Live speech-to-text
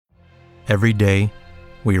Every day,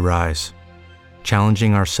 we rise,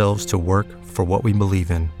 challenging ourselves to work for what we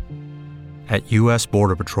believe in. At U.S.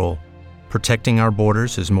 Border Patrol, protecting our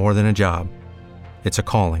borders is more than a job. It's a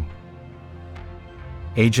calling.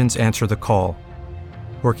 Agents answer the call,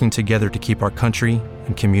 working together to keep our country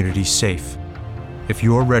and communities safe. If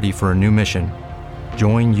you're ready for a new mission,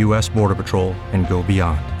 join U.S. Border Patrol and go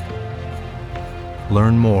beyond.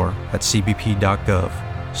 Learn more at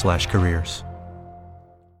cbp.gov/careers.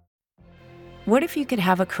 What if you could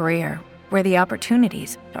have a career where the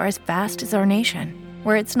opportunities are as vast as our nation,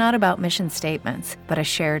 where it's not about mission statements, but a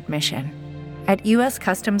shared mission? At U.S.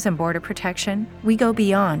 Customs and Border Protection, we go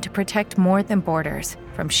beyond to protect more than borders.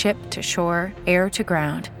 From ship to shore, air to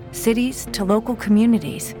ground, cities to local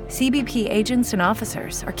communities, CBP agents and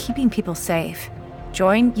officers are keeping people safe.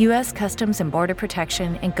 Join U.S. Customs and Border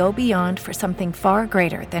Protection and go beyond for something far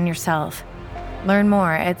greater than yourself. Learn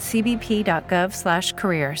more at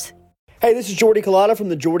cbp.gov/careers. Hey, this is Jordy Culotta from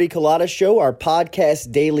The Jordy Culotta Show. Our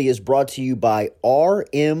podcast daily is brought to you by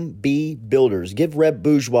RMB Builders. Give Reb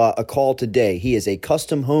Bourgeois a call today. He is a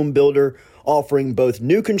custom home builder offering both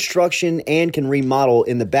new construction and can remodel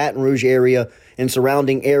in the Baton Rouge area and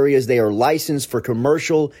surrounding areas. They are licensed for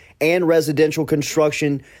commercial and residential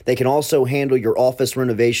construction. They can also handle your office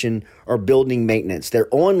renovation or building maintenance. They're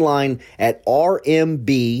online at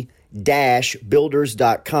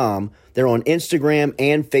rmb-builders.com. They're on Instagram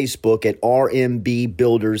and Facebook at RMB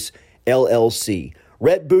Builders LLC.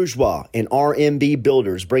 Rhett Bourgeois and RMB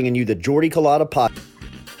Builders bringing you the Jordy Culotta podcast.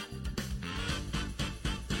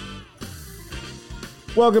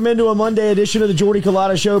 Welcome into a Monday edition of the Jordy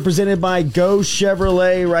Culotta Show presented by Go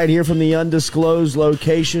Chevrolet right here from the undisclosed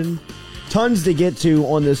location. Tons to get to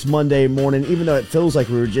on this Monday morning, even though it feels like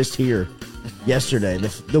we were just here yesterday.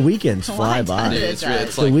 The weekends fly by. It's like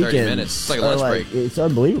 30 minutes. It's like a lunch break. It's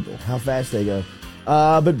unbelievable how fast they go.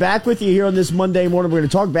 But back with you here on this Monday morning. We're going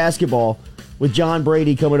to talk basketball with John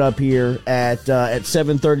Brady coming up here at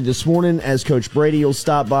 7:30 this morning as Coach Brady will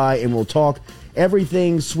stop by and we'll talk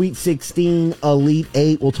everything Sweet 16, Elite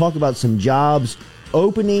 8. We'll talk about some jobs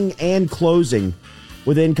opening and closing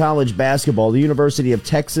within college basketball. The University of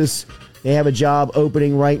Texas, they have a job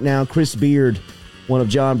opening right now. Chris Beard, one of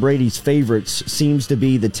John Brady's favorites, seems to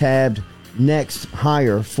be the tabbed next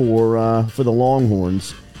hire for the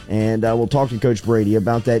Longhorns. And we'll talk to Coach Brady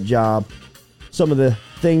about that job. Some of the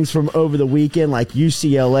things from over the weekend, like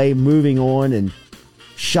UCLA moving on and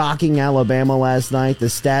shocking Alabama last night. The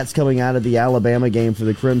stats coming out of the Alabama game for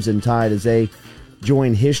the Crimson Tide as they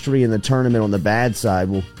join history in the tournament on the bad side.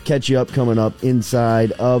 We'll catch you up coming up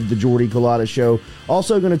inside of the Jordy Culotta Show.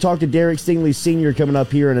 Also going to talk to Derek Stingley Sr. coming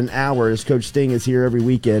up here in an hour as Coach Sting is here every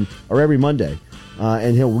weekend, or every Monday.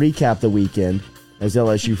 And he'll recap the weekend as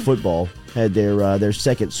LSU Football had their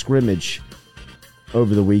second scrimmage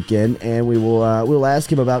over the weekend. And we'll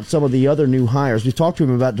ask him about some of the other new hires. We've talked to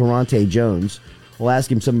him about Durante Jones. We'll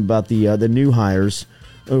ask him some about the new hires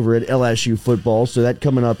over at LSU Football. So that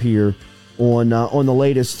coming up here on the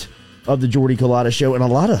latest of the Jordy Culotta Show, and a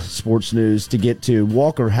lot of sports news to get to.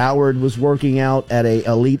 Walker Howard was working out at a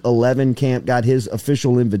Elite 11 camp, got his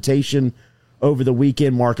official invitation over the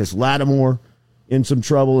weekend. Marcus Lattimore in some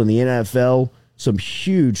trouble in the NFL. Some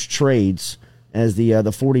huge trades as the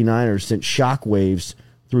 49ers sent shockwaves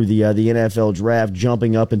through the NFL draft,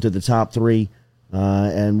 jumping up into the top three.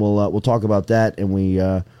 And we'll talk about that, and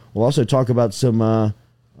we'll also talk about some of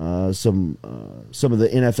the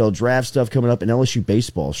NFL draft stuff coming up, and LSU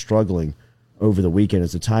Baseball struggling over the weekend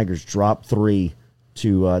as the Tigers drop 3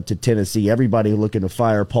 to Tennessee. Everybody looking to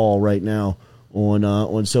fire Paul right now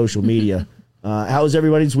on social media. How was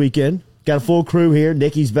everybody's weekend? Got a full crew here.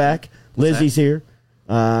 Nikki's back. Lizzie's here.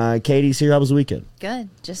 Katie's here. How was the weekend? Good.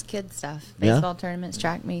 Just kid stuff. Baseball tournaments,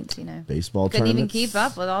 track meets, Baseball Couldn't tournaments. even keep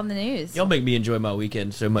up with all the news. Y'all make me enjoy my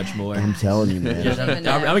weekend so much more. I'm telling you, man. I'm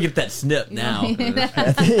going to get that snip now.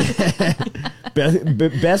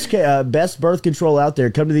 Best birth control out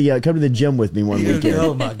there. Come to the gym with me one weekend.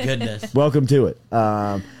 Oh, my goodness. Welcome to it.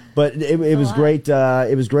 But it was great.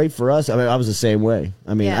 It was great for us. I mean, I was the same way.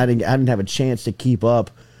 I mean, I didn't have a chance to keep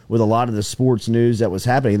up with a lot of the sports news that was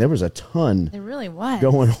happening. There was a ton. There really was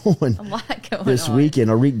going on. A lot going this on. weekend.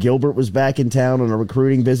 Arik Gilbert was back in town on a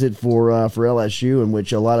recruiting visit for LSU, in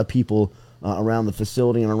which a lot of people around the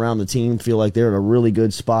facility and around the team feel like they're in a really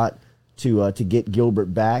good spot to get Gilbert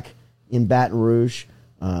back in Baton Rouge.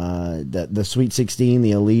 The Sweet 16,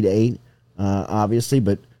 the Elite 8, obviously,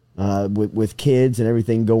 but with kids and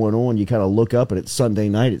everything going on, you kind of look up and it's Sunday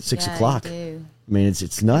night at 6 o'clock. You do. I mean,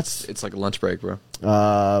 it's nuts. It's like a lunch break, bro.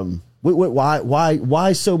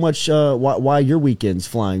 Why so much? Why your weekends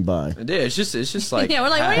flying by? Yeah, it's just like yeah, we're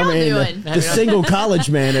like, what are y'all doing? The single college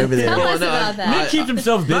man over there. Tell us about that. Nick keeps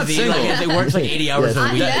himself busy. Like, he works like 80 hours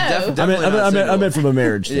a week. I meant from a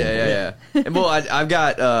marriage. Yeah. Well, I've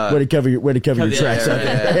got way to cover your tracks.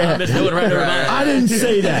 Yeah. I didn't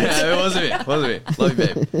say that. Yeah, it wasn't me. Love you,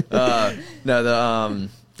 babe.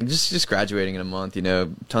 Just graduating in a month.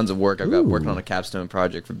 Tons of work. I've got working on a capstone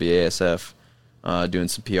project for BASF. Doing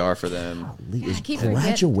some PR for them.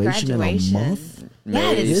 Graduation in a month?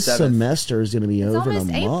 This semester is going to be over in a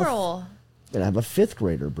month. April. And I have a 5th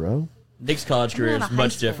grader, bro. Nick's college career is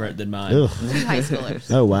much different than mine. 2 high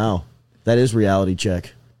schoolers. Oh, wow. That is reality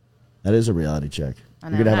check. That is a reality check.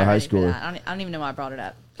 You're going to have a high schooler. I don't even know why I brought it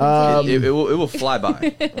up. It will fly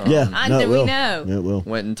by. It will. Know. It will.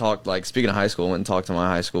 Went and talked, speaking of high school, went and talked to my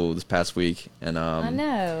high school this past week, and I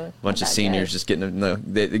know. A bunch of seniors just getting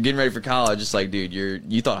ready for college. It's like, dude,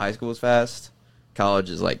 you thought high school was fast? College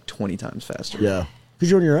is like 20 times faster. Yeah, because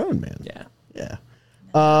you're on your own, man. Yeah.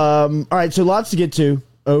 All right, so lots to get to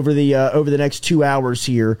over the next 2 hours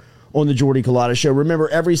here on the Jordy Culotta Show. Remember,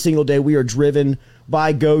 every single day we are driven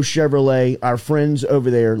by Go Chevrolet, our friends over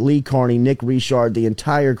there, Lee Carney, Nick Richard, the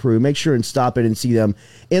entire crew. Make sure and stop in and see them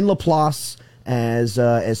in Laplace as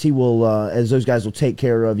those guys will take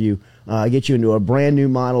care of you, get you into a brand new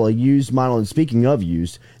model, a used model. And speaking of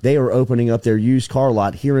used, they are opening up their used car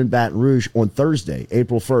lot here in Baton Rouge on Thursday,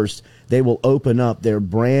 April 1st. They will open up their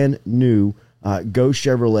brand new Go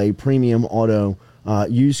Chevrolet Premium Auto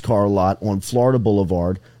used car lot on Florida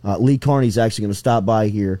Boulevard. Lee Carney's actually going to stop by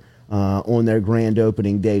here on their grand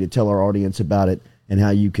opening day to tell our audience about it and how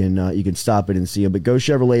you can stop it and see them. But Go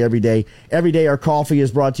Chevrolet every day. Every day our coffee is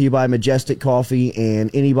brought to you by Majestic Coffee, and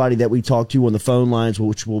anybody that we talk to on the phone lines,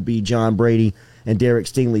 which will be John Brady and Derek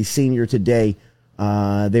Stingley Sr. today,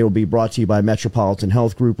 they will be brought to you by Metropolitan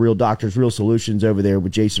Health Group, Real Doctors, Real Solutions over there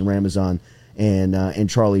with Jason Ramazan and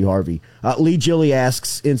Charlie Harvey. Lee Gilly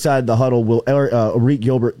asks, inside the huddle, will Reek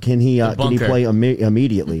Gilbert, can he play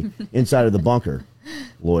immediately inside of the bunker?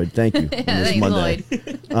 Lloyd, thank you. Thanks, Monday.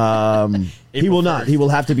 He will not. He will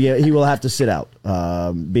have to sit out,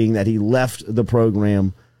 being that he left the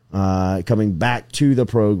program, coming back to the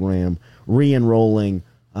program, re-enrolling,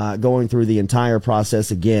 going through the entire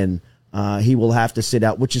process again. He will have to sit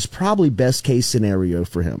out, which is probably best case scenario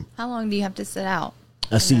for him. How long do you have to sit out?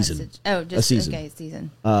 A season. Just a season. Okay,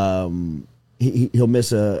 season. He'll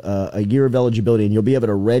miss a year of eligibility, and you'll be able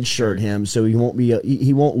to redshirt him, so he won't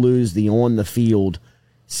lose the on the field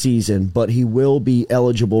season, but he will be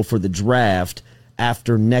eligible for the draft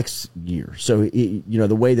after next year. So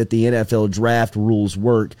the way that the NFL draft rules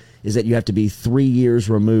work is that you have to be 3 years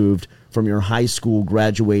removed from your high school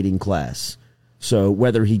graduating class. So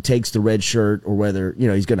whether he takes the red shirt or whether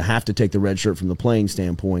he's going to have to take the red shirt from the playing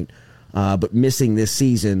standpoint, but missing this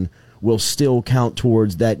season will still count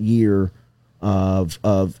towards that year of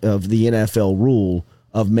the NFL rule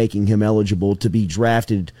of making him eligible to be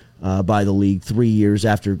drafted by the league 3 years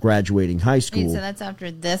after graduating high school. Wait, so that's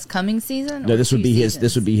after this coming season? No, this would be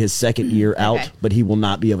his second year out, but he will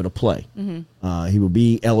not be able to play. Mm-hmm. He will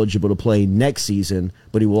be eligible to play next season,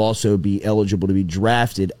 but he will also be eligible to be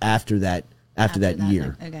drafted after that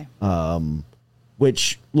year. Okay.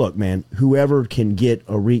 Which, look, man, whoever can get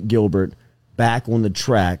Arik Gilbert back on the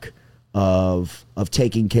track of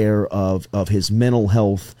taking care of his mental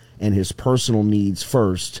health and his personal needs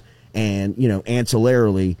first, and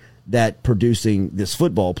ancillarily that producing this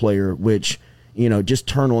football player, which just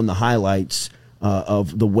turn on the highlights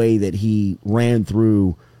of the way that he ran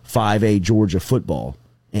through 5A Georgia football.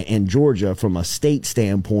 And Georgia, from a state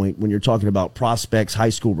standpoint, when you're talking about prospects,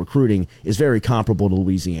 high school recruiting, is very comparable to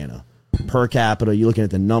Louisiana. Per capita, you're looking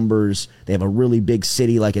at the numbers. They have a really big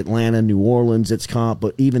city like Atlanta, New Orleans, it's comp,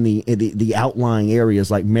 but even the outlying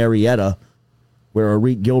areas like Marietta, where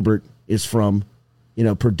Arik Gilbert is from,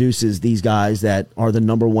 produces these guys that are the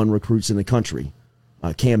number one recruits in the country.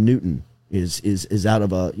 Cam Newton is out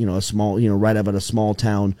of a small, right out of a small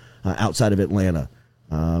town outside of Atlanta.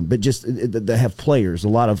 But just they have players.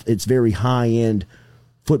 It's very high end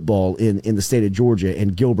football in the state of Georgia,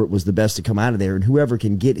 and Gilbert was the best to come out of there. And whoever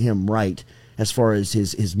can get him right as far as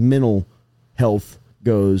his mental health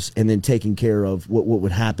goes, and then taking care of what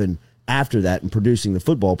would happen after that and producing the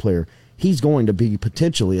football player, he's going to be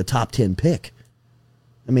potentially a top 10 pick.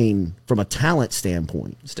 I mean, from a talent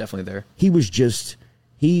standpoint, it's definitely there. He was just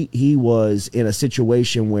he was in a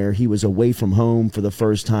situation where he was away from home for the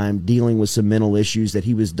first time, dealing with some mental issues that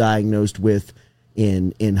he was diagnosed with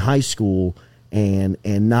in high school, and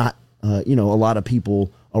not a lot of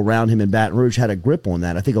people around him in Baton Rouge had a grip on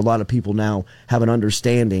that. I think a lot of people now have an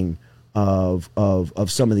understanding of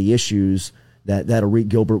some of the issues that Arik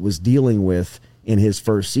Gilbert was dealing with in his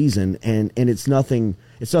first season, and it's nothing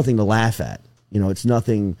to laugh at. It's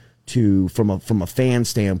nothing to from a fan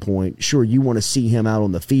standpoint. Sure, you want to see him out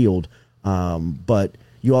on the field, but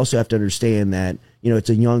you also have to understand that it's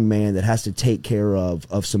a young man that has to take care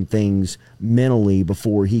of some things mentally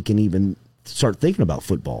before he can even start thinking about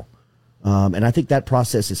football. And I think that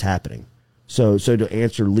process is happening. So to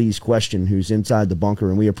answer Lee's question, who's inside the bunker,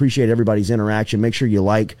 and we appreciate everybody's interaction. Make sure you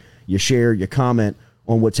like, you share, you comment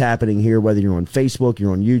on what's happening here, whether you're on Facebook,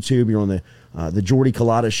 you're on YouTube, you're on the Jordy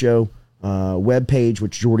Culotta Show webpage,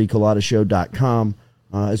 which jordyculottashhow.com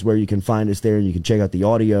is where you can find us there, and you can check out the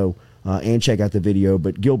audio and check out the video.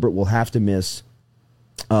 But Gilbert will have to miss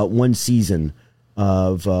one season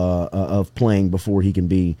of playing before he can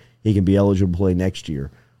be eligible to play next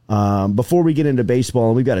year. Before we get into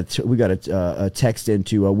baseball, we got a text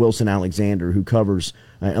into Wilson Alexander, who covers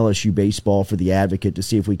LSU baseball for the Advocate, to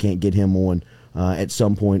see if we can't get him on at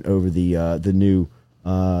some point over the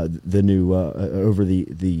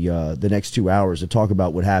next 2 hours to talk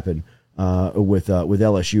about what happened with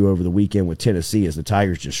LSU over the weekend with Tennessee, as the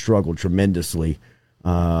Tigers just struggled tremendously.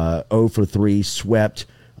 0 for 3, swept.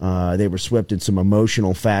 They were swept in some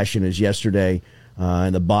emotional fashion, as yesterday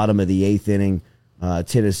in the bottom of the 8th inning.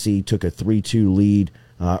 Tennessee took a 3-2 lead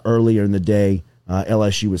earlier in the day.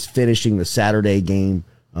 LSU was finishing the Saturday game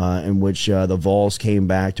in which the Vols came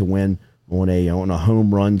back to win on a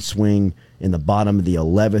home run swing in the bottom of the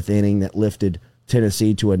 11th inning that lifted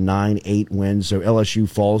Tennessee to a 9-8 win. So LSU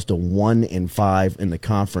falls to 1-5 in the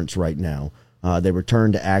conference right now. They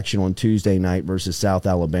returned to action on Tuesday night versus South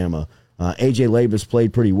Alabama. A.J. Levis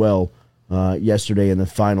played pretty well yesterday in the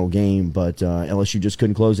final game, but LSU just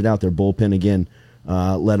couldn't close it out. Their bullpen again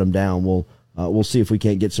let them down. We'll see if we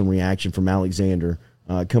can't get some reaction from Alexander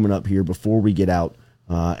coming up here before we get out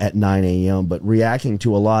at 9 a.m. But reacting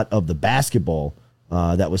to a lot of the basketball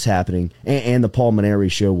that was happening, and the Paul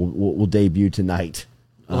Maneri show will debut tonight.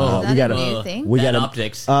 Is that a new thing? We got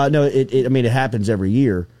optics. No, it happens every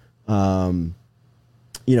year. Every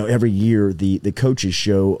year the coaches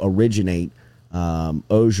show originate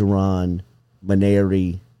Ogeron,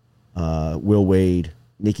 Maneri, Will Wade,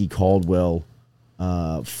 Nikki Caldwell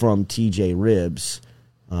from TJ Ribbs,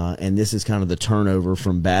 and this is kind of the turnover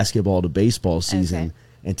from basketball to baseball season. Okay.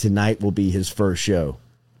 And tonight will be his first show.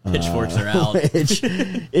 Pitchforks are out. Which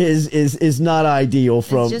is not ideal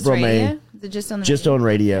from It's just from radio? a Is it just on the just radio? on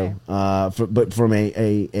radio, but from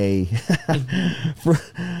a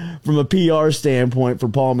from a PR standpoint for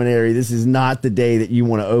Paul Maneri, this is not the day that you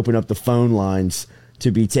want to open up the phone lines to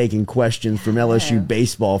be taking questions from LSU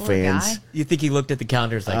baseball Poor fans. guy. You think he looked at the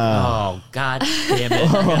calendars like, oh, God damn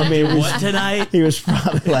it. I mean, What tonight? He was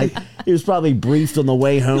probably briefed on the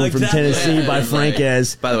way home from Exactly. Tennessee by Yeah, Frank right.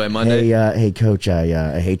 as, By the way, Monday. Hey, Coach,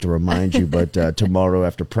 I hate to remind you, but tomorrow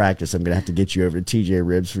after practice, I'm going to have to get you over to TJ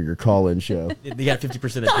Ribbs for your call-in show. You got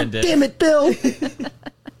 50% attendance. Damn it, Bill!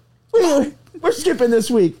 We're skipping this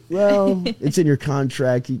week. Well, it's in your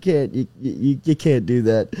contract. You can't do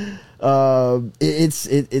that.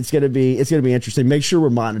 It's gonna be interesting. Make sure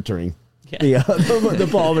we're monitoring the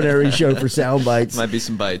Paul Maneri show for sound bites. Might be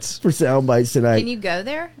some bites. For sound bites tonight. Can you go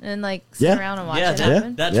there and sit around and watch it that-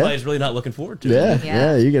 happen? that's Yeah. why he's really not looking forward to Yeah, it.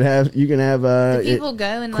 yeah. You can have Do people go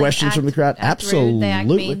and questions from the crowd. act Absolutely. rude? They act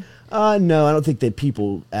mean? No, I don't think that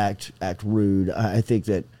people act rude. I think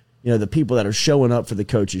that the people that are showing up for the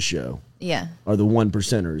coaches show Yeah. are the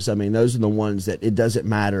 1%ers. I mean, those are the ones that it doesn't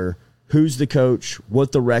matter who's the coach,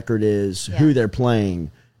 what the record is, who they're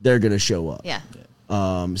playing, they're going to show up. Yeah.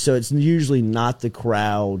 So it's usually not the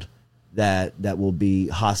crowd that will be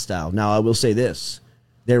hostile. Now, I will say this.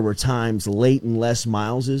 There were times late in Les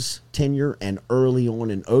Miles's tenure and early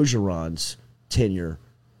on in Ogeron's tenure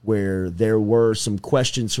where there were some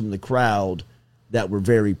questions from the crowd that were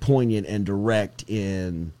very poignant and direct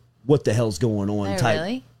in what the hell's going on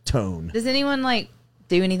type tone. Does anyone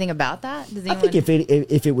do anything about that? Does anyone... I think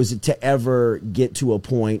if it was to ever get to a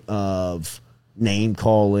point of name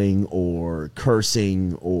calling or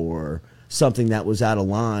cursing or something that was out of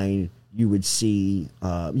line, you would see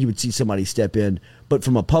somebody step in. But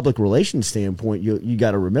from a public relations standpoint, you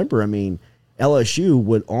got to remember. I mean, LSU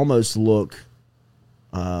would almost look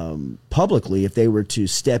publicly if they were to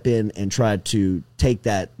step in and try to take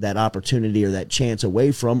that opportunity or that chance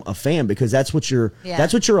away from a fan, because that's what you're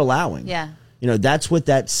allowing. Yeah. That's what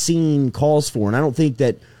that scene calls for. And I don't think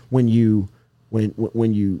that when you're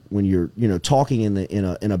talking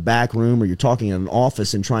in a back room or you're talking in an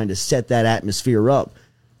office and trying to set that atmosphere up,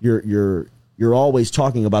 you're you're always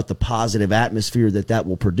talking about the positive atmosphere that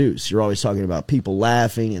will produce. You're always talking about people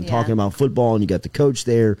laughing and talking about football, and you got the coach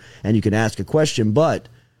there, and you can ask a question. But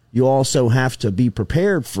you also have to be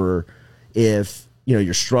prepared for if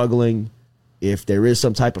you're struggling, if there is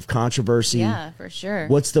some type of controversy. Yeah, for sure.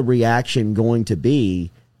 What's the reaction going to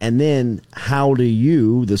be? And then how do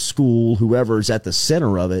you, the school, whoever's at the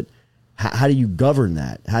center of it, how do you govern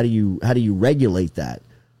that? How do you regulate that?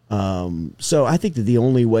 So I think that the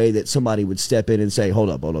only way that somebody would step in and say, hold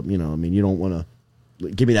up, you don't want to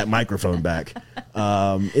give me that microphone back,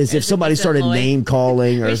 is if somebody started name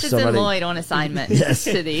calling or we should somebody. Send Lloyd on assignment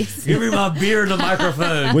to these. Give me my beer and the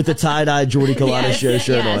microphone. With the tie-dye Jordy Colada show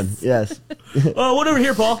shirt on. Yes. Oh, what over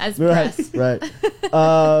here, Paul? As right.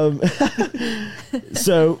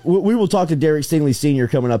 So we will talk to Derek Stingley Sr.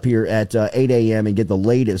 coming up here at 8 a.m. and get the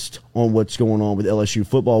latest on what's going on with LSU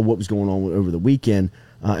football, what was going on over the weekend.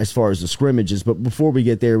 As far as the scrimmages, but before we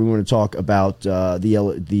get there, we want to talk about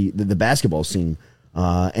the basketball scene,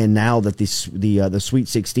 and now that the Sweet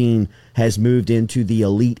 16 has moved into the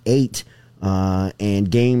Elite Eight,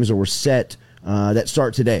 and games are set that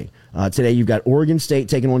start today. Today you've got Oregon State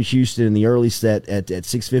taking on Houston in the early set at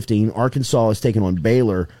 6:15. Arkansas is taking on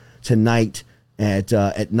Baylor tonight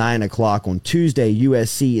at 9 o'clock. On Tuesday,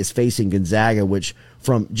 USC is facing Gonzaga, which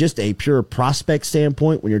from just a pure prospect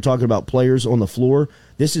standpoint, when you're talking about players on the floor,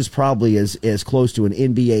 this is probably as close to an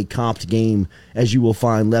NBA comped game as you will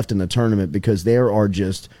find left in the tournament, because there are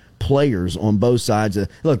just players on both sides.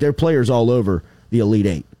 Look, there are players all over the Elite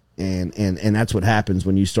Eight. And that's what happens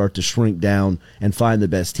when you start to shrink down and find the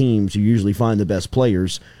best teams. You usually find the best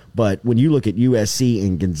players. But when you look at USC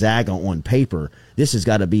and Gonzaga on paper, this has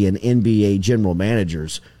got to be an NBA general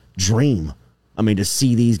manager's dream. I mean, to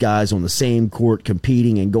see these guys on the same court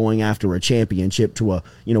competing and going after a championship to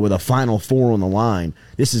with a Final Four on the line.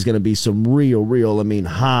 This is going to be some real,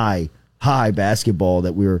 high basketball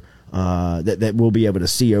that that we'll be able to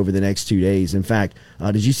see over the next 2 days. In fact,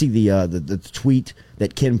 did you see the tweet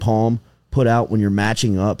that Ken Palm put out when you're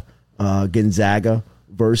matching up Gonzaga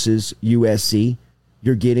versus USC?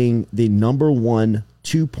 You're getting the number one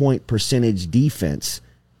 2-point percentage defense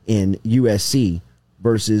in USC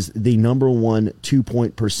versus the number one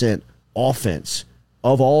 2-point percent offense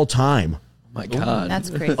of all time. Oh my God. That's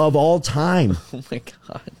crazy. Of all time. Oh my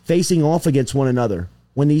God. Facing off against one another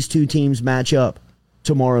when these two teams match up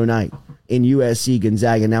tomorrow night in USC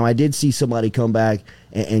Gonzaga. Now, I did see somebody come back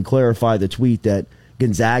and clarify the tweet that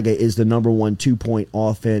Gonzaga is the number one 2-point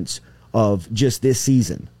offense of just this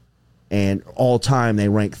season. And all time, they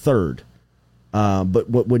rank third. But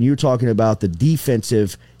when you're talking about the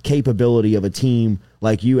defensive capability of a team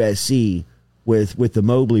like USC with the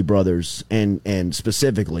Mobley brothers and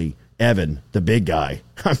specifically Evan, the big guy,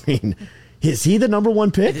 I mean, is he the number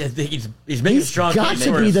one pick? I think he's making a strong got case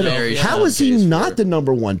to for be himself. How is he not the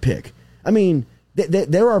number one pick? I mean,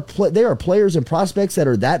 there are players and prospects that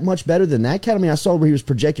are that much better than that cat. I mean, I saw where he was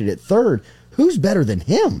projected at third. Who's better than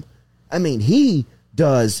him? I mean, he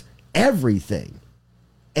does everything.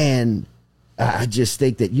 And I just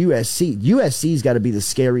think that USC's got to be the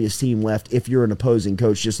scariest team left if you're an opposing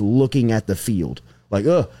coach just looking at the field. Like,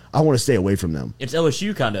 I want to stay away from them. It's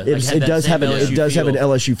LSU kind of. It does have an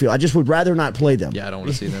LSU feel. I just would rather not play them. Yeah, I don't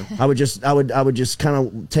want to see them. I would just kind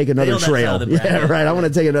of take another trail. Yeah, right. I want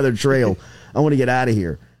to take another trail. I want to get out of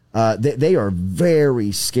here. They are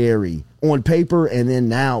very scary on paper, and then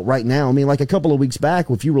right now. I mean, like a couple of weeks back,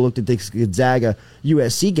 if you were looked at the Gonzaga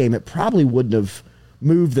USC game, it probably wouldn't have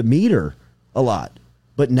moved the meter a lot.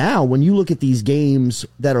 But now, when you look at these games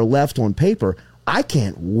that are left on paper, I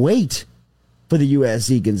can't wait for the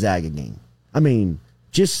USC Gonzaga game. I mean,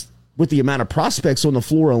 just with the amount of prospects on the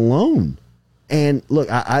floor alone. And look,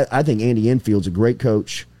 I think Andy Enfield's a great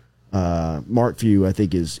coach. Mark Few, I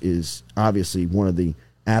think, is obviously one of the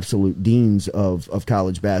absolute deans of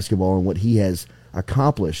college basketball, and what he has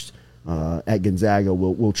accomplished at Gonzaga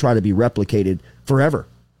will try to be replicated forever.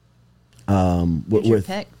 Who's your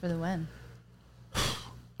pick for the win?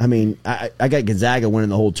 I mean, I got Gonzaga winning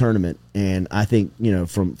the whole tournament, and I think,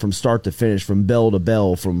 from start to finish, from bell to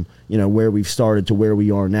bell, from, where we've started to where we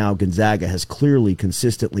are now, Gonzaga has clearly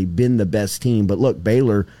consistently been the best team. But look,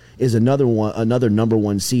 Baylor is another number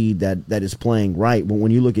one seed that is playing right. But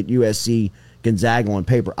when you look at USC, Gonzaga on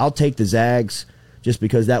paper, I'll take the Zags just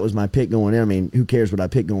because that was my pick going in. I mean, who cares what I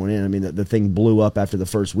pick going in? I mean, the thing blew up after the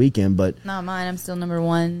first weekend, but not mine. I'm still number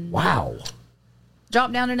one. Wow.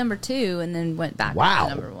 Dropped down to number 2 and then went back to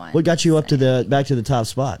number 1. What got you up back to the top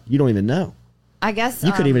spot? You don't even know. I guess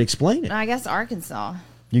you couldn't even explain it. I guess Arkansas.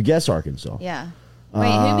 You guess Arkansas. Yeah. Wait,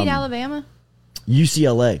 who beat Alabama?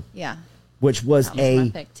 UCLA. Yeah. Which was my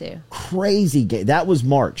pick too. Crazy game. That was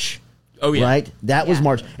March. Oh yeah, right. That was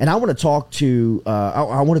March, and I want to talk to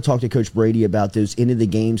I want to talk to Coach Brady about those end of the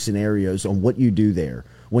game scenarios on what you do there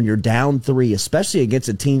when you're down 3, especially against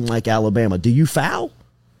a team like Alabama. Do you foul?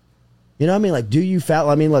 You know what I mean? Like, do you foul?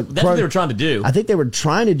 I mean, look, that's what they were trying to do. I think they were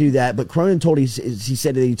trying to do that, but Cronin he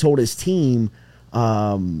said that he told his team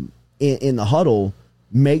in the huddle,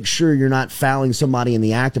 make sure you're not fouling somebody in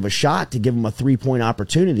the act of a shot to give them a 3-point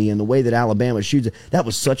opportunity. And the way that Alabama shoots it, that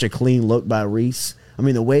was such a clean look by Reese. I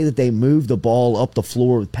mean, the way that they moved the ball up the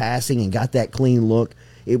floor with passing and got that clean look,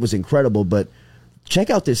 it was incredible. But check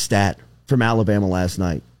out this stat from Alabama last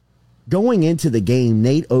night. Going into the game,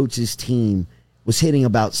 Nate Oates' team was hitting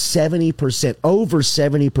about 70%, over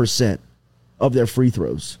 70% of their free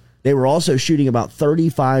throws. They were also shooting about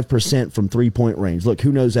 35% from three-point range. Look,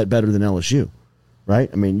 who knows that better than LSU, right?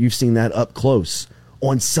 I mean, you've seen that up close.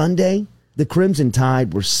 On Sunday, the Crimson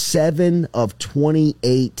Tide were 7 of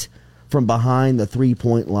 28 from behind the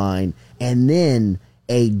three-point line, and then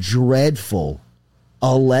a dreadful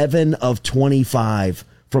 11 of 25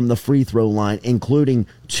 from the free throw line, including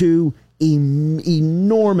 2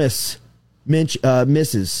 enormous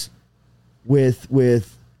misses with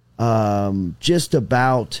just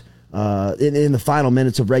about in the final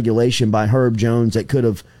minutes of regulation by Herb Jones that could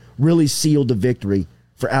have really sealed the victory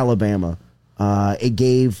for Alabama. It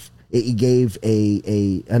gave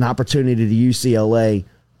an opportunity to UCLA.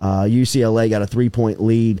 UCLA got a 3-point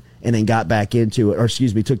lead and then got back into it, or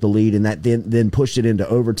took the lead and that then pushed it into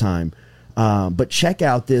overtime. But check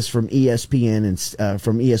out this from ESPN and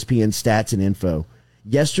from ESPN Stats and Info.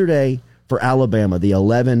 Yesterday for Alabama, the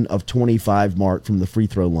 11 of 25 mark from the free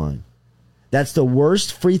throw line. That's the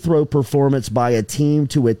worst free throw performance by a team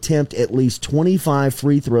to attempt at least 25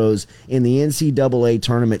 free throws in the NCAA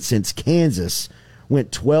tournament since Kansas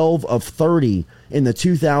went 12 of 30 in the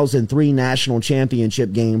 2003 national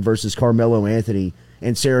championship game versus Carmelo Anthony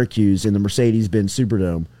and Syracuse in the Mercedes-Benz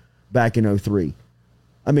Superdome back in 2003.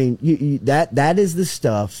 I mean, that is the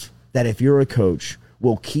stuff that if you're a coach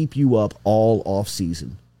will keep you up all off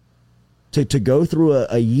season. To go through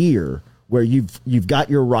a year where you've got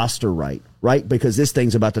your roster right, because this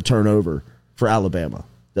thing's about to turn over for Alabama.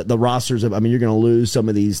 The rosters of, I mean, you're going to lose some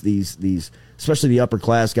of these, especially the upper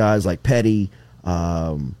class guys like Petty.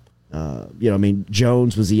 Jones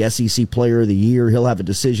was the SEC Player of the Year. He'll have a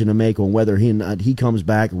decision to make on whether he comes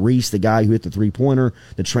back. Reese, the guy who hit the 3-pointer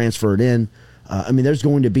that transferred in. There's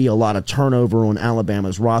going to be a lot of turnover on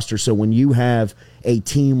Alabama's roster. So when you have a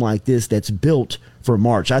team like this that's built for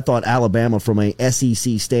March, I thought Alabama from a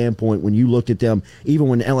SEC standpoint, when you looked at them, even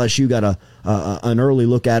when LSU got an early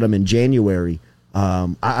look at them in January,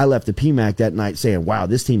 I left the PMAC that night saying, wow,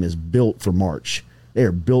 this team is built for March. They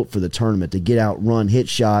are built for the tournament to get out, run, hit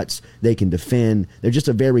shots. They can defend. They're just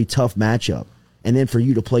a very tough matchup. And then for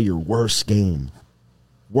you to play your worst game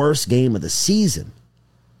of the season,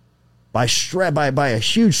 by a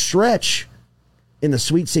huge stretch in the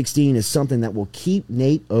Sweet 16 is something that will keep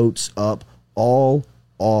Nate Oates up all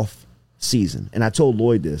off season. And I told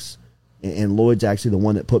Lloyd this, and Lloyd's actually the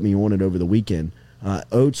one that put me on it over the weekend.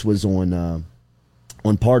 Oates was on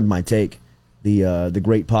Pardon My Take, the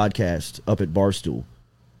great podcast up at Barstool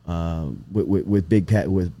with Big Cat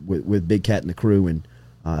with Big Cat and the crew, and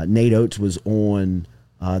Nate Oates was on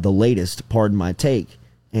the latest Pardon My Take.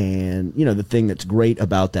 And, the thing that's great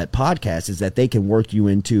about that podcast is that they can work you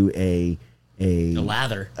into a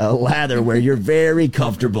lather where you're very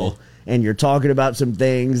comfortable and you're talking about some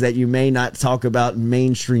things that you may not talk about in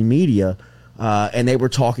mainstream media. And they were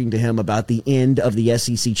talking to him about the end of the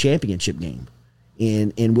SEC championship game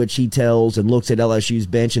in which he tells and looks at LSU's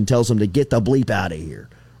bench and tells them to get the bleep out of here.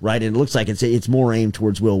 Right. And it looks like it's more aimed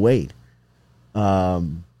towards Will Wade.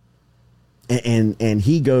 And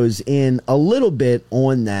he goes in a little bit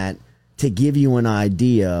on that to give you an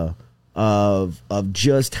idea of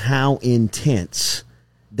just how intense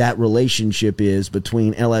that relationship is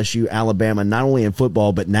between LSU, Alabama, not only in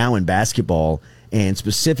football, but now in basketball, and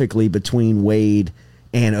specifically between Wade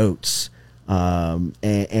and Oates.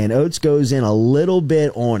 And Oates goes in a little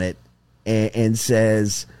bit on it and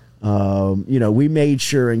says, we made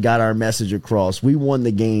sure and got our message across. We won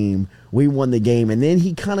the game. And then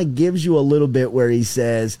he kind of gives you a little bit where he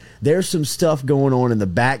says there's some stuff going on in the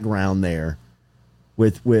background there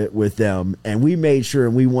with them, and we made sure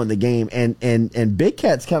and we won the game. And Big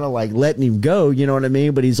Cat's kind of like letting him go, you know what I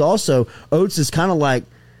mean? But he's also, Oates is kind of like,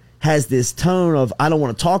 has this tone of, I don't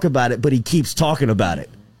want to talk about it, but he keeps talking about it,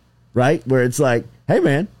 right? Where it's like, hey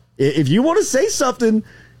man, if you want to say something,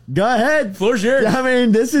 go ahead. Floor's yours. I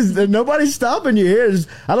mean, nobody's stopping you here.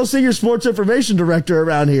 I don't see your sports information director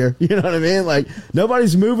around here. You know what I mean? Like,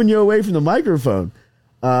 nobody's moving you away from the microphone.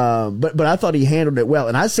 But I thought he handled it well.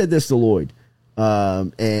 And I said this to Lloyd.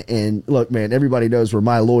 And look, man, everybody knows where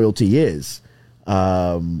my loyalty is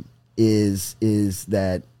that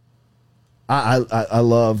I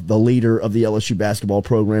love the leader of the LSU basketball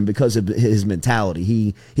program because of his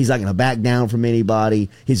mentality. He's not going to back down from anybody.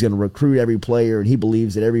 He's going to recruit every player, and he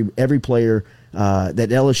believes that every player that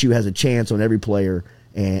LSU has a chance on every player,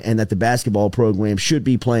 and that the basketball program should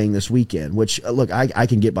be playing this weekend. Which look, I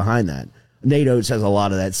can get behind that. Nate Oates has a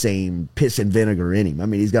lot of that same piss and vinegar in him. I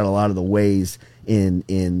mean, he's got a lot of the ways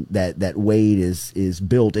in that Wade is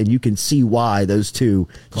built, and you can see why those two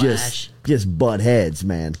just butt heads,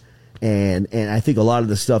 man. And I think a lot of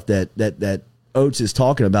the stuff that Oates is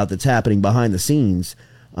talking about that's happening behind the scenes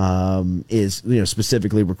is,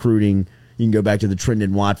 specifically recruiting. You can go back to the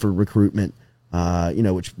Trendon Watford recruitment,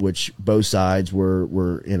 which both sides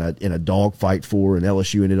were in a dogfight for, and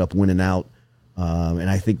LSU ended up winning out. And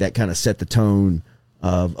I think that kind of set the tone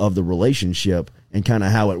of the relationship and kind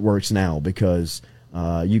of how it works now, because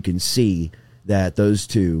you can see that those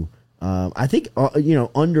two, I think,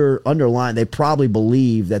 underline, they probably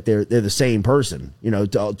believe that they're the same person,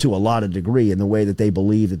 to a lot of degree, in the way that they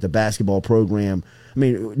believe that the basketball program. I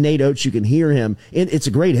mean, Nate Oates, you can hear him, and it's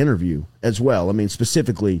a great interview as well. I mean,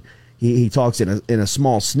 specifically, he talks in a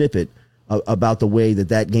small snippet about the way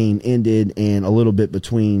that game ended, and a little bit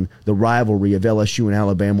between the rivalry of LSU and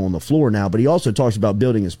Alabama on the floor now. But he also talks about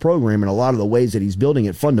building his program, and a lot of the ways that he's building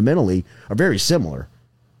it fundamentally are very similar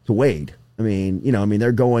to Wade. I mean,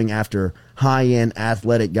 they're going after high-end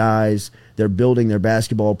athletic guys. They're building their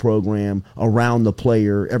basketball program around the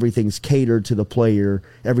player. Everything's catered to the player.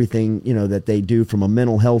 Everything, that they do from a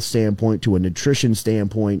mental health standpoint to a nutrition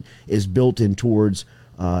standpoint is built in towards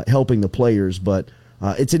helping the players. But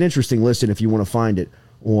it's an interesting listen if you want to find it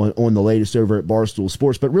on the latest over at Barstool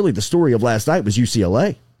Sports. But really, the story of last night was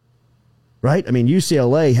UCLA, right? I mean,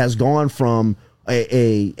 UCLA has gone from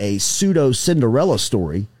a pseudo-Cinderella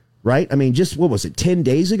story, right? I mean, just, 10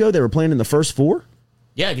 days ago they were playing in the first four?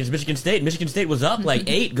 Yeah, against Michigan State. Michigan State was up like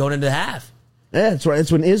 8 going into half. Yeah, that's right.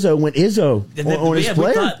 That's when Izzo went on his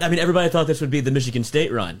player. Everybody thought this would be the Michigan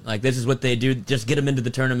State run. Like, this is what they do, just get them into the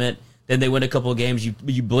tournament. Then they win a couple of games.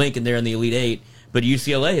 You blink and they're in the Elite Eight. But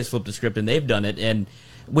UCLA has flipped the script and they've done it. And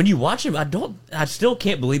when you watch them, I still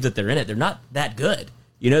can't believe that they're in it. They're not that good.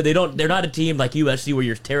 They're not a team like USC where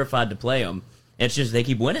you're terrified to play them. It's just they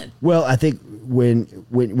keep winning. Well, I think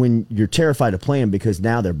when you're terrified to play them because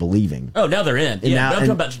now they're believing. Oh, now they're in. And I'm talking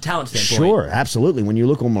about your talent standpoint. Sure, absolutely. When you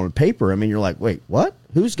look on paper, I mean, you're like, wait, what?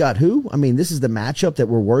 Who's got who? I mean, this is the matchup that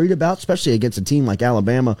we're worried about, especially against a team like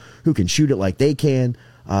Alabama who can shoot it like they can.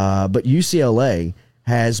 But UCLA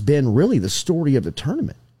has been really the story of the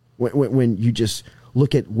tournament. When you just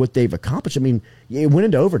look at what they've accomplished. I mean, it went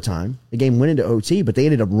into overtime. The game went into OT, but they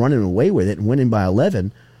ended up running away with it and winning by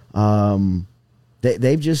 11.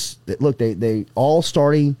 They all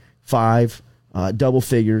starting 5, double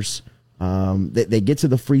figures. They get to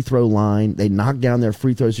the free throw line. They knock down their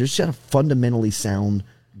free throws. They're just a fundamentally sound,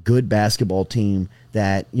 good basketball team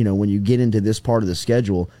that, when you get into this part of the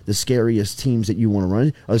schedule, the scariest teams that you want to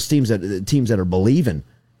run are teams that are believing.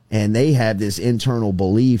 And they have this internal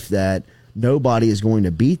belief that nobody is going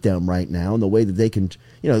to beat them right now. And the way that they can,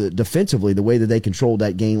 defensively, the way that they controlled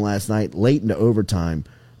that game last night late into overtime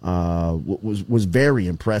was very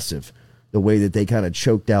impressive. The way that they kind of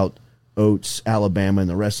choked out Oates, Alabama, and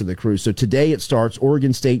the rest of the crew. So today it starts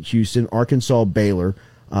Oregon State, Houston, Arkansas, Baylor.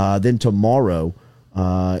 Then tomorrow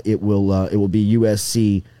it will be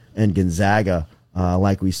USC and Gonzaga,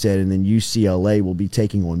 like we said, and then UCLA will be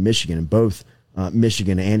taking on Michigan, and both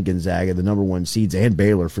Michigan and Gonzaga, the number 1 seeds, and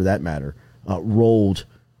Baylor for that matter, rolled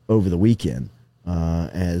over the weekend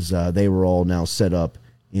as they were all now set up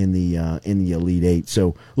in the Elite Eight.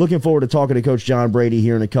 So looking forward to talking to Coach John Brady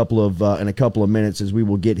here in a couple of minutes, as we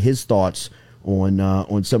will get his thoughts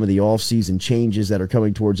on some of the offseason changes that are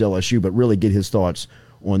coming towards LSU, but really get his thoughts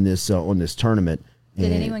on this tournament.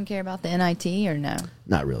 Did anyone care about the NIT or no?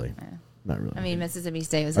 Not really. No. Not really. I mean, Mississippi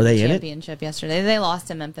State was in the championship yesterday. They lost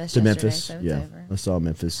to Memphis yesterday, so it's over. I saw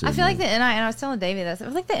Memphis. I feel like the NIT, and I was telling Davey this, I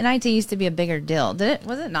feel like the NIT used to be a bigger deal.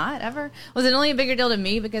 Was it not ever? Was it only a bigger deal to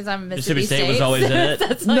me because I'm Mississippi State? was always in it.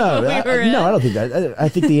 That's like no, I don't think that. I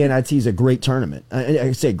think the NIT is a great tournament.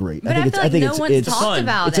 I say great. But I think no one's talked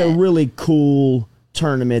about it. It's a really cool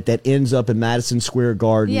tournament that ends up in Madison Square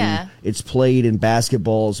Garden. Yeah. It's played in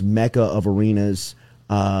basketball's mecca of arenas.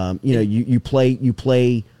 You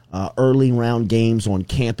play early round games on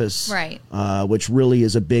campus, right? Which really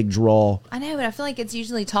is a big draw. I know, but I feel like it's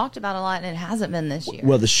usually talked about a lot, and it hasn't been this year.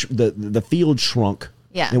 Well, the field shrunk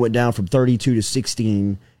Yeah. It went down from 32 to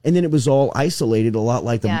 16, and then it was all isolated, a lot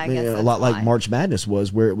like March Madness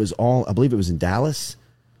was, where it was all. I believe it was in Dallas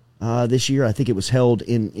this year. I think it was held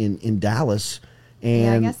in Dallas,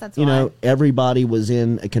 and I guess that's why. Everybody was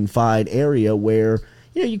in a confined area where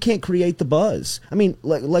you can't create the buzz. I mean,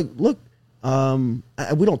 look, we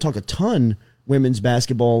don't talk a ton women's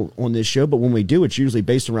basketball on this show, but when we do, it's usually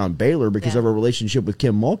based around Baylor because of our relationship with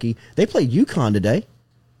Kim Mulkey. They played UConn today.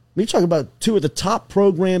 We talk about two of the top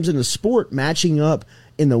programs in the sport matching up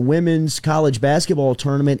in the women's college basketball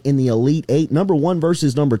tournament in the Elite Eight, number 1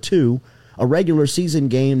 versus number 2, a regular season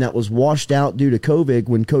game that was washed out due to COVID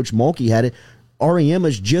when Coach Mulkey had it. REM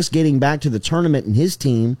is just getting back to the tournament and his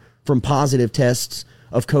team from positive tests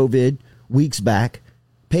of COVID weeks back.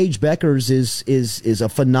 Paige Beckers is a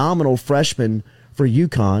phenomenal freshman for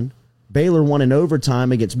UConn. Baylor won in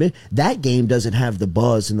overtime against Mid. That game doesn't have the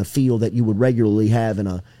buzz and the feel that you would regularly have in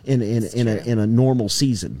a normal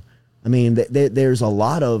season. I mean, there's a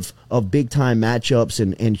lot of big time matchups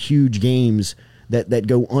and huge games that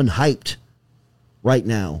go unhyped right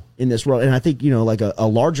now in this world. And I think like a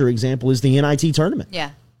larger example is the NIT tournament.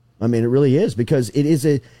 Yeah. I mean, it really is, because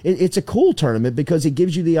it's a cool tournament because it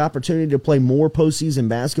gives you the opportunity to play more postseason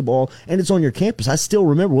basketball, and it's on your campus. I still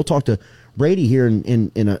remember. We'll talk to Brady here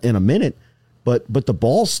in a minute, but the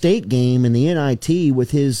Ball State game in the NIT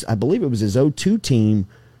with his, I believe it was his 0-2 team,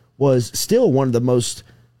 was still one of the most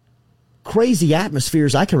crazy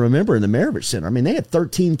atmospheres I can remember in the Maravich Center. I mean, they had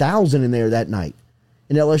 13,000 in there that night,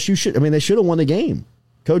 and LSU they should have won the game.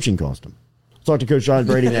 Coaching cost them. Talk to Coach John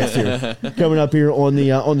Brady next year. Coming up here on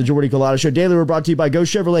the Jordy Collada Show. Daily, we're brought to you by Go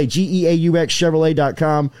Chevrolet,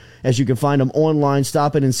 GEAUX-Chevrolet.com. As you can find them online.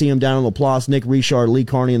 Stop in and see them down in LaPlace. Nick Richard, Lee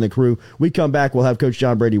Carney, and the crew. We come back, we'll have Coach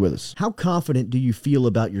John Brady with us. How confident do you feel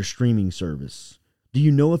about your streaming service? Do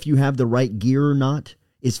you know if you have the right gear or not?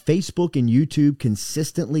 Is Facebook and YouTube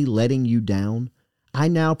consistently letting you down? I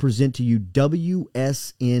now present to you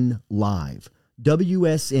WSN Live.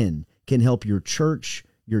 WSN can help your church,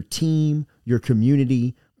 your team, your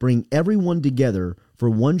community, bring everyone together for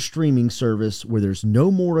one streaming service where there's no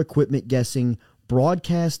more equipment guessing,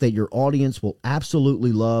 broadcast that your audience will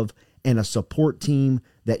absolutely love, and a support team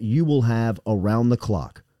that you will have around the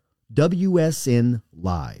clock. WSN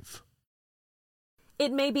Live.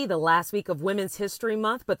 It may be the last week of Women's History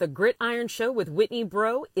Month, but the Gridiron Show with Whitney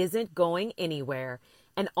Bro isn't going anywhere.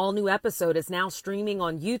 An all-new episode is now streaming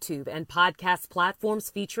on YouTube and podcast platforms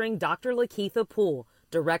featuring Dr. Lakeitha Poole,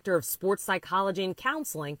 Director of Sports Psychology and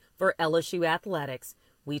Counseling for LSU Athletics.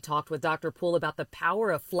 We talked with Dr. Poole about the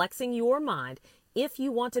power of flexing your mind if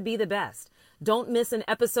you want to be the best. Don't miss an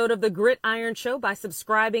episode of The Gridiron Show by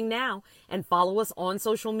subscribing now and follow us on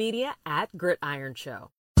social media at Gridiron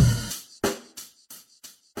Show.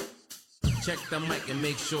 Check the mic and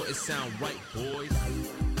make sure it sound right, boys.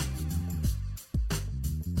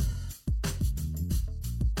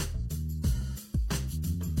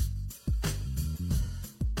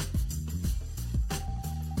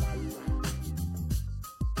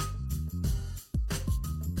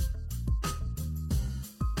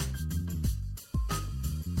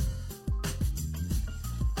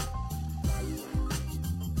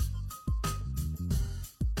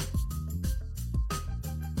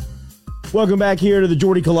 Welcome back here to the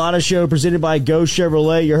Jordy Collada Show, presented by Go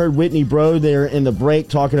Chevrolet. You heard Whitney Bro there in the break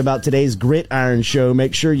talking about today's Gridiron Show.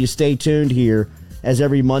 Make sure you stay tuned here, as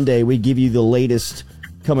every Monday we give you the latest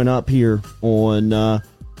coming up here on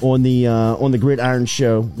the Gridiron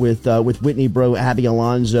Show with Whitney Bro, Abby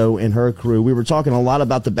Alonso, and her crew. We were talking a lot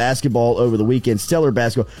about the basketball over the weekend. Stellar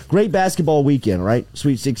basketball, great basketball weekend, right?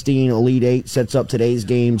 Sweet 16, Elite 8 sets up today's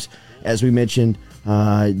games, as we mentioned.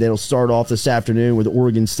 They'll start off this afternoon with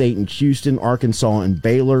Oregon State and Houston, Arkansas and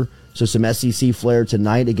Baylor. So some SEC flair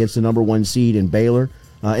tonight against the number 1 seed in Baylor.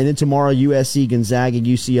 And then tomorrow, USC, Gonzaga,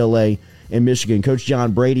 UCLA, and Michigan. Coach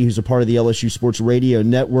John Brady, who's a part of the LSU Sports Radio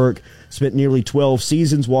Network, spent nearly 12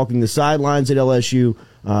 seasons walking the sidelines at LSU,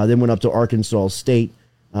 then went up to Arkansas State,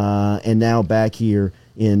 and now back here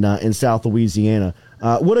in South Louisiana.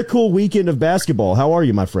 What a cool weekend of basketball. How are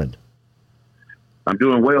you, my friend? I'm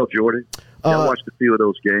doing well, Jordy. I watched a few of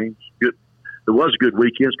those games. Good. It was a good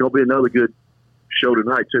weekend. It's going to be another good show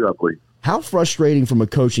tonight, too, I believe. How frustrating from a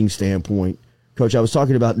coaching standpoint, Coach, I was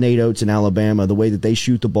talking about Nate Oates in Alabama, the way that they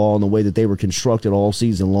shoot the ball and the way that they were constructed all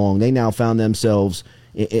season long. They now found themselves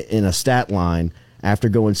in a stat line after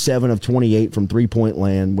going 7 of 28 from three-point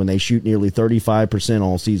land when they shoot nearly 35%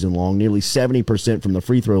 all season long, nearly 70% from the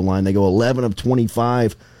free throw line. They go 11 of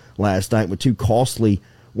 25 last night with 2 costly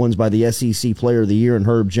ones by the SEC Player of the Year and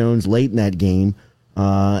Herb Jones late in that game.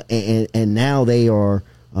 And now they are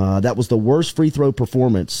That was the worst free throw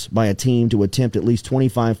performance by a team to attempt at least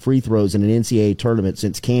 25 free throws in an NCAA tournament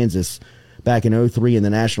since Kansas back in 2003 in the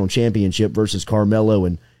national championship versus Carmelo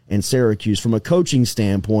and Syracuse. From a coaching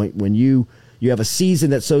standpoint, when you have a season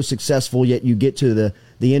that's so successful, yet you get to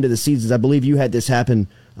the end of the seasons, I believe you had this happen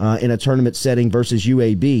in a tournament setting versus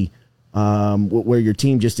UAB, where your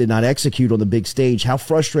team just did not execute on the big stage. How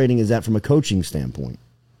frustrating is that from a coaching standpoint?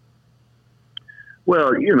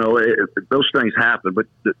 Well, those things happen, but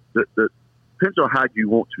the depends on how you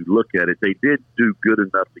want to look at it. They did do good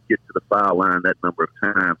enough to get to the foul line that number of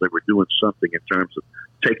times. They were doing something in terms of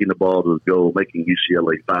taking the ball to the goal, making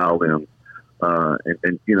UCLA foul them.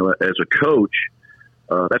 And as a coach,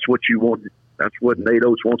 that's what you want. That's what Nate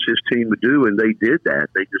Oates wants his team to do, and they did that.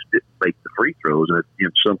 They just didn't make the free throws. And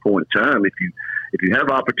at some point in time, if you have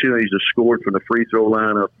opportunities to score from the free throw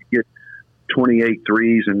lineup, you get 28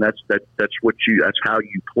 threes, and that's how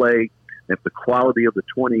you play. If the quality of the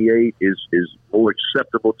 28 is more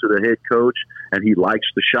acceptable to the head coach and he likes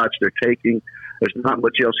the shots they're taking, there's not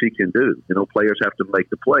much else he can do. Players have to make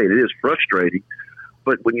the play. It is frustrating,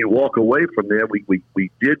 but when you walk away from there, we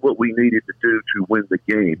did what we needed to do to win the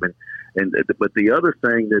game. But the other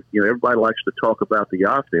thing that everybody likes to talk about the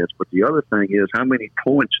offense, but the other thing is how many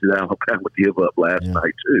points did Alabama give up last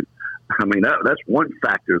night too? I mean, that's one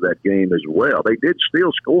factor of that game as well. They did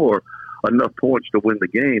still score enough points to win the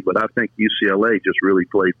game, but I think UCLA just really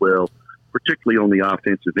played well, particularly on the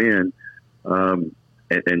offensive end,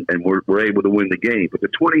 and we're able to win the game. But the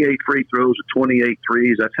 28 free throws, the 28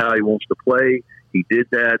 threes, that's how he wants to play. He did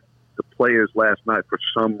that. The players last night, for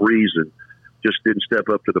some reason, just didn't step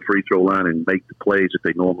up to the free throw line and make the plays that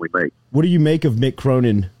they normally make. What do you make of Mick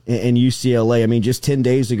Cronin and UCLA? I mean, just 10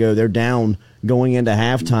 days ago, they're down going into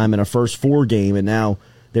halftime in a first four game, and now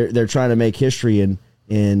they're trying to make history in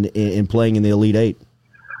playing in the Elite Eight.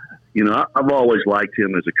 I've always liked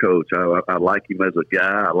him as a coach. I like him as a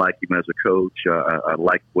guy. I like him as a coach. I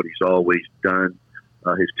like what he's always done.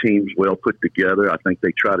 His team's well put together. I think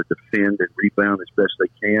they try to defend and rebound as best they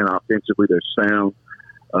can. Offensively, they're sound.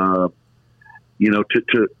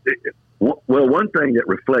 One thing that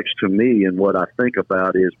reflects to me and what I think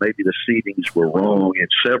about is maybe the seedings were wrong in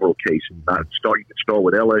several cases. You can start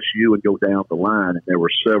with LSU and go down the line, and there were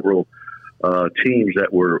several teams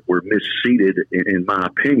that were misseeded, in my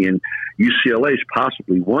opinion. UCLA is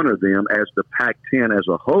possibly one of them, as the Pac-10 as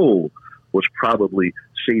a whole was probably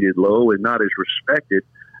seeded low and not as respected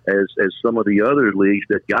as some of the other leagues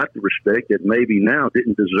that got the respect that maybe now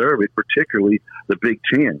didn't deserve it, particularly the Big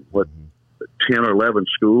Ten. 10 or 11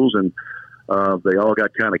 schools, and they all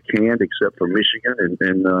got kind of canned except for Michigan.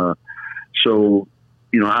 So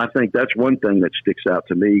I think that's one thing that sticks out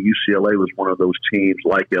to me. UCLA was one of those teams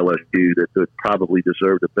like LSU that probably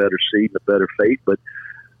deserved a better seed and a better fate, but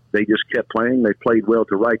they just kept playing. They played well at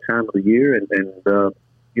the right time of the year, and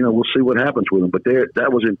we'll see what happens with them. But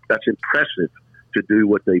that's impressive to do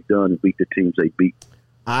what they've done and beat the teams they beat.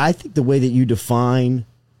 I think the way that you define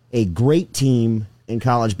a great team in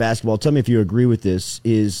college basketball, tell me if you agree with this,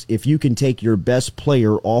 is if you can take your best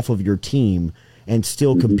player off of your team and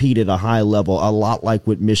still compete at a high level, a lot like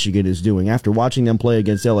what Michigan is doing. After watching them play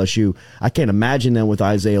against LSU, I can't imagine them with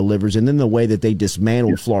Isaiah Livers, and then the way that they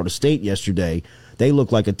dismantled Florida State yesterday, they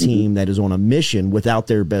look like a team that is on a mission without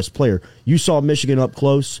their best player. You saw Michigan up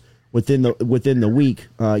close within the week.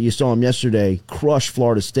 You saw them yesterday crush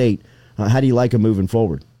Florida State. How do you like them moving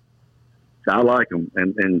forward? I like him,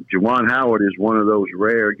 and Juwan Howard is one of those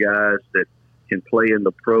rare guys that can play in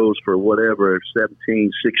the pros for whatever,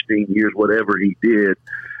 17, 16 years, whatever he did,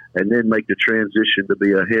 and then make the transition to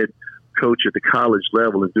be a head coach at the college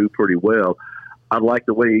level and do pretty well. I like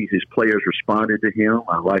the way his players responded to him.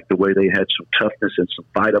 I like the way they had some toughness and some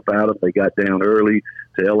fight about him. They got down early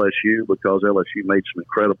to LSU because LSU made some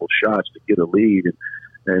incredible shots to get a lead,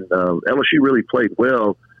 and LSU really played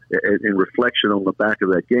well in reflection on the back of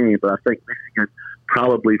that game. But I think Michigan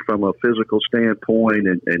probably from a physical standpoint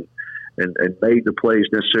and made the plays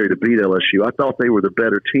necessary to beat LSU. I thought they were the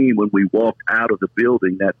better team when we walked out of the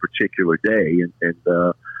building that particular day. And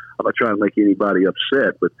I'm not trying to make anybody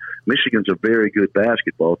upset, but Michigan's a very good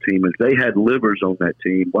basketball team. If they had Livers on that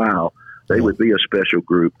team, wow, they would be a special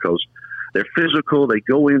group because they're physical. They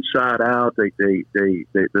go inside out.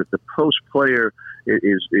 The post player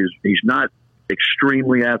he's not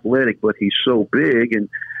extremely athletic, but he's so big. And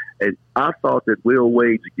I thought that Will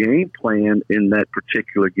Wade's game plan in that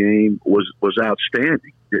particular game was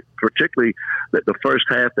outstanding. Particularly that the first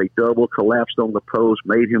half they double collapsed on the post,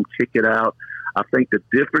 made him kick it out. I think the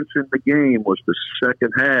difference in the game was the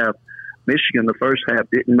second half. Michigan, the first half,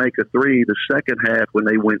 didn't make a three. The second half, when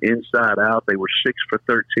they went inside out, they were 6 for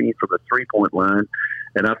 13 from the three-point line.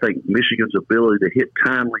 And I think Michigan's ability to hit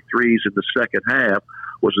timely threes in the second half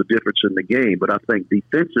was the difference in the game. But I think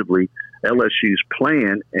defensively, LSU's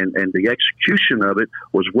plan and the execution of it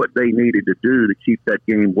was what they needed to do to keep that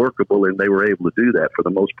game workable, and they were able to do that for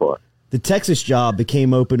the most part. The Texas job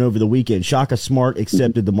became open over the weekend. Shaka Smart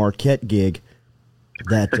accepted the Marquette gig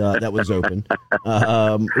that was open.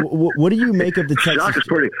 What do you make of the Texas?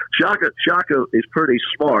 Shaka is pretty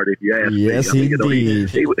smart, if you ask me. Yes, indeed.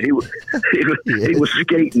 He was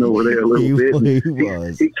skating over there a little bit. He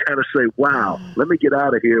was. He kind of say, "Wow, let me get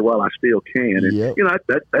out of here while I still can." And yep.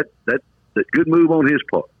 That's a good move on his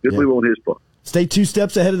part. Move on his part. Stay 2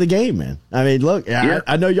 steps ahead of the game, man. I mean, look,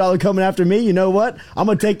 I know y'all are coming after me. You know what? I'm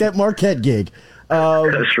going to take that Marquette gig.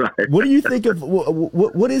 That's right. What do you think of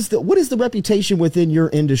what is the reputation within your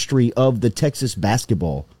industry of the Texas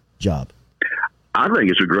basketball job? I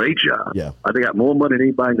think it's a great job. Yeah, I think they got more money than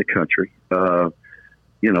anybody in the country. I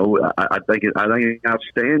think it's an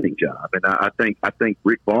outstanding job, and I think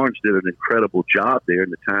Rick Barnes did an incredible job there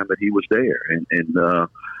in the time that he was there, and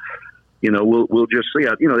we'll just see.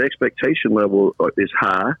 The expectation level is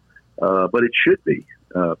high, but it should be.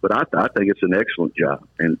 But I think it's an excellent job,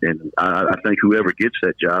 and I think whoever gets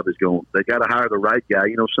that job they got to hire the right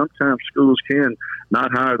guy. Sometimes schools can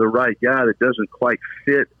not hire the right guy that doesn't quite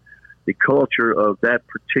fit the culture of that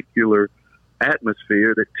particular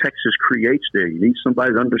atmosphere that Texas creates there. You need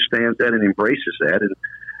somebody that understands that and embraces that. And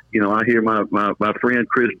I hear my friend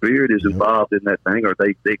Chris Beard is involved in that thing, or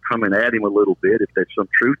they come and at him a little bit if there's some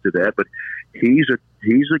truth to that. But he's a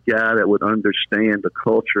guy that would understand the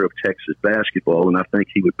culture of Texas basketball, and I think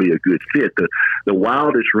he would be a good fit. The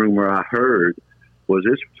wildest rumor I heard was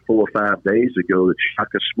this 4 or 5 days ago that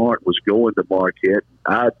Shaka Smart was going to Marquette.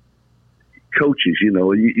 Coaches, you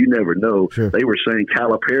never know. Sure. They were saying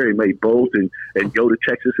Calipari may bolt and go to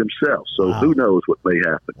Texas himself. So Who knows what may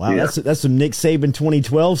happen. Wow, that's some Nick Saban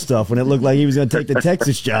 2012 stuff when it looked like he was going to take the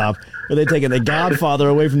Texas job. Or they're taking the Godfather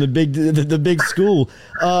away from the big school.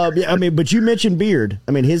 But you mentioned Beard.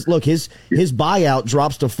 I mean, his buyout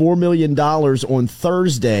drops to $4 million on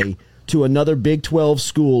Thursday to another Big 12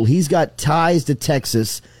 school. He's got ties to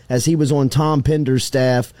Texas as he was on Tom Pender's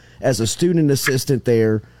staff as a student assistant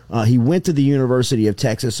there. He went to the University of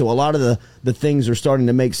Texas, so a lot of the things are starting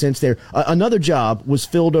to make sense there. Another job was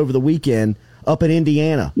filled over the weekend up in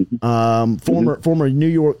Indiana. Former New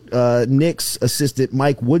York Knicks assistant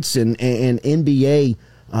Mike Woodson, and NBA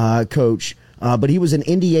coach, but he was an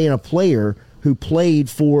Indiana player who played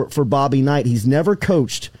for Bobby Knight. He's never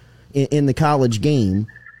coached in the college game.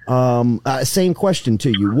 Same question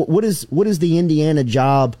to you. What is the Indiana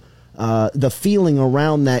job, the feeling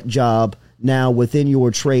around that job now within your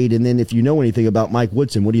trade? And then if you know anything about Mike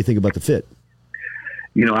Woodson, what do you think about the fit?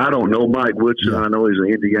 I don't know Mike Woodson. I know he's an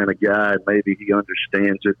Indiana guy. Maybe he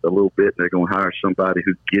understands it a little bit. They're going to hire somebody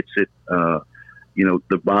who gets it.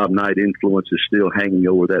 The Bob Knight influence is still hanging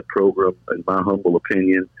over that program, in my humble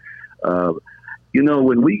opinion.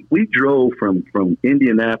 When we drove from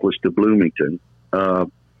Indianapolis to Bloomington,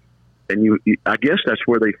 and I guess that's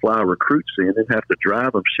where they fly recruits in. They have to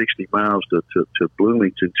drive them 60 miles to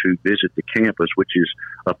Bloomington to visit the campus, which is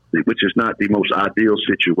not the most ideal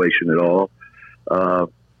situation at all.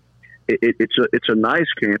 It's a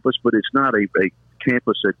nice campus, but it's not a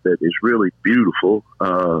campus that is really beautiful.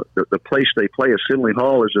 The place they play, Assembly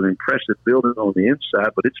Hall, is an impressive building on the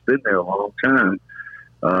inside, but it's been there a long time.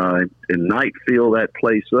 And Knight filled that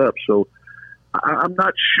place up, so I'm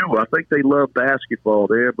not sure. I think they love basketball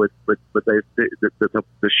there, but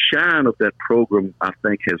the shine of that program, I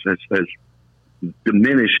think, has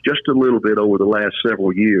diminished just a little bit over the last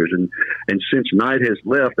several years. And since Knight has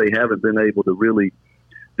left, they haven't been able to really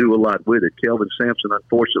do a lot with it. Kelvin Sampson,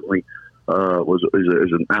 unfortunately,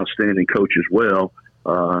 is an outstanding coach as well,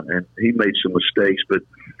 and he made some mistakes. But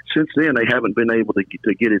since then, they haven't been able to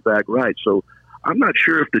get it back right. So I'm not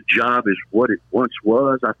sure if the job is what it once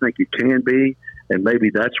was. I think it can be, and maybe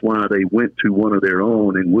that's why they went to one of their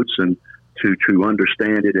own in Woodson to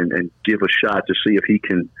understand it and give a shot to see if he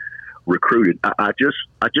can recruit it. I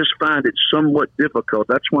just find it somewhat difficult.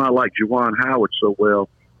 That's why I like Juwan Howard so well,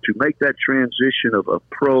 to make that transition of a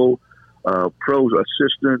pro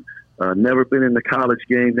assistant, never been in the college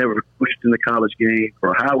game, never pushed in the college game,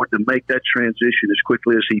 for Howard to make that transition as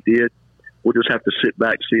quickly as he did. We'll just have to sit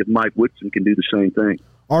back and see if Mike Woodson can do the same thing.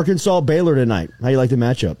 Arkansas Baylor tonight. How do you like the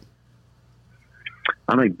matchup?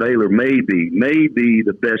 I think Baylor may be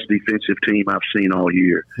the best defensive team I've seen all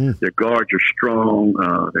year. Their guards are strong.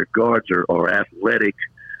 Their guards are athletic.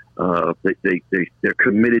 They're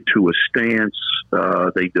committed to a stance.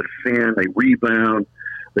 They defend. They rebound.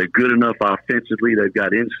 They're good enough offensively. They've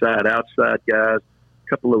got inside, outside guys.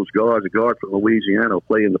 couple of those guards, a guard from Louisiana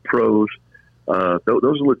play in the pros.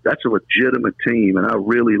 That's a legitimate team, and I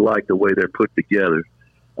really like the way they're put together.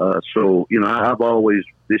 So, I've always,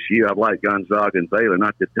 this year, I've liked Gonzaga and Baylor,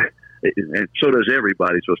 not that, and so does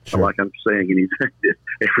everybody. So it's not like I'm saying anything that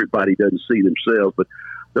everybody doesn't see themselves. But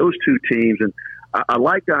those two teams, and I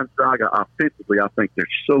like Gonzaga offensively. I think they're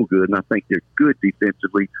so good, and I think they're good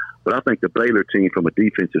defensively. But I think the Baylor team, from a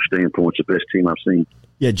defensive standpoint, is the best team I've seen.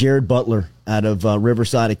 Yeah, Jared Butler out of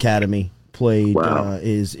Riverside Academy played. Wow.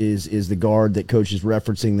 Is the guard that Coach is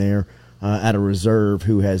referencing there out of reserve,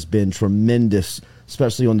 who has been tremendous,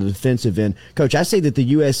 especially on the defensive end. Coach, I say that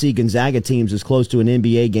the USC-Gonzaga team's as close to an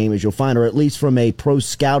NBA game as you'll find, or at least from a pro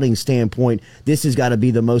scouting standpoint, this has got to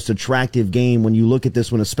be the most attractive game when you look at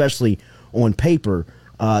this one, especially on paper.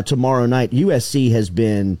 Tomorrow night, USC has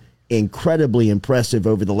been incredibly impressive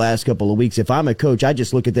over the last couple of weeks. If I'm a coach, I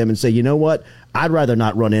just look at them and say, you know what? I'd rather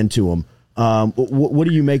not run into them. What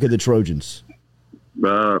do you make of the Trojans?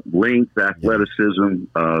 Length, athleticism,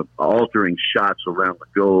 altering shots around the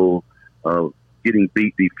goal, getting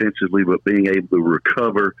beat defensively, but being able to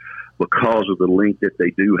recover because of the length that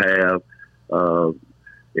they do have.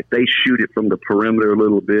 If they shoot it from the perimeter a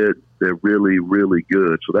little bit, they're really, really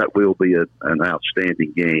good. So that will be an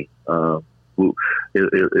outstanding game.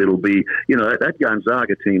 It'll be, that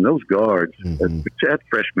Gonzaga team, those guards, that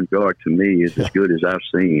freshman guard to me is as good as I've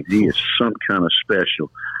seen. He is some kind of special.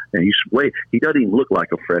 And he doesn't even look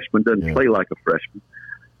like a freshman, doesn't play like a freshman.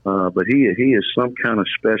 But he is some kind of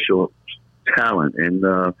special talent. And,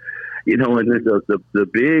 and the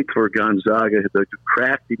big for Gonzaga, the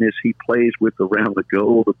craftiness he plays with around the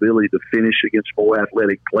goal, the ability to finish against more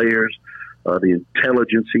athletic players, the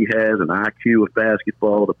intelligence he has, an IQ of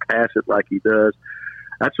basketball, to pass it like he does.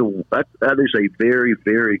 That is a very,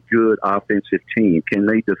 very good offensive team. Can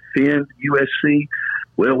they defend USC?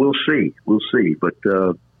 Well, we'll see. But,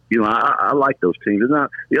 I like those teams. And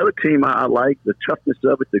the other team I like, the toughness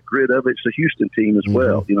of it, the grit of it, it's the Houston team as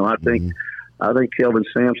well. I think Kelvin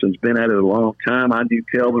Sampson's been at it a long time. I knew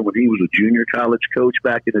Kelvin when he was a junior college coach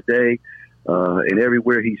back in the day, and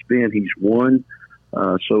everywhere he's been, he's won.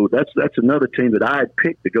 So that's another team that I had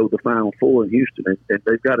picked to go to the Final Four in Houston, and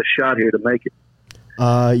they've got a shot here to make it.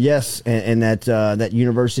 Yes, and that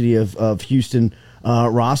University of Houston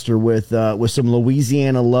roster with some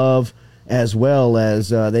Louisiana love, as well as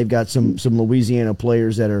they've got some Louisiana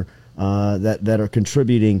players that are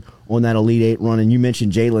contributing on that Elite Eight run. And you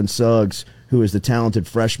mentioned Jalen Suggs, who is the talented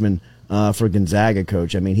freshman for Gonzaga,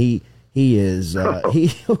 Coach. I mean, he is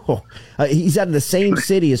he's out of the same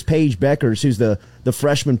city as Paige Beckers, who's the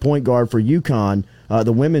freshman point guard for UConn,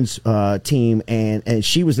 the women's team, and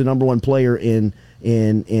she was the number one player in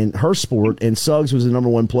her sport, and Suggs was the number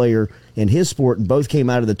one player in his sport, and both came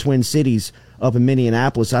out of the Twin Cities up in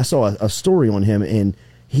Minneapolis. I saw a story on him, and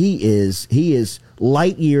he is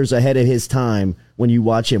light years ahead of his time when you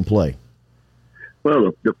watch him play.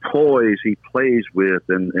 Well, the poise he plays with,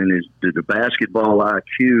 and the basketball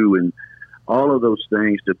IQ, and all of those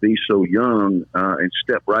things, to be so young and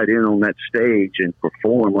step right in on that stage and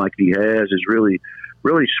perform like he has is really,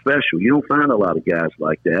 really special. You don't find a lot of guys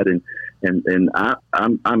like that, and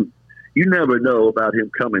I'm you never know about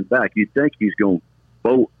him coming back. You think he's going to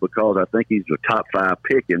vote because I think he's a top 5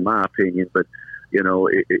 pick in my opinion, but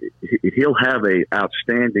he'll have a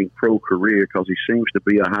outstanding pro career because he seems to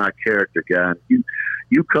be a high character guy.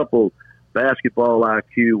 You couple basketball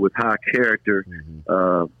IQ with high character,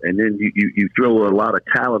 and then you throw a lot of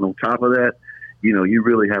talent on top of that, you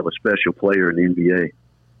really have a special player in the NBA.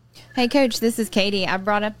 Hey, Coach, this is Katie. I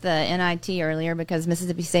brought up the NIT earlier because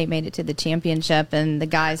Mississippi State made it to the championship, and the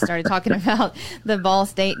guys started talking about the Ball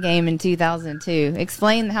State game in 2002.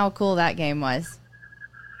 Explain how cool that game was.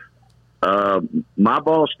 My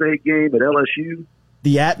Ball State game at LSU.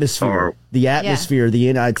 The atmosphere,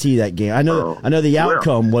 the NIT, that game. I know the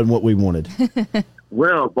outcome wasn't what we wanted.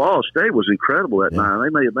 Well, Ball State was incredible that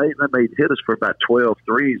night. They hit us for about 12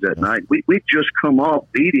 threes that night. We just come off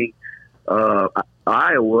beating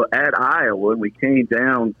Iowa at Iowa, and we came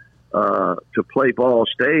down to play Ball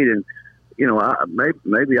State, and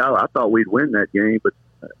I thought we'd win that game,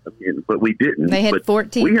 but we didn't. They had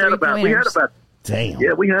 14. We had about. Damn.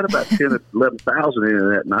 Yeah, we had about 10 or 11,000 in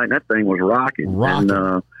that night, and that thing was rocking.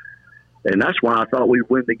 And that's why I thought we'd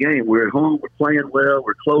win the game. We're at home, we're playing well,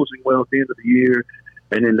 we're closing well at the end of the year,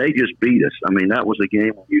 and then they just beat us. I mean, that was a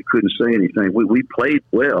game where you couldn't say anything. We played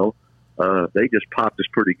well. They just popped us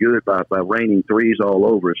pretty good by raining threes all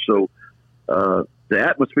over us. So the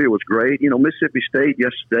atmosphere was great. Mississippi State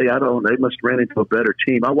yesterday, they must have ran into a better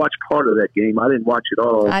team. I watched part of that game. I didn't watch it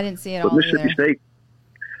all. I didn't see it all. But Mississippi State,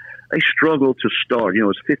 they struggled to start. You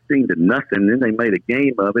know, it was 15-0. Then they made a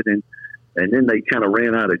game of it, and then they kind of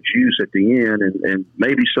ran out of juice at the end. And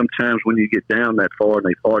maybe sometimes when you get down that far and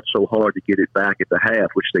they fought so hard to get it back at the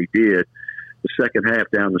half, which they did, the second half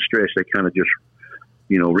down the stretch, they kind of just,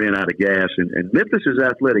 you know, ran out of gas. And Memphis is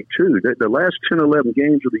athletic too. The last 10, 11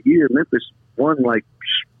 games of the year, Memphis won like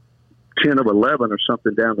 10 of 11 or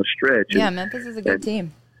something down the stretch. Yeah, Memphis is a good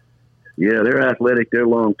team. Yeah, they're athletic. They're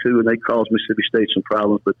long too, and they caused Mississippi State some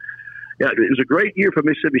problems. But yeah, it was a great year for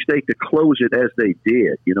Mississippi State to close it as they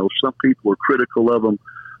did. You know, some people were critical of them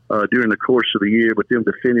during the course of the year, but them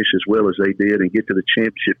to finish as well as they did and get to the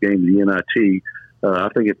championship game of the NIT, I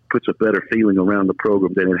think it puts a better feeling around the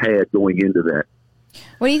program than it had going into that.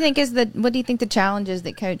 What do you think the challenges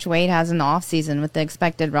that Coach Wade has in the offseason with the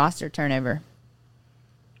expected roster turnover?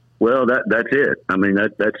 Well, that's it. I mean,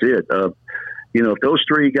 that's it. You know, if those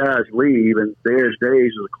three guys leave, and there's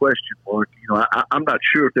days of the question mark, you know, I'm not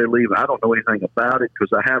sure if they're leaving. I don't know anything about it because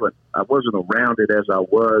I wasn't around it as I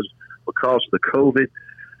was because of the COVID.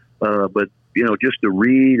 But, you know, just to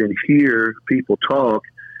read and hear people talk,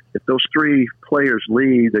 if those three players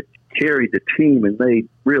leave that carried the team and made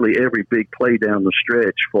really every big play down the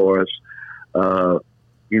stretch for us,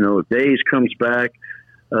 you know, if Days comes back,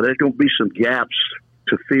 there's going to be some gaps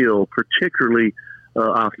to fill, particularly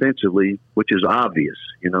offensively, which is obvious.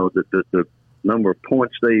 You know, the number of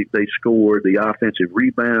points they scored, the offensive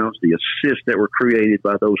rebounds, the assists that were created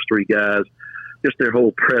by those three guys, just their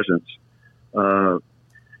whole presence.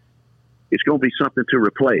 It's going to be something to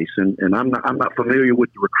replace. And I'm not familiar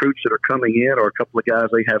with the recruits that are coming in or a couple of guys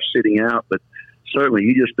they have sitting out, but certainly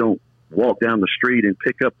you just don't walk down the street and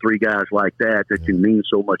pick up three guys like that can mean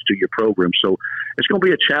so much to your program. So it's going to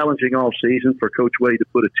be a challenging off season for Coach Wade to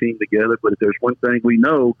put a team together. But if there's one thing we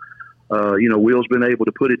know, you know, Will's been able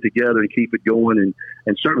to put it together and keep it going.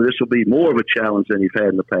 And certainly this will be more of a challenge than he's had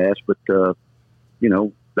in the past. But, you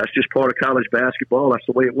know, that's just part of college basketball. That's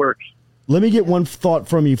the way it works. Let me get one thought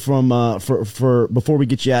from you for before we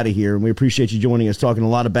get you out of here, and we appreciate you joining us, talking a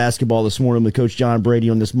lot of basketball this morning with Coach John Brady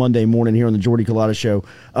on this Monday morning here on the Jordy Culotta Show.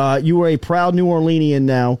 You are a proud New Orleanian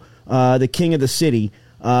now, the king of the city,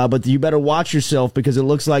 but you better watch yourself because it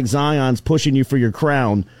looks like Zion's pushing you for your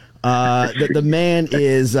crown. The man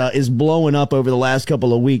is blowing up over the last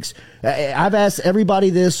couple of weeks. I've asked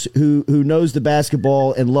everybody this who knows the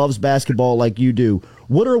basketball and loves basketball like you do.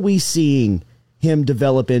 What are we seeing him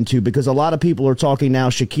develop into? Because a lot of people are talking now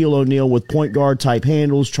Shaquille O'Neal with point guard type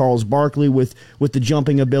handles, Charles Barkley with the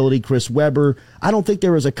jumping ability, Chris Webber. I don't think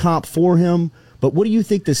there is a comp for him, but what do you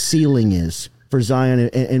think the ceiling is for Zion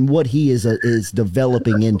and what he is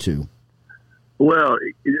developing into? Well,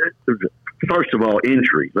 first of all,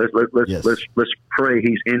 injury. Let's pray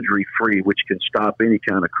he's injury free, which can stop any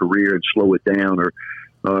kind of career and slow it down. Or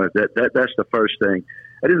that's the first thing.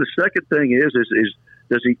 And then the second thing is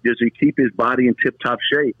does he keep his body in tip-top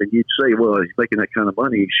shape? And you'd say, well, he's making that kind of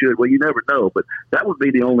money, he should. Well, you never know. But that would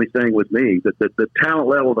be the only thing with me. The talent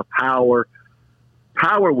level, the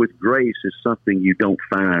power with grace is something you don't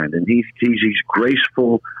find. And he's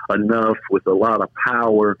graceful enough with a lot of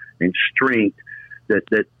power and strength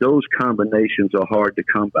that those combinations are hard to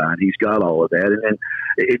come by. And he's got all of that. And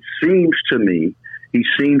it seems to me he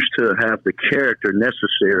seems to have the character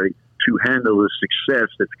necessary to handle the success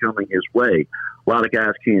that's coming his way. A lot of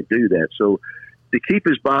guys can't do that. So to keep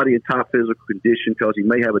his body in top physical condition, because he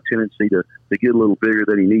may have a tendency to get a little bigger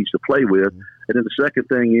than he needs to play with. And then the second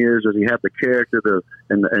thing is, does he have the character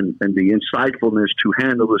and the insightfulness to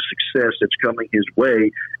handle the success that's coming his way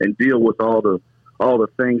and deal with all the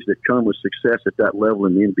things that come with success at that level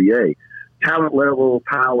in the NBA. Talent level,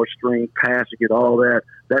 power, strength, passing it, all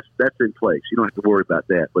that's in place. You don't have to worry about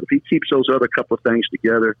that. But if he keeps those other couple of things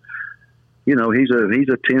together, you know, he's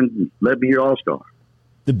a 10, 11-year All-Star.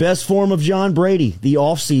 The best form of John Brady, the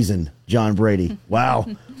offseason John Brady. Wow.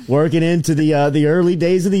 Working into the early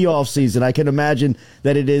days of the offseason. I can imagine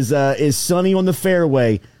that it is sunny on the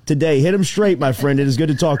fairway today. Hit him straight, my friend. It is good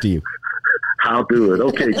to talk to you. I'll do it.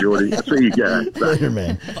 Okay, Jordy. I'll see you guys. Later,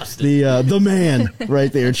 man. The man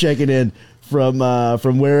right there checking in from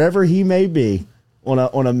wherever he may be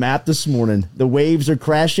on a map this morning. The waves are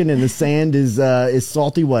crashing and the sand is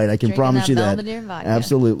salty white. I can Drinking promise you that. vodka.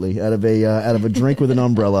 Absolutely. Out of a drink with an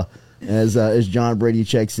umbrella as John Brady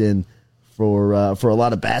checks in for a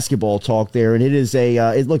lot of basketball talk there. And it is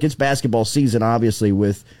it's basketball season, obviously,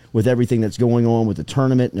 with everything that's going on with the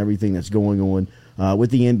tournament and everything that's going on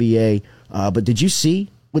with the NBA. But did you see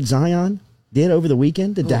what Zion did over the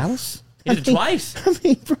weekend to Dallas? He did it twice. I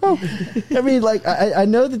mean, bro. I mean, like, I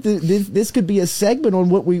know that this could be a segment on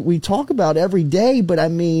what we talk about every day, but I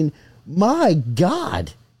mean, my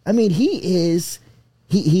God. I mean, he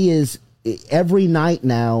he is every night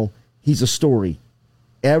now. He's a story.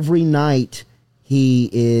 Every night he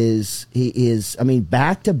is. I mean,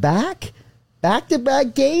 back to back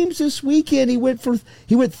games this weekend. He went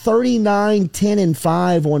 39, 10, and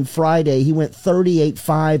 5 on Friday. He went 38,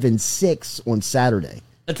 5, and 6 on Saturday.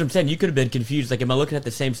 That's what I'm saying. You could have been confused. Like, am I looking at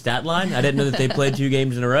the same stat line? I didn't know that they played 2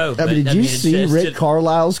 games in a row. I mean, did you see Rick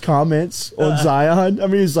Carlisle's comments on Zion? I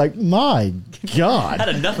mean, he's like, my God. Had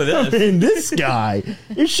enough of this. I mean, this guy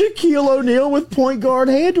is Shaquille O'Neal with point guard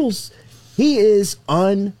handles. He is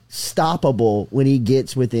unstoppable when he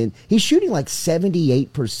gets within. He's shooting like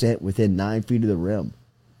 78% within 9 feet of the rim.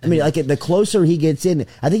 I mean, like the closer he gets in,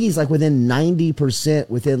 I think he's like within 90%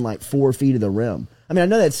 within like 4 feet of the rim. I mean, I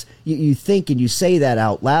know that's you think and you say that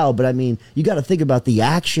out loud, but I mean, you got to think about the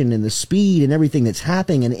action and the speed and everything that's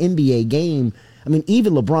happening in an NBA game. I mean,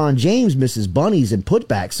 even LeBron James misses bunnies and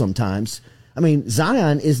putbacks sometimes. I mean,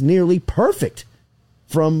 Zion is nearly perfect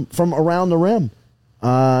from around the rim.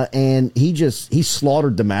 And he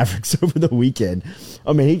slaughtered the Mavericks over the weekend.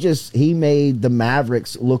 I mean, he made the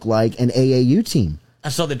Mavericks look like an AAU team. I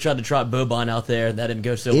saw they tried to trot Boban out there. That didn't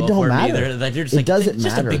go so well for me either. Like, they're just it doesn't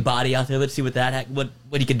just matter. A big body out there. Let's see what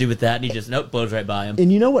he can do with that. And he just blows right by him.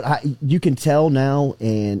 And you know what? You can tell now.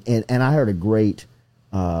 And I heard a great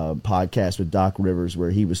podcast with Doc Rivers where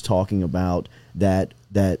he was talking about that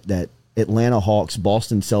Atlanta Hawks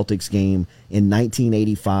Boston Celtics game in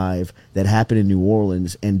 1985 that happened in New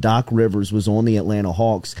Orleans, and Doc Rivers was on the Atlanta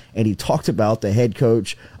Hawks, and he talked about the head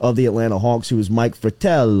coach of the Atlanta Hawks, who was Mike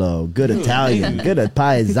Fratello, good Italian, good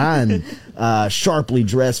paisan, sharply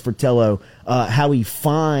dressed Fratello, how he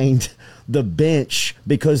fined the bench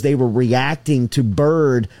because they were reacting to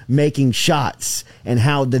Bird making shots, and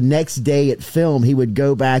how the next day at film he would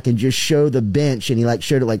go back and just show the bench, and he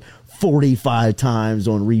showed it 45 times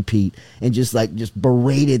on repeat and just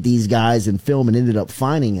berated these guys in film and ended up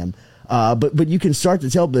fining him. But you can start to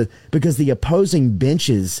tell because the opposing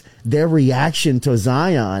benches, their reaction to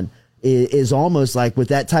Zion is almost like with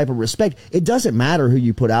that type of respect. It doesn't matter who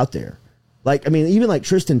you put out there. Like, I mean, even like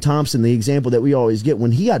Tristan Thompson, the example that we always get,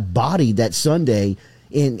 when he got bodied that Sunday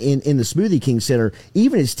in the Smoothie King Center,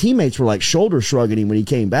 even his teammates were like shoulder shrugging him when he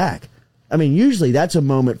came back. I mean, usually that's a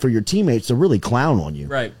moment for your teammates to really clown on you.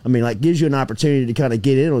 Right. I mean, gives you an opportunity to kind of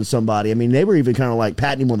get in on somebody. I mean, they were even kind of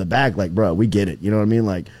patting him on the back, like, bro, we get it. You know what I mean?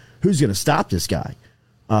 Like, who's going to stop this guy?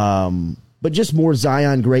 But just more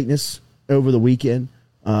Zion greatness over the weekend.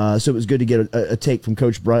 So it was good to get a take from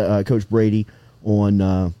Coach Brady on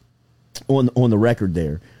the record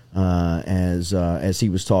there as he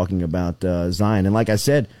was talking about Zion. And like I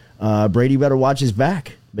said, Brady better watch his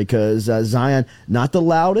back because Zion, not the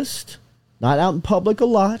loudest, not out in public a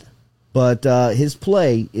lot, but his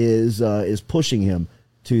play is pushing him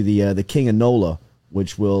to the King of NOLA,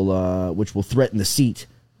 which will threaten the seat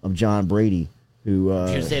of John Brady. Who I was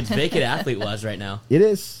going to say it's vacant athlete-wise right now. It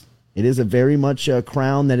is. It is a very much a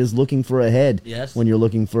crown that is looking for a head. Yes. When you're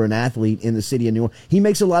looking for an athlete in the city of New Orleans. He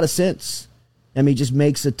makes a lot of sense. I mean, he just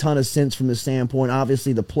makes a ton of sense from the standpoint,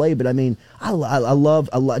 obviously, the play. But I mean,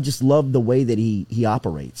 I just love the way that he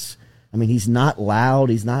operates. I mean, he's not loud,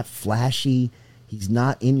 he's not flashy, he's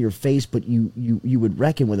not in your face. But you would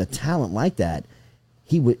reckon with a talent like that,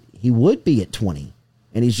 he would be at 20,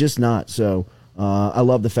 and he's just not. So I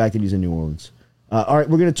love the fact that he's in New Orleans. All right,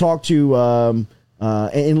 we're going to talk to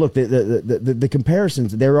and look, the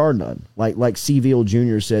comparisons, there are none. Like Seville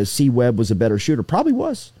Jr. says, C. Webb was a better shooter. Probably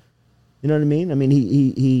was. You know what I mean? I mean,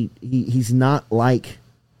 he's not like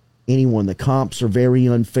anyone. The comps are very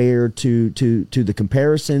unfair to the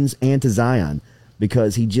comparisons and to Zion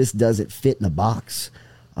because he just doesn't fit in the box.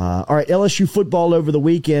 All right, LSU football over the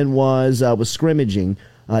weekend was scrimmaging.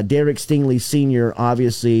 Derek Stingley Sr.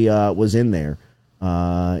 obviously was in there.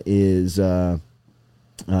 Is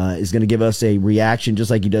going to give us a reaction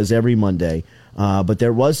just like he does every Monday. But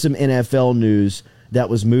there was some NFL news that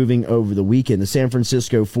was moving over the weekend. The San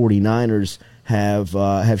Francisco 49ers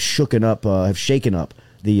have shaken up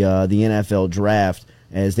the NFL draft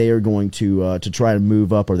as they are going to try to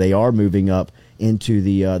move up, or they are moving up into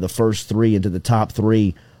the first three, into the top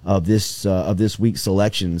three of this week's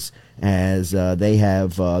selections, as they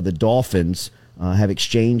have the Dolphins have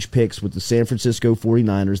exchanged picks with the San Francisco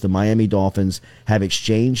 49ers. The Miami Dolphins have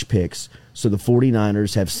exchanged picks. So the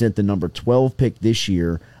 49ers have sent the number 12 pick this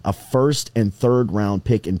year, a first and third round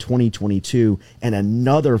pick in 2022, and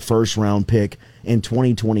another first round pick in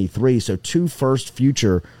 2023. So 2 first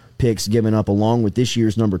future picks given up along with this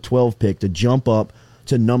year's number 12 pick to jump up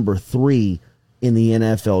to number 3 in the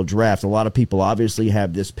NFL draft. A lot of people obviously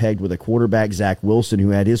have this pegged with a quarterback, Zach Wilson,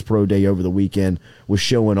 who had his pro day over the weekend, was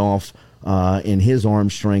showing off in his arm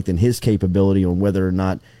strength and his capability on whether or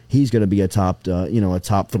not he's going to be a top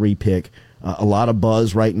 3 pick. A lot of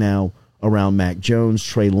buzz right now around Mac Jones.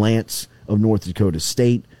 Trey Lance of North Dakota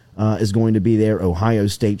State is going to be there. Ohio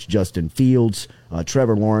State's Justin Fields.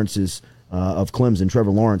 Trevor Lawrence of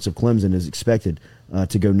Clemson is expected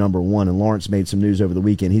to go number 1. And Lawrence made some news over the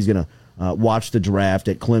weekend. He's going to watch the draft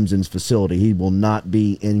at Clemson's facility. He will not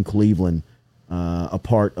be in Cleveland, a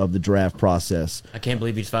part of the draft process. I can't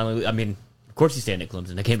believe he's finally. I mean, of course he's staying at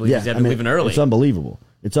Clemson. I can't believe he's leaving early. It's unbelievable.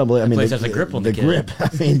 It's unbelievable. I mean, place has a grip on the kid. grip. I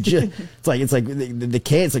mean, it's like the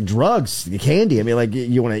can. It's like drugs, the candy. I mean, like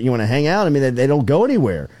you want to hang out. I mean, they don't go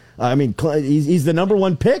anywhere. I mean, he's the number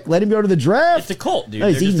 1 pick. Let him go to the draft. It's a cult, dude. No,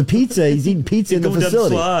 he's eating pizza. He's eating pizza in the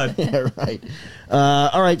facility. Yeah, right.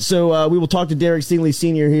 All right. So we will talk to Derek Stingley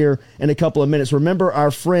Sr. here in a couple of minutes. Remember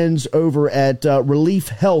our friends over at Relief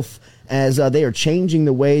Health, as they are changing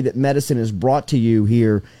the way that medicine is brought to you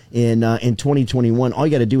here in 2021. All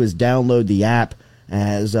you got to do is download the app,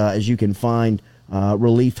 as you can find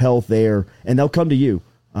Relief Health there, and they'll come to you.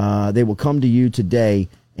 They will come to you today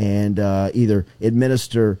and either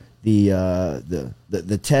administer the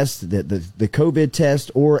test, the COVID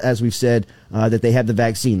test, or as we've said, that they have the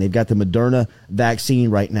vaccine. They've got the Moderna vaccine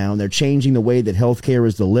right now, and they're changing the way that healthcare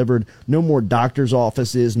is delivered. No more doctor's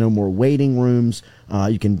offices, no more waiting rooms.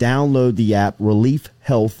 You can download the app Relief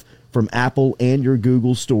Health from Apple and your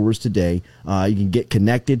Google stores today. You can get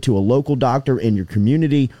connected to a local doctor in your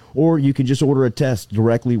community, or you can just order a test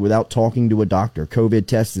directly without talking to a doctor. COVID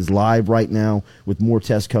test is live right now, with more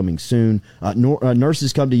tests coming soon.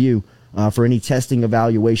 Nurses come to you for any testing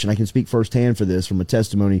evaluation. I can speak firsthand for this from a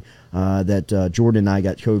testimony that Jordan and I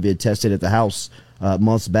got COVID tested at the house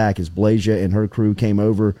months back as Blasia and her crew came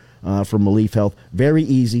over from Relief Health. Very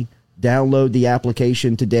easy. Download the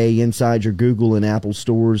application today inside your Google and Apple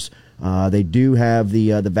stores. They do have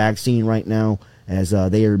the vaccine right now, as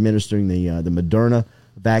they are administering the Moderna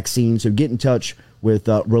vaccine. So get in touch with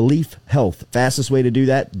Relief Health. Fastest way to do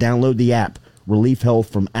that, download the app Relief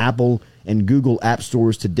Health from Apple and Google app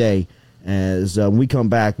stores today. As when we come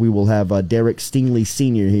back, we will have Derek Stingley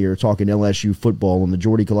Sr. here talking LSU football on the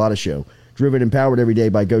Jordy Culotta Show. Driven and powered every day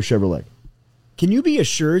by Go Chevrolet. Can you be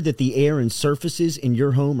assured that the air and surfaces in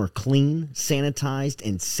your home are clean, sanitized,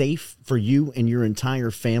 and safe for you and your entire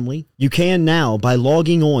family? You can now by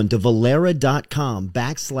logging on to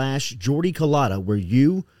Valera.com/Jordy Culotta, where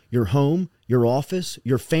you, your home, your office,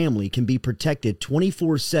 your family can be protected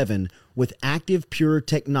 24/7 with active pure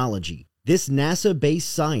technology. This NASA-based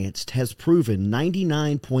science has proven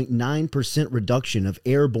 99.9% reduction of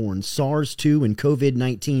airborne SARS-2 and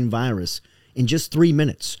COVID-19 virus in just 3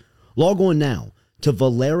 minutes. Log on now to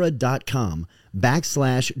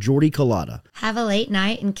Valera.com/Jordy Culotta. Have a late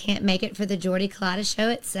night and can't make it for the Jordy Culotta Show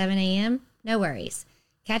at 7 a.m.? No worries.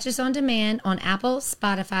 Catch us on demand on Apple,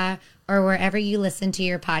 Spotify, or wherever you listen to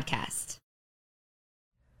your podcast.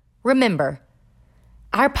 Remember,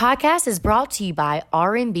 our podcast is brought to you by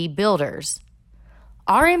R&B Builders.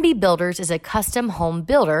 R&B Builders is a custom home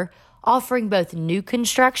builder offering both new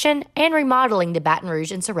construction and remodeling to Baton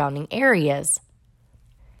Rouge and surrounding areas.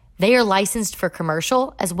 They are licensed for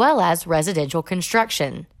commercial as well as residential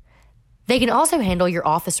construction. They can also handle your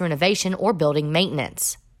office renovation or building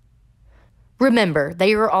maintenance. Remember,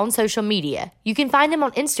 they are on social media. You can find them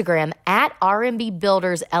on Instagram at R&B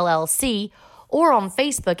Builders LLC or on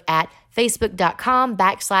Facebook at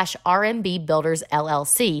facebook.com/R&B Builders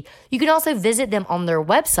LLC. You can also visit them on their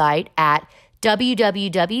website at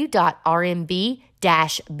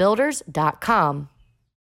www.rmb-builders.com.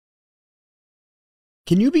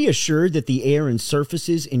 Can you be assured that the air and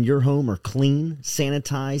surfaces in your home are clean,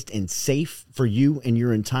 sanitized, and safe for you and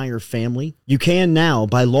your entire family? You can now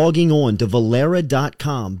by logging on to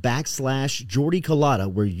Valera.com/Jordy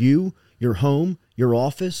Culotta, where you, your home, your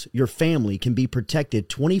office, your family can be protected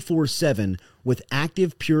 24/7 with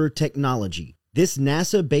active pure technology. This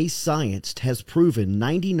NASA-based science has proven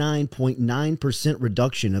 99.9%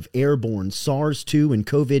 reduction of airborne SARS-2 and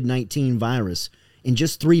COVID-19 virus in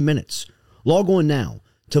just 3 minutes. Log on now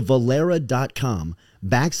to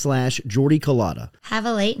Valera.com/Jordy Culotta. Have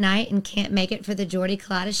a late night and can't make it for the Jordy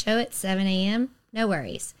Culotta Show at 7 a.m.? No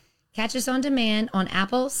worries. Catch us on demand on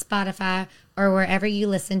Apple, Spotify, or wherever you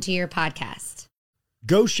listen to your podcast.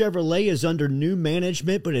 Go Chevrolet is under new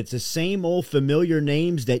management, but it's the same old familiar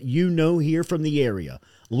names that you know here from the area.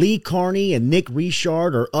 Lee Carney and Nick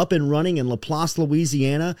Richard are up and running in LaPlace,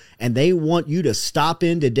 Louisiana, and they want you to stop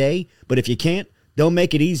in today. But if you can't, they'll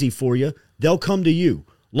make it easy for you. They'll come to you.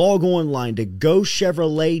 Log online to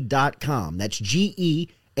GoChevrolet.com. That's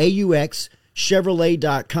GEAUX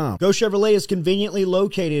GoChevrolet.com. Go Chevrolet is conveniently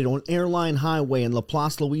located on Airline Highway in La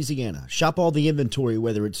Place, Louisiana. Shop all the inventory,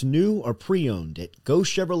 whether it's new or pre-owned, at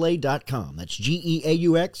GoChevrolet.com. That's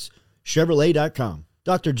GEAUX, Chevrolet.com.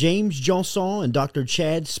 Dr. James Johnson and Dr.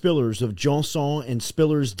 Chad Spillers of Johnson and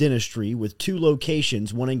Spillers Dentistry, with 2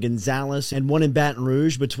 locations, one in Gonzales and one in Baton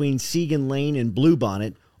Rouge between Segan Lane and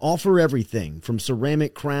Bluebonnet, offer everything from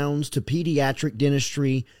ceramic crowns to pediatric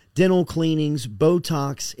dentistry, dental cleanings,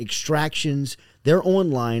 Botox, extractions. They're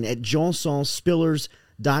online at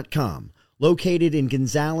johnsonspillers.com. Located in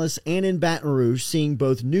Gonzales and in Baton Rouge, seeing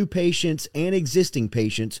both new patients and existing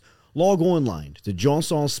patients, log online to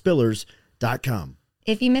johnsonspillers.com.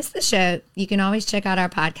 If you missed the show, you can always check out our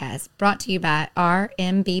podcast, brought to you by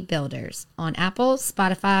RMB Builders, on Apple,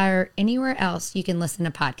 Spotify, or anywhere else you can listen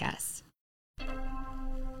to podcasts.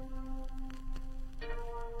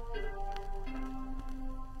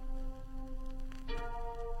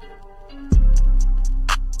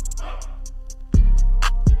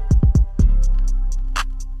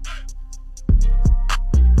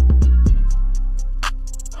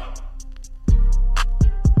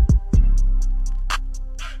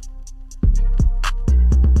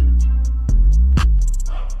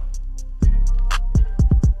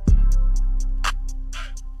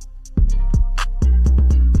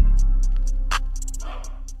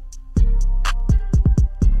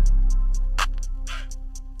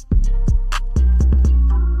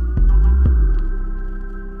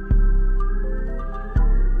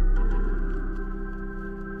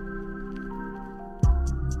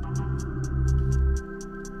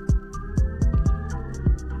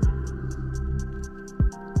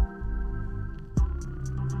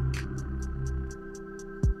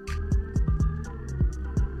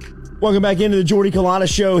 Welcome back into the Jordy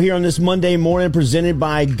Culotta Show here on this Monday morning, presented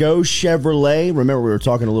by Go Chevrolet. Remember, we were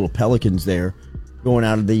talking a little Pelicans there, going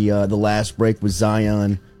out of the last break with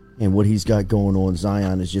Zion and what he's got going on.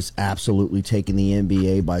 Zion is just absolutely taking the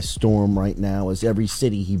NBA by storm right now, as every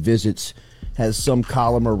city he visits has some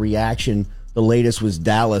column or reaction. The latest was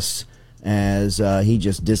Dallas, as he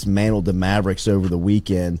just dismantled the Mavericks over the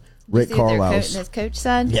weekend. Rick Carlisle. His coach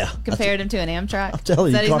said? Yeah. Compared him to an Amtrak. I'm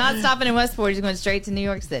telling you. Said he's not stopping in Westport. He's going straight to New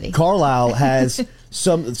York City. Carlisle has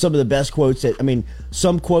some of the best quotes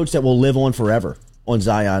some quotes that will live on forever on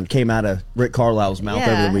Zion came out of Rick Carlisle's mouth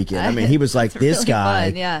over the weekend. He was like, this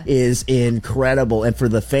really guy is incredible. And for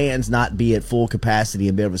the fans not be at full capacity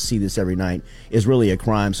and be able to see this every night is really a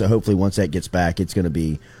crime. So hopefully once that gets back, it's going to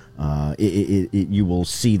be you will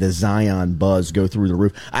see the Zion buzz go through the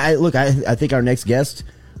roof. I think our next guest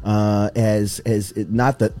has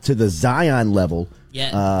not to the Zion level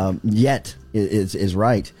yet is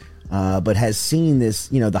right, but has seen this,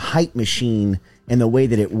 the hype machine and the way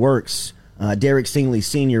that it works. Derek Stingley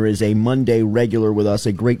Sr. is a Monday regular with us,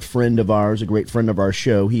 a great friend of ours, a great friend of our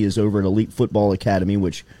show. He is over at Elite Football Academy,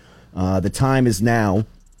 which the time is now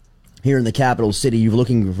here in the capital city. You're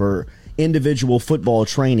looking for individual football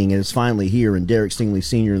training, and it's finally here. And Derek Stingley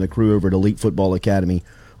Sr. and the crew over at Elite Football Academy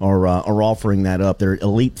are offering that up. They're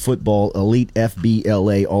Elite Football, Elite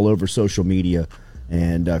FBLA, all over social media.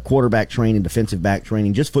 And quarterback training, defensive back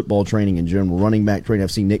training, just football training in general, running back training.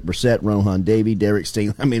 I've seen Nick Brissett, Rohan Davey, Derek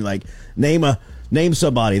Stingley. Name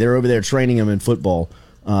somebody. They're over there training them in football.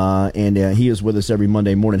 And he is with us every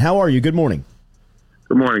Monday morning. How are you? Good morning.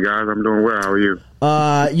 Good morning, guys. I'm doing well. How are you?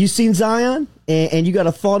 You seen Zion? And you got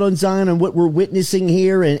a thought on Zion and what we're witnessing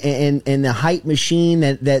here and the hype machine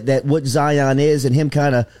that what Zion is, and him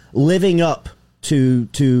kind of living up to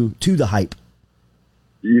the hype?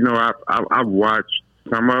 I've watched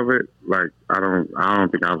some of it. Like I don't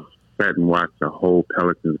think I've sat and watched the whole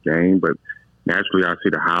Pelicans game, but naturally I see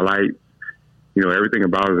the highlights. Everything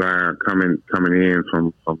about Zion coming in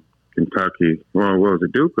from Kentucky. Well, was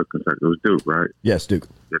it Duke or Kentucky? It was Duke, right? Yes, Duke.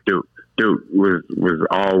 Yeah, Duke was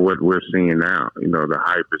all what we're seeing now. The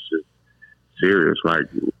hype is just serious. Like,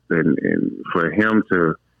 and for him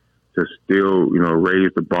to still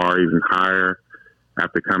raise the bar even higher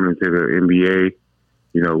after coming into the NBA.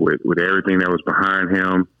 With everything that was behind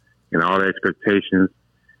him and all the expectations,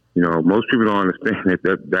 most people don't understand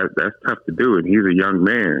that's tough to do. And he's a young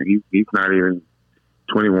man. He's not even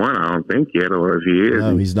 21, I don't think yet, or if he is,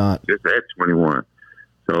 no, he's not. Just at 21.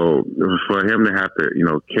 So for him to have to,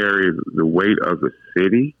 carry the weight of the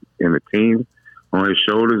city and the team on his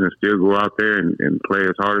shoulders and still go out there and play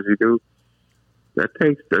as hard as he do, that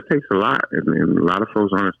takes a lot. And a lot of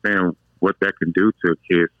folks don't understand what that can do to a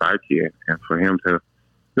kid's psyche. And for him to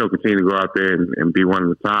continue to go out there and be one of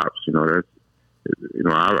the tops.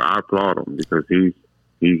 I applaud him because he's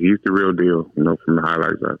the real deal. From the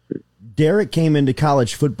highlights I see. Derek came into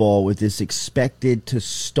college football with this expected to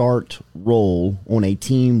start role on a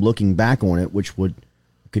team looking back on it, which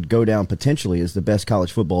could go down potentially as the best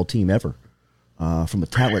college football team ever from a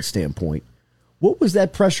talent standpoint. What was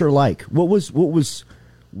that pressure like? What was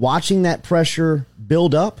watching that pressure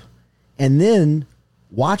build up and then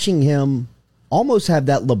watching him almost have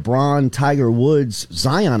that LeBron, Tiger Woods,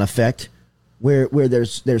 Zion effect where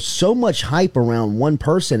there's so much hype around one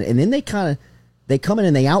person and then they come in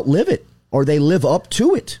and they outlive it or they live up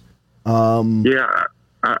to it.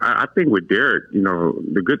 I think with Derek,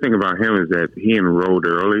 the good thing about him is that he enrolled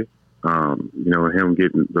early. Him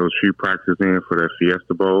getting those few practices in for that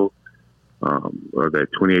Fiesta Bowl, or that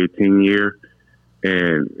 2018 year.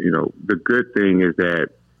 And, the good thing is that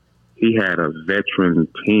he had a veteran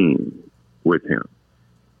team with him.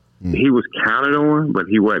 He was counted on, but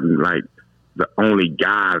he wasn't like the only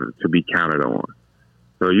guy to be counted on.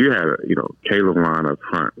 So you had, Caleb Line up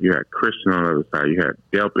front. You had Christian on the other side. You had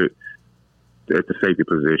Delpit at the safety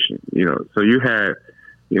position. So you had,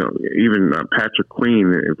 even Patrick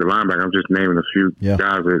Queen at the linebacker. I'm just naming a few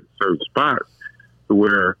guys at certain spots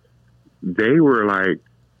where they were like,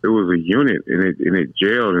 it was a unit and it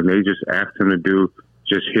gelled and they just asked him to do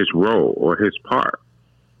just his role or his part.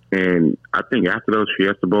 And I think after those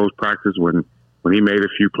Fiesta Bowls practice, when he made a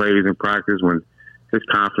few plays in practice, when his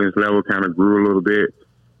confidence level kind of grew a little bit,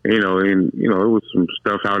 it was some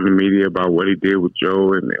stuff out in the media about what he did with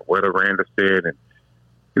Joe and what Aranda said.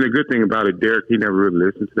 And the good thing about it, Derek, he never really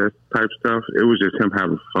listened to that type of stuff. It was just him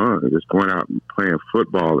having fun, just going out and playing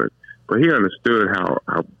football. But he understood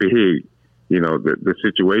how big, the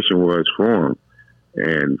situation was for him.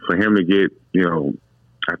 And for him to get,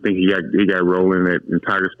 I think he got rolling in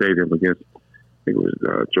Tiger Stadium against, I think it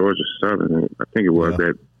was Georgia Southern. I think it was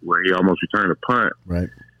that where he almost returned a punt. Right.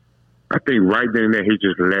 I think right then and there he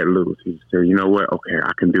just let loose. He said, you know what? Okay,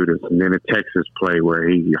 I can do this. And then the Texas play where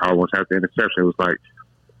he almost had the interception, it was like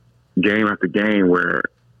game after game where,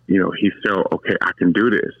 he felt, okay, I can do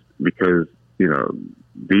this because,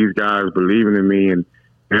 these guys believing in me and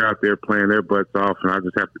they're out there playing their butts off and I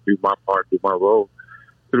just have to do my part, do my role.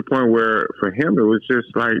 To the point where for him it was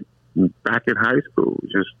just like back in high school,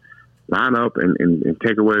 just line up and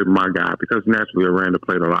take away my guy because naturally Aranda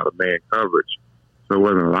played a lot of man coverage. So it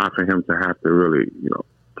wasn't a lot for him to have to really,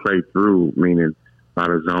 play through, meaning a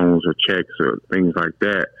lot of zones or checks or things like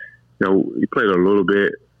that. He played a little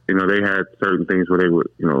bit. They had certain things where they would,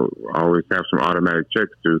 always have some automatic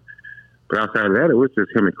checks too. But outside of that, it was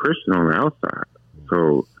just him and Christian on the outside.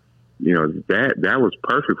 So, that was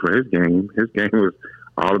perfect for his game. His game was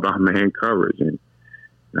all about man coverage. And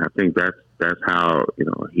I think that's how,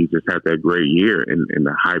 he just had that great year and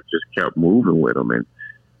the hype just kept moving with him. And,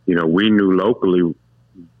 we knew locally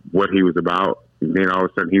what he was about. And then all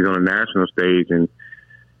of a sudden he's on a national stage and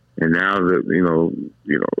now the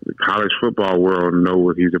college football world know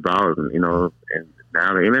what he's about and now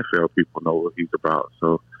the NFL people know what he's about.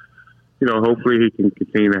 So, hopefully he can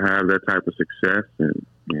continue to have that type of success and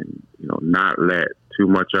not let too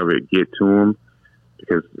much of it get to him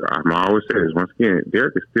because I'm always saying this, once again,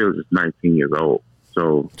 Derek is still just 19 years old.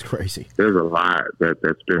 So it's crazy. There's a lot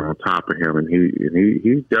that's been on top of him and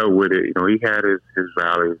he's dealt with it. He had his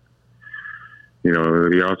valleys. He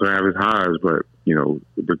also have his highs, but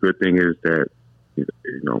the good thing is that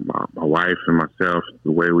my wife and myself,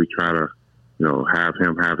 the way we try to have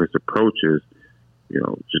him have his approaches,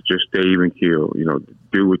 just stay even keel.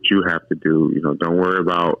 Do what you have to do. Don't worry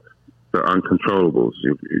about the uncontrollables.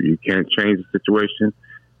 If you can't change the situation,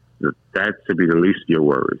 that should be the least of your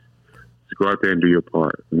worries. Just go out there and do your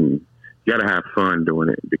part. And you got to have fun doing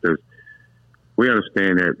it because we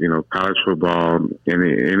understand that college football and the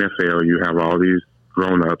NFL, you have all these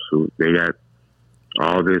grown-ups who they got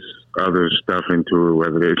all this other stuff into it,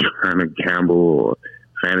 whether they're trying to gamble or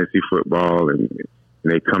fantasy football, and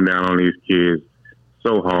they come down on these kids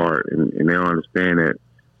so hard, and they don't understand that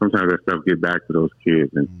sometimes that stuff gets back to those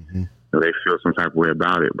kids, and they feel some type of way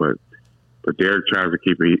about it. But Derek tries to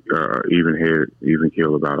keep it even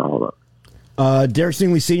keel about all of it. Derek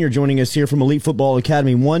Stingley Sr. joining us here from Elite Football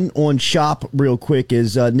Academy. One on shop real quick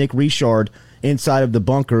is Nick Richard inside of the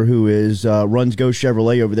bunker, who is runs Go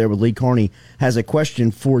Chevrolet over there with Lee Carney, has a question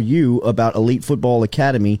for you about Elite Football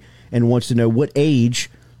Academy and wants to know what age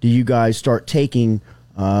do you guys start taking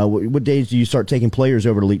what age do you start taking players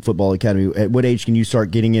over to Elite Football Academy? At what age can you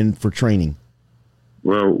start getting in for training?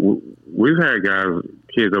 Well, we've had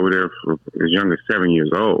kids over there for as young as 7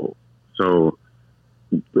 years old. So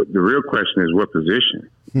the real question is what position,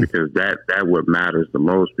 because that what matters the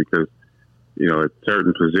most, because at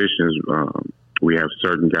certain positions, we have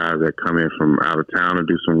certain guys that come in from out of town to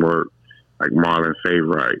do some work. like Marlon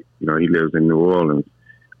Favorite. You know, he lives in New Orleans.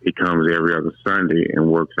 He comes every other Sunday and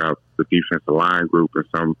works out the defensive line group and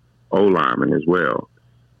some O-linemen as well.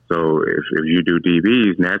 So if you do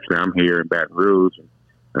DBs, naturally I'm here in Baton Rouge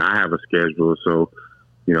and I have a schedule. So,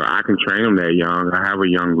 you know, I can train them that young. I have a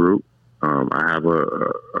young group. I have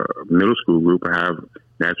a middle school group. I have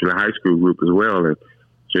naturally a high school group as well. And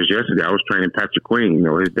just yesterday I was training Patrick Queen. You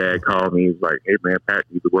know, his dad called me. He's like, hey, man, Pat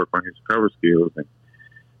needs to work on his cover skills. And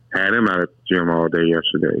had him out at the gym all day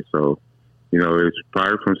yesterday. So, you know, it's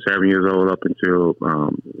probably from 7 years old up until,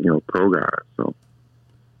 you know, pro guys. So,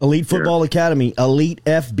 Elite Football Academy, Elite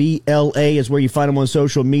FBLA is where you find them on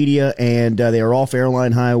social media, and they are off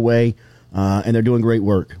Airline Highway, and they're doing great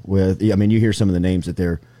work with. I mean, you hear some of the names that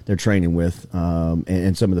they're training with,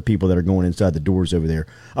 and some of the people that are going inside the doors over there.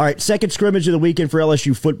 All right, second scrimmage of the weekend for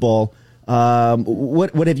LSU football.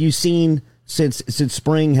 What have you seen since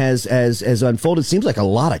spring has unfolded? It seems like a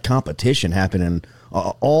lot of competition happening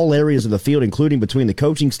all areas of the field, including between the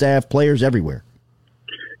coaching staff, players everywhere.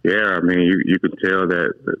 Yeah, I mean, you can tell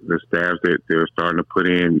that the staffs that they're starting to put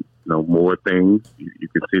in, you know, more things. You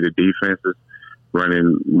can see the defenses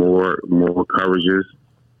running more coverages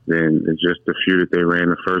than just the few that they ran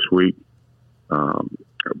the first week.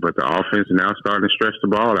 But the offense is now starting to stretch the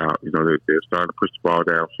ball out. You know, they're starting to push the ball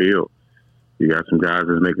downfield. You got some guys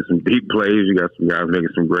that's making some deep plays. You got some guys making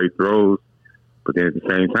some great throws. But then at the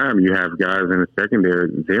same time, you have guys in the secondary,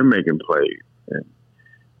 they're making plays. And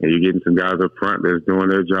you're getting some guys up front that's doing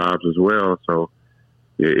their jobs as well. So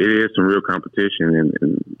it is some real competition.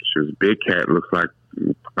 And Big Cat looks like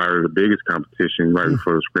probably the biggest competition right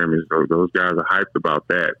before the scrimmage. So those guys are hyped about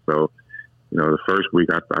that. So, you know, the first week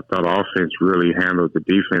I thought offense really handled the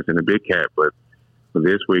defense and the Big Cat. But for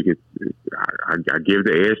this week, I give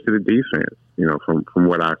the edge to the defense, you know, from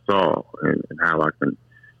what I saw and how I can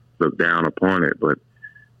look down upon it. But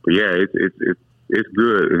yeah, it's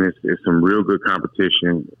good, and it's some real good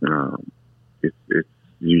competition.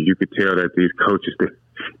 You could tell that these coaches,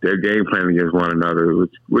 they're game planning against one another,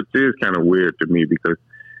 which is kind of weird to me because,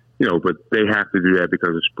 you know, but they have to do that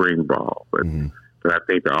because of spring ball. But I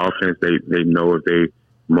think the offense, they know if they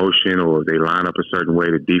motion or if they line up a certain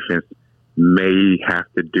way, the defense may have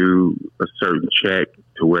to do a certain check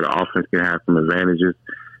to where the offense can have some advantages.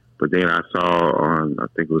 But then I saw on, I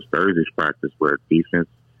think it was Thursday's practice, where defense,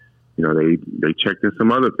 you know, they checked in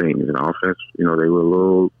some other things. And offense, you know, they were a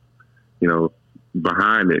little, you know,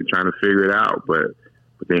 behind it, trying to figure it out. But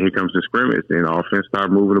then here comes the scrimmage. Then offense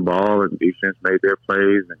started moving the ball, and defense made their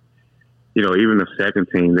plays. And, you know, even the second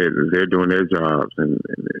team, they're doing their jobs. And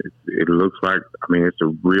it looks like, I mean, it's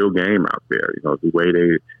a real game out there. You know, the way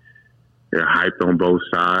they're hyped on both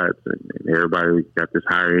sides, and everybody got this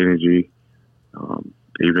higher energy.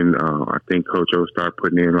 I think Coach O started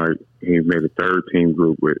putting in, like, he made a third team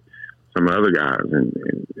group with some other guys, and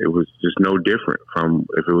it was just no different from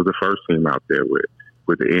if it was the first team out there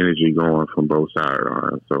with the energy going from both sides.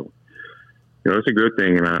 So, you know, it's a good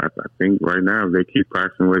thing, and I think right now if they keep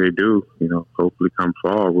practicing what they do, you know, hopefully come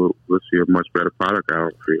fall we'll see a much better product out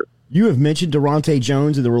of the field. You have mentioned Durante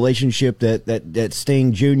Jones and the relationship that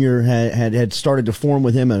Sting Jr. had started to form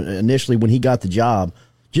with him initially when he got the job.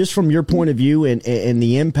 Just from your point of view and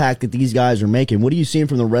the impact that these guys are making, what are you seeing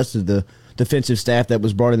from the rest of the defensive staff that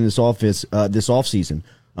was brought in this offseason,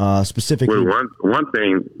 specifically? Well, the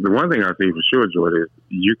one thing I see for sure, Jordan, is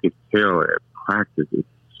you can tell at practice it's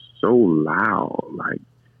so loud. Like,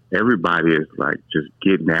 everybody is, like, just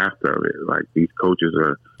getting after it. Like, these coaches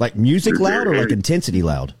are... Like music loud or like intensity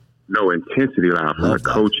loud? No, intensity loud from the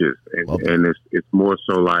coaches. And it's more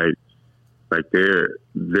so like they're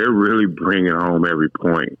really bringing home every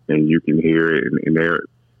point, and you can hear it, and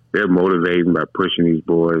they're motivating by pushing these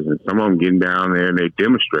boys, and some of them getting down there and they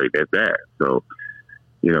demonstrate at that. So,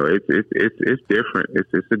 you know, it's different.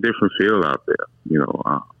 It's a different feel out there. You know,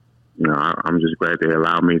 I'm just glad they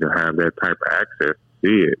allow me to have that type of access to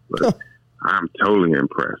see it. But I'm totally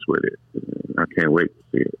impressed with it. I can't wait to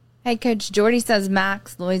see it. Hey, Coach, Jordy says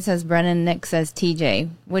Max, Lloyd says Brennan, Nick says TJ.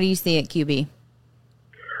 What do you see at QB?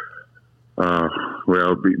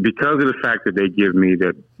 Well, because of the fact that they give me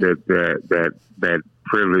that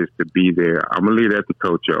privilege to be there, I'm gonna leave that to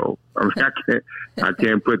Coach O. I mean, I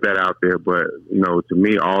can't put that out there, but you know, to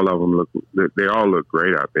me, all of them they all look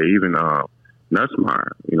great out there. Even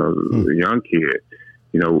Nussmeier, you know, the young kid,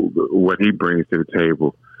 you know what he brings to the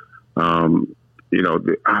table. You know,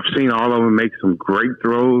 I've seen all of them make some great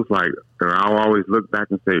throws. Like, and I'll always look back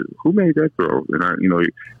and say, "Who made that throw?" And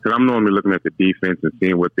because I'm normally looking at the defense and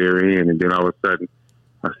seeing what they're in, and then all of a sudden,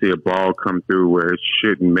 I see a ball come through where it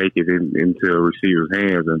shouldn't make it into a receiver's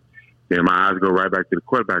hands, and then my eyes go right back to the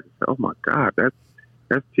quarterback and say, "Oh my God, that's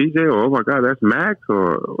that's TJ, or oh my God, that's Max,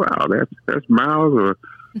 or wow, that's Miles, or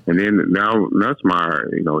and then now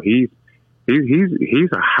Nussmeier, you know, he's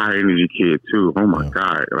a high energy kid too. Oh my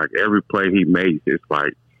God, like every play he makes, it's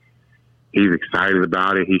like he's excited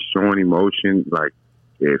about it. He's showing emotion. Like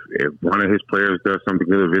if one of his players does something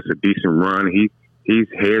good, if it's a decent run, he's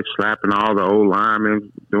head slapping all the old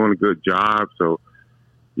linemen, doing a good job. So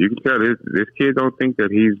you can tell this kid don't think that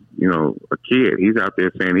he's, you know, a kid. He's out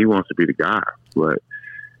there saying he wants to be the guy. But,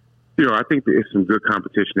 you know, I think there's some good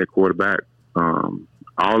competition at quarterback.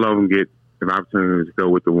 All of them get an opportunity to go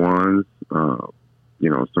with the ones. You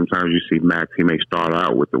know, sometimes you see Max, he may start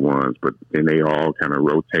out with the ones, but then they all kind of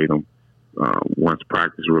rotate them once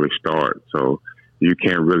practice really starts. So you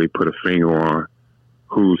can't really put a finger on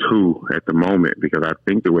who's who at the moment, because I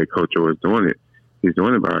think the way Coach O is doing it, he's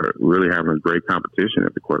doing it by really having a great competition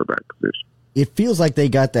at the quarterback position. It feels like they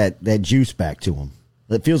got that juice back to them.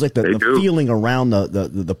 It feels like the feeling around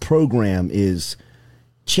the program is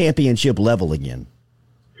championship level again.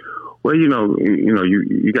 Well, you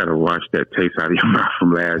got to wash that taste out of your mouth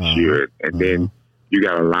from last year, and then you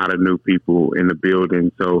got a lot of new people in the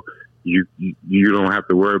building, so you don't have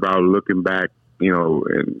to worry about looking back, you know,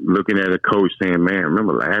 and looking at a coach saying, "Man,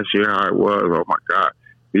 remember last year how it was? Oh my God."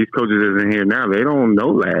 These coaches isn't here now. They don't know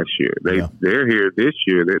last year. They're here this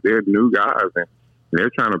year. They're new guys, and they're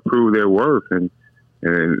trying to prove their worth, and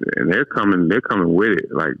they're coming with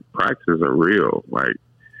it. Like, practices are real. Like,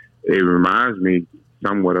 it reminds me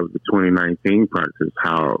somewhat of the 2019 practice,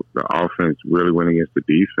 how the offense really went against the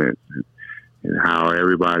defense, and how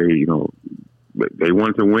everybody, you know, they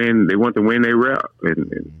want to win. They want to win their rep,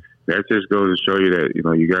 and that just goes to show you that, you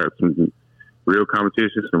know, you got some real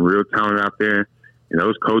competition, some real talent out there. And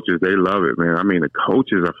those coaches, they love it, man. I mean, the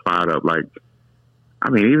coaches are fired up. Like, I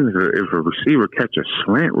mean, even if a receiver catch a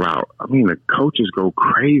slant route, I mean, the coaches go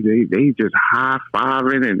crazy. They just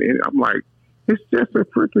high-fiving, and I'm like, it's just a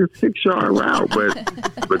freaking 6-yard route.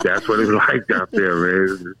 But that's what it's like out there,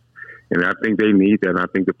 man. And I think they need that. And I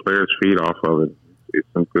think the players feed off of it. It's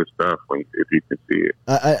some good stuff if you can see it.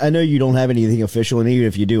 I know you don't have anything official, and even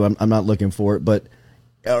if you do, I'm not looking for it, but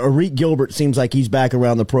Arik Gilbert seems like he's back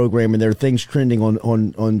around the program, and there are things trending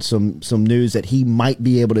on some news that he might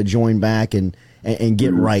be able to join back and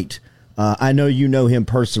get right. I know you know him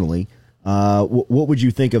personally. What would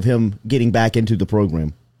you think of him getting back into the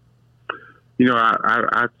program? You know,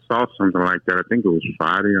 I saw something like that. I think it was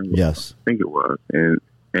Friday. Yes, I think it was,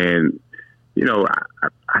 and you know,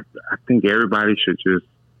 I think everybody should just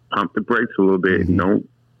pump the brakes a little bit. Mm-hmm. Don't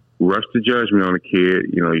rush to judgment on a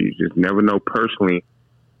kid. You know, you just never know personally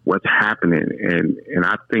what's happening, and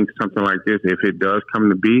I think something like this, if it does come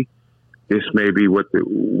to be, this may be what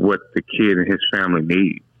the kid and his family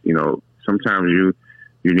need. You know, sometimes you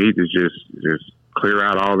need to just clear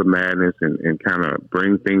out all the madness and kind of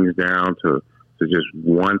bring things down to just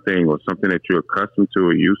one thing or something that you're accustomed to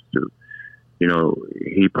or used to. You know,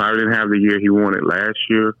 he probably didn't have the year he wanted last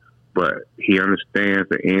year, but he understands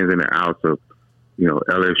the ins and the outs of, you know,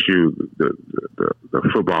 LSU, the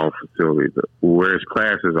football facility, where his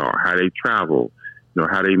classes are, how they travel, you know,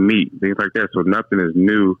 how they meet, things like that. So nothing is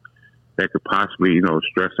new that could possibly, you know,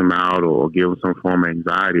 stress him out or give him some form of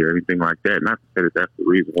anxiety or anything like that. Not to say that that's the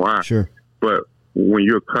reason why. Sure. But when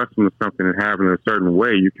you're accustomed to something and having a certain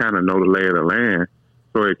way, you kind of know the lay of the land.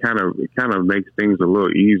 So it kind of makes things a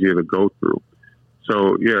little easier to go through.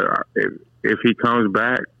 So yeah, if he comes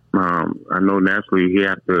back, I know naturally he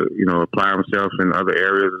has to, you know, apply himself in other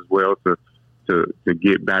areas as well to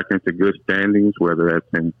get back into good standings, whether that's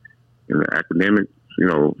in the academics, you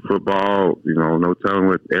know, football, you know, no telling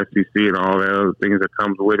with SEC and all the other things that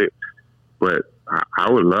comes with it. But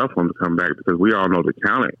I would love for him to come back, because we all know the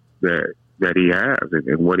talent that he has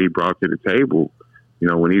and what he brought to the table. You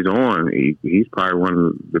know, when he's on, he's probably one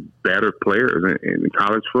of the better players in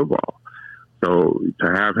college football. So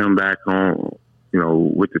to have him back on, you know,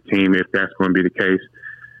 with the team, if that's going to be the case,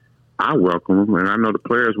 I welcome him, and I know the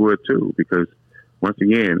players would too, because once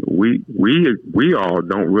again, we all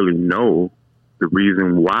don't really know the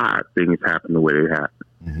reason why things happen the way they happen.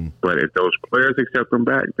 Mm-hmm. But if those players accept them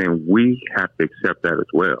back, then we have to accept that as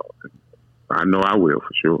well. I know I will,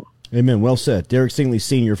 for sure. Amen. Well said. Derek Stingley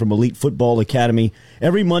Sr. from Elite Football Academy.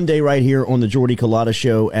 Every Monday right here on the Jordy Culotta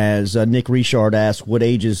Show, as Nick Richard asks, what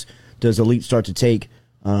ages does Elite start to take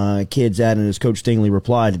kids at? And as Coach Stingley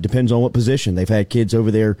replied, it depends on what position. They've had kids over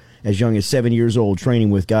there as young as 7 years old training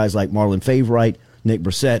with guys like Marlon Favorite, Nick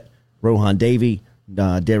Brissett, Rohan Davey,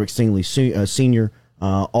 Derek Stingley Sr.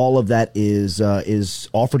 All of that is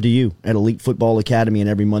offered to you at Elite Football Academy, and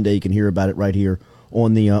every Monday you can hear about it right here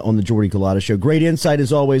on the Jordy Culotta Show. Great insight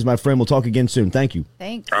as always, my friend. We'll talk again soon. Thank you.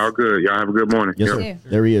 Thanks. All good. Y'all have a good morning. Yes, sir.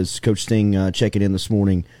 There he is, Coach Sting, checking in this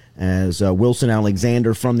morning as Wilson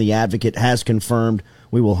Alexander from The Advocate has confirmed.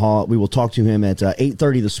 We will talk to him at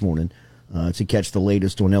 8:30 this morning to catch the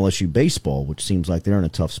latest on LSU Baseball, which seems like they're in a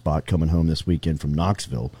tough spot coming home this weekend from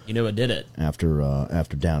Knoxville. You know what did it?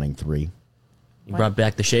 After downing 3. He brought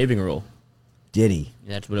back the shaving rule. Did he?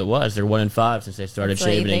 That's what it was. They're 1-5 since they started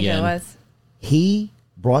shaving again. It was? He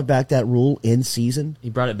brought back that rule in season? He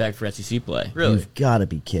brought it back for SEC play. Really? You've got to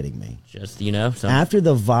be kidding me. Just, after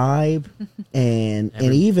the vibe and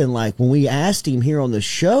even like when we asked him here on the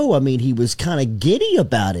show, I mean, he was kind of giddy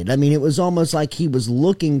about it. I mean, it was almost like he was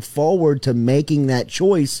looking forward to making that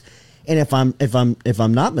choice. And if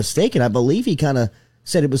I'm not mistaken, I believe he kind of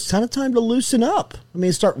said it was kind of time to loosen up. I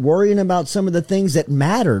mean, start worrying about some of the things that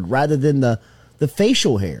mattered rather than the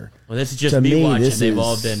facial hair. Well, this is just to me watching.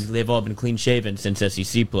 They've all been clean shaven since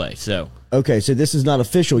SEC play. So okay, so this is not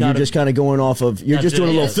official. You're just kind of going off of. You're just doing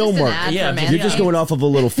a little film work. Yeah, you're just going off of a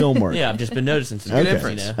little film work. Yeah, I've just been noticing some good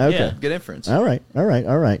inference. Okay, yeah. Good inference. All right. You heard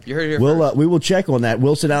it here first. We will check on that.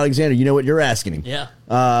 Wilson Alexander, you know what you're asking him. Yeah.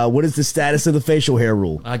 What is the status of the facial hair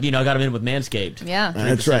rule? I got him in with Manscaped. Yeah.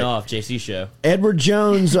 That's right. off JC show. Edward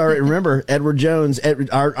Jones, remember Edward Jones,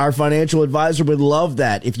 our financial advisor would love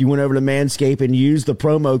that if you went over to Manscaped and used the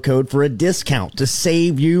promo code for a discount to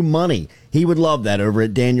save you money. He would love that over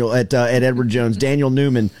at Edward Jones. Daniel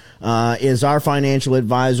Newman is our financial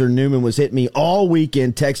advisor. Newman was hitting me all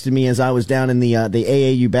weekend, texting me as I was down in the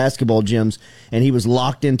AAU basketball gyms, and he was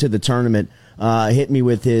locked into the tournament. Hit me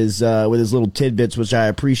with his little tidbits, which I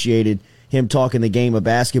appreciated. Him talking the game of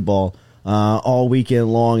basketball all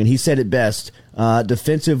weekend long, and he said it best: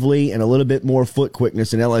 defensively and a little bit more foot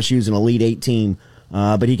quickness. And LSU's an Elite 8 team.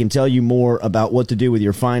 But he can tell you more about what to do with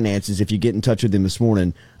your finances if you get in touch with him this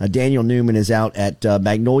morning. Daniel Newman is out at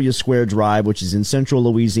Magnolia Square Drive, which is in central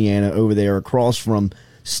Louisiana over there across from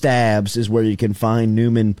Stabs is where you can find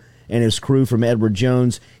Newman and his crew from Edward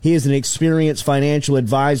Jones. He is an experienced financial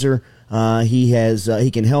advisor.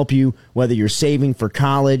 He can help you whether you're saving for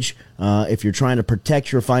college, if you're trying to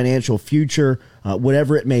protect your financial future,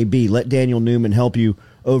 whatever it may be. Let Daniel Newman help you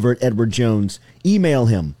over at Edward Jones. Email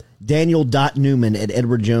him.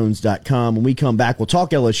 Daniel.Newman@EdwardJones.com. When we come back, we'll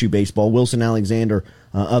talk LSU baseball. Wilson Alexander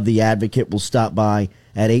of The Advocate will stop by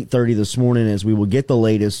at 8:30 this morning as we will get the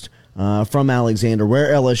latest from Alexander,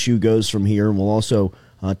 where LSU goes from here. And we'll also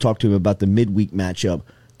talk to him about the midweek matchup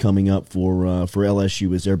coming up for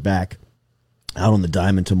LSU as they're back out on the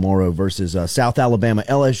diamond tomorrow versus South Alabama.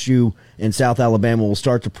 LSU and South Alabama will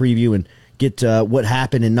start to preview and get what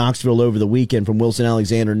happened in Knoxville over the weekend from Wilson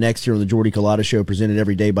Alexander next here on the Jordy Culotta Show, presented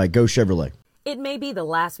every day by Go Chevrolet. It may be the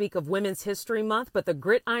last week of Women's History Month, but the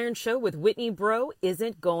Gridiron Show with Whitney Bro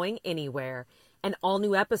isn't going anywhere. An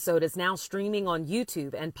all-new episode is now streaming on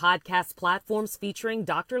YouTube and podcast platforms featuring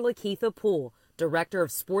Dr. Lakeitha Poole, Director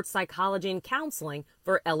of Sports Psychology and Counseling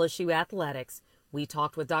for LSU Athletics. We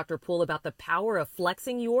talked with Dr. Poole about the power of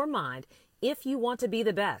flexing your mind if you want to be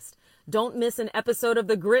the best. Don't miss an episode of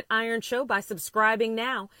The Gridiron Show by subscribing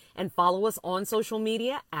now and follow us on social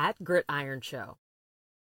media at Gridiron Show.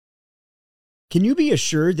 Can you be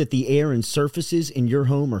assured that the air and surfaces in your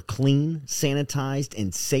home are clean, sanitized,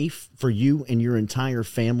 and safe for you and your entire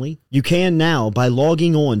family? You can now by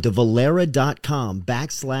logging on to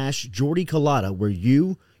Valera.com/Jordy Culotta, where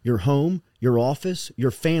you, your home, your office,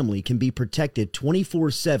 your family can be protected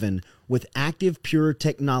 24/7 with active pure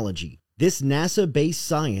technology. This NASA-based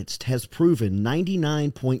science has proven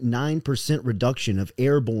 99.9% reduction of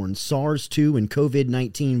airborne SARS-2 and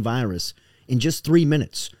COVID-19 virus in just 3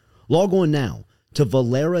 minutes. Log on now to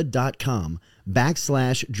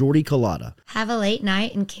Valera.com/Jordy Culotta. Have a late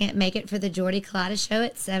night and can't make it for the Jordy Culotta Show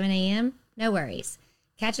at 7 a.m.? No worries.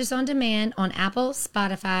 Catch us on demand on Apple,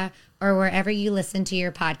 Spotify, or wherever you listen to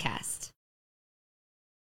your podcast.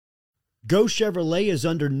 Go Chevrolet is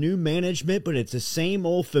under new management, but it's the same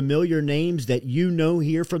old familiar names that you know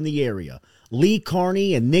here from the area. Lee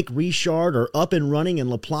Carney and Nick Richard are up and running in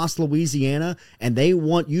LaPlace, Louisiana, and they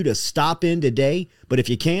want you to stop in today. But if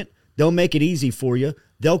you can't, they'll make it easy for you.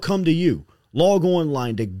 They'll come to you. Log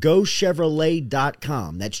online to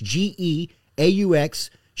GoChevrolet.com. That's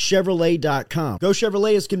GEAUX Chevrolet.com. Go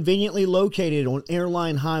Chevrolet is conveniently located on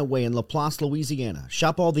Airline Highway in LaPlace, Louisiana.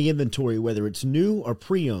 Shop all the inventory, whether it's new or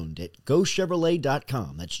pre-owned, at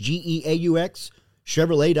GoChevrolet.com. That's GEAUX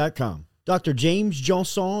Chevrolet.com. Dr. James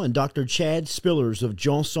Johnson and Dr. Chad Spillers of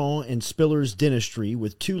Johnson and Spillers Dentistry,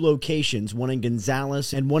 with 2 locations, one in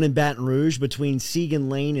Gonzales and one in Baton Rouge between Segan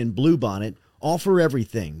Lane and Bluebonnet, offer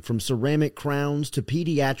everything from ceramic crowns to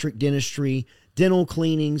pediatric dentistry, dental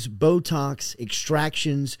cleanings, Botox,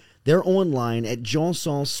 extractions. They're online at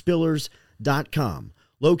JohnSaulSpillers.com.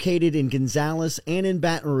 Located in Gonzales and in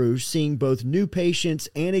Baton Rouge, seeing both new patients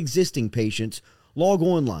and existing patients. Log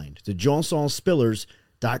online to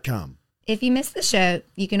JohnSaulSpillers.com. If you missed the show,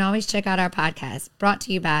 you can always check out our podcast, brought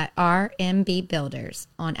to you by RMB Builders,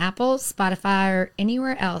 on Apple, Spotify, or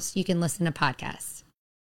anywhere else you can listen to podcasts.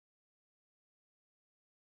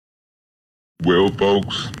 Well,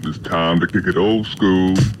 folks, it's time to kick it old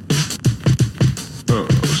school.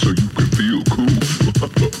 So you can feel cool.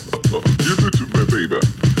 Give it to me, baby.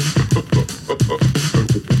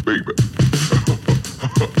 Baby.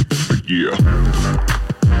 Yeah.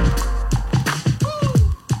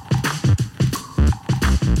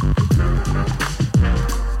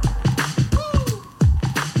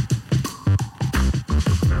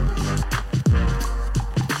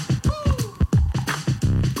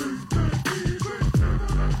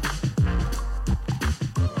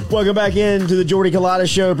 Welcome back into the Jordy Culotta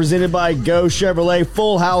Show, presented by Go Chevrolet.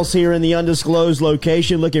 Full house here in the undisclosed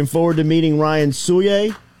location. Looking forward to meeting Ryan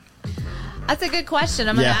Souye. That's a good question.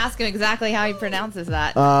 I'm going to ask him exactly how he pronounces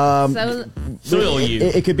that.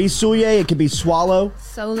 It could be Souye. It could be Swallow.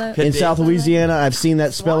 Solo. In South Louisiana, I've seen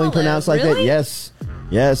that spelling pronounced like that. Yes.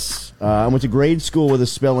 I went to grade school with a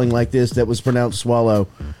spelling like this that was pronounced Swallow.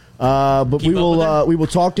 But we will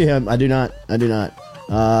talk to him. I do not.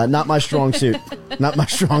 Not my strong suit. Not my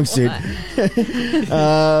strong suit.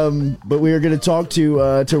 But we are going to talk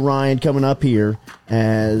to Ryan coming up here,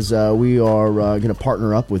 as we are going to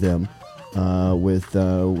partner up with him with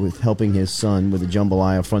helping his son with the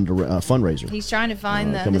Jambalaya fundraiser. He's trying to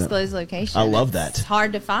find the undisclosed location. I love that. It's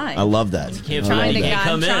hard to find. I love that. You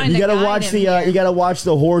got to watch you got to watch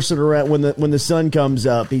the horse around when the sun comes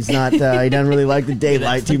up. He's not. He doesn't really like the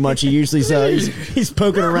daylight too much. He usually he's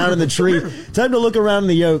poking around in the tree. Time to look around in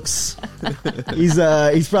the oaks. He's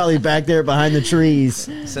probably back there behind the trees.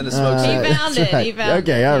 Send a smoke. He found it. Right. He found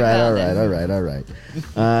okay. it. All right.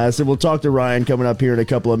 So we'll talk to Ryan coming up here in a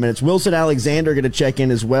couple of minutes. Wilson Alexander going to check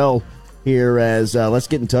in as well here, as let's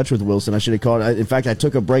get in touch with Wilson. I should have called. In fact, I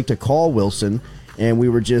took a break to call Wilson, and we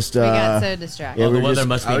were just we got so distracted. Yeah, the weather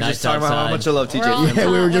must be I was nice just talking outside. about how much I love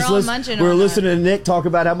TJ. we were just listening to Nick talk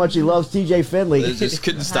about how much he loves TJ Finley. I just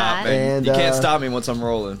couldn't stop, man. And, you can't stop me once I'm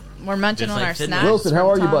rolling. We're munching on our snacks. Wilson, how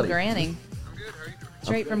are you, buddy? Granny.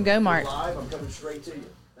 Straight from Go-Mart. I'm coming straight to you.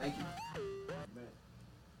 Thank you.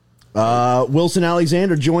 Wilson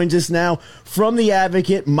Alexander joins us now from the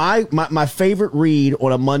Advocate. My favorite read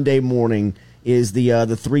on a Monday morning is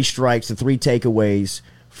the three strikes, the three takeaways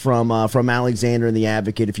from Alexander and the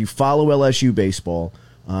Advocate. If you follow LSU baseball,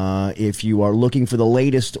 if you are looking for the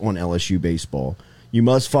latest on LSU baseball, you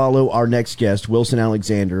must follow our next guest, Wilson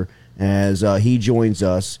Alexander, as he joins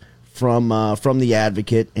us from the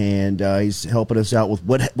Advocate, and he's helping us out with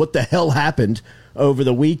what the hell happened over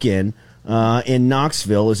the weekend in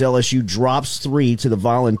Knoxville as LSU drops 3 to the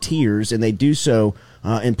Volunteers, and they do so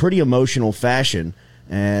in pretty emotional fashion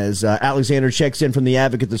as Alexander checks in from the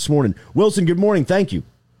Advocate this morning. Wilson, good morning. Thank you.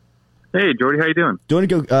 Hey, Jordy, how you doing?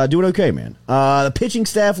 Doing okay, man. The pitching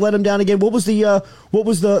staff let him down again. What was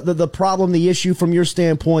the problem, the issue from your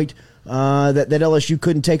standpoint that LSU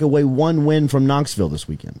couldn't take away one win from Knoxville this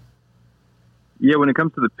weekend? Yeah, when it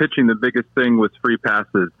comes to the pitching, the biggest thing was free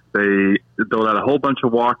passes. They doled out a whole bunch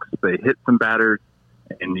of walks. They hit some batters,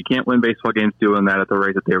 and you can't win baseball games doing that at the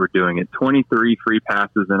rate that they were doing it. 23 free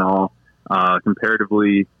passes in all.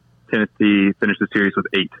 Comparatively, Tennessee finished the series with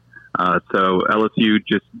 8. So LSU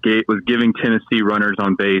just was giving Tennessee runners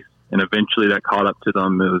on base, and eventually that caught up to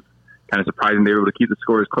them. It was kind of surprising they were able to keep the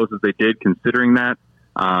score as close as they did, considering that.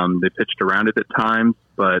 They pitched around it at times,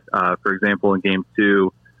 but for example, in Game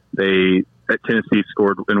 2, Tennessee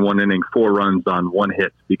scored in one inning 4 runs on 1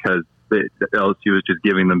 hit because the LSU was just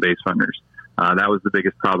giving them base runners. That was the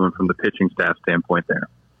biggest problem from the pitching staff standpoint there.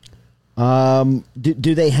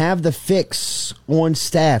 Do they have the fix on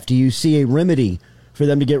staff? Do you see a remedy for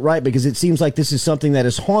them to get right? Because it seems like this is something that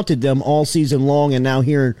has haunted them all season long, and now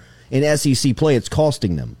here in SEC play, it's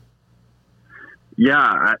costing them.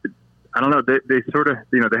 Yeah, I don't know. They sort of,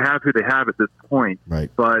 they have who they have at this point.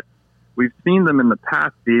 Right. But we've seen them in the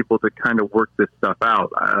past be able to kind of work this stuff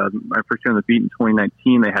out. My first year on the beat in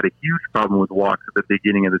 2019, they had a huge problem with walks at the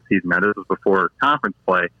beginning of the season. Now, this was before conference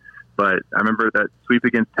play, but I remember that sweep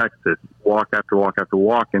against Texas, walk after walk after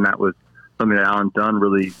walk, and that was something that Alan Dunn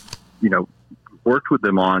really, worked with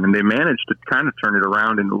them on, and they managed to kind of turn it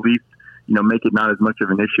around and at least, make it not as much of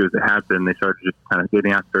an issue as it had been. They started just kind of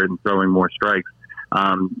getting after it and throwing more strikes.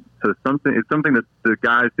 So it's something that the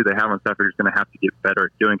guys who they have on staff are just going to have to get better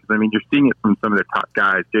at doing. Because, you're seeing it from some of their top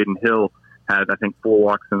guys. Jaden Hill had, I think, 4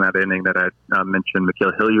 walks in that inning that I mentioned.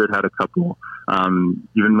 Mikhail Hilliard had a couple.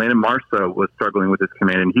 Even Landon Marsa was struggling with his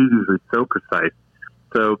command, and he's usually so precise.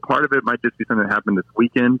 So part of it might just be something that happened this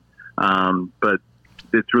weekend, but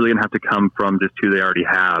it's really going to have to come from just who they already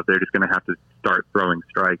have. They're just going to have to start throwing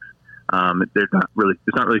strikes. There's not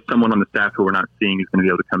really someone on the staff who we're not seeing who's going to be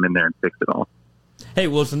able to come in there and fix it all. Hey,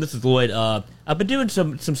 Wilson, this is Lloyd. I've been doing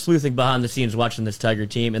some sleuthing behind the scenes watching this Tiger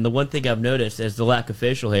team, and the one thing I've noticed is the lack of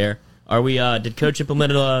facial hair. Are we? Did Coach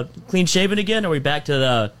implement clean shaven again? Are we back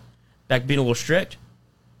to being a little strict?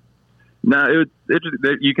 No,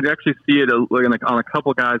 you can actually see it on a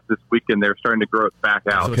couple guys this weekend. They're starting to grow it back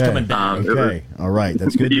out. So it's coming back. All right,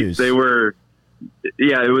 that's good news. It was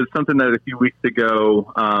something that a few weeks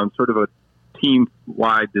ago, sort of a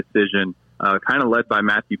team-wide decision, kind of led by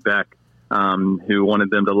Matthew Beck, who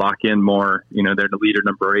wanted them to lock in more. They're the leader,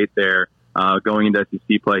 number 8 there. Going into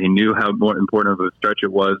SEC play, he knew how more important of a stretch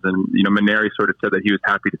it was, and Maneri sort of said that he was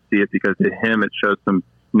happy to see it because to him it showed some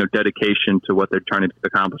dedication to what they're trying to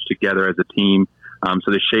accomplish together as a team.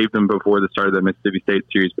 So they shaved them before the start of the Mississippi State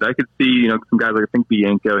series, but I could see some guys like I think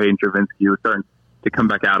Bianco, Hayden Travinsky were starting to come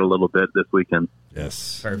back out a little bit this weekend.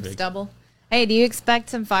 Yes, perfect. Stubble. Hey, do you expect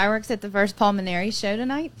some fireworks at the first Paul Maneri show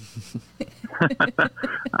tonight?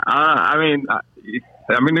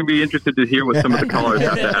 I'm going to be interested to hear what some of the callers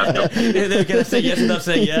have to ask. They're going to say yes without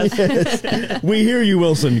saying yes. Yes. We hear you,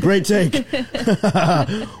 Wilson. Great take.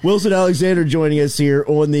 Wilson Alexander joining us here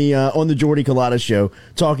on the Jordy Culotta Show,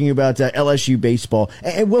 talking about LSU baseball.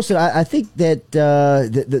 And Wilson, I think that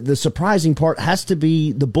the surprising part has to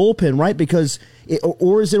be the bullpen, right? Because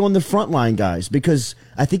or is it on the front line guys? Because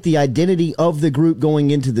I think the identity of the group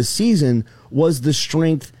going into the season was the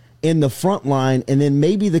strength in the front line, and then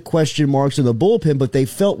maybe the question marks in the bullpen, but they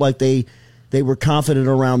felt like they were confident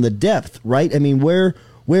around the depth, right? I mean, where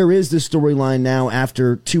is the storyline now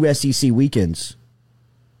after 2 SEC weekends?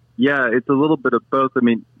 Yeah, it's a little bit of both. I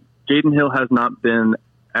mean, Jaden Hill has not been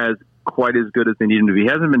quite as good as they need him to be. He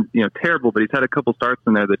hasn't been, terrible, but he's had a couple starts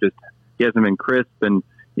in there that he hasn't been crisp, and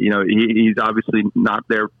he's obviously not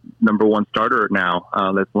their number 1 starter now.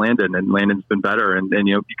 That's Landon, and Landon's been better. And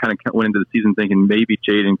you kind of went into the season thinking maybe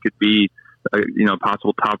Jaden could be a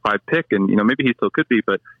possible top 5 pick, and maybe he still could be,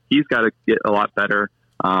 but he's got to get a lot better.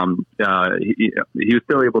 He was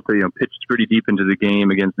still able to pitch pretty deep into the game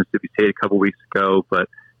against Mississippi State a couple weeks ago, but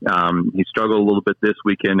he struggled a little bit this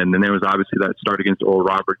weekend. And then there was obviously that start against Oral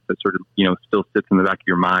Roberts that sort of still sits in the back of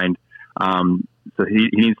your mind. So he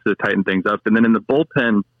needs to tighten things up. And then in the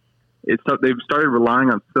bullpen, they've started relying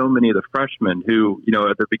on so many of the freshmen who,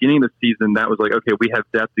 at the beginning of the season, that was like, okay, we have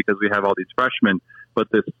depth because we have all these freshmen. But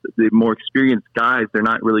the more experienced guys, they're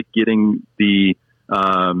not really getting the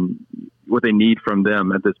what they need from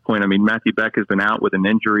them at this point. I mean, Matthew Beck has been out with an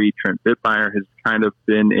injury. Trent Bittmeyer has kind of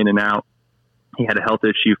been in and out. He had a health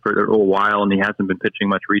issue for a little while, and he hasn't been pitching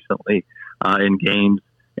much recently in games.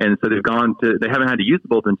 And so they haven't had to use the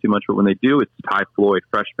bullpen too much, but when they do, it's Ty Floyd,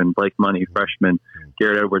 freshman, Blake Money, freshman,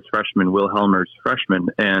 Garrett Edwards, freshman, Will Helmers, freshman.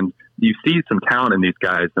 And you see some talent in these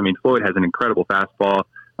guys. I mean, Floyd has an incredible fastball.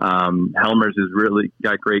 Helmers has really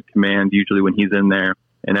got great command usually when he's in there.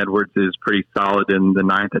 And Edwards is pretty solid in the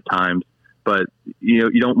 9th at times. But, you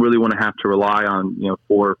don't really want to have to rely on,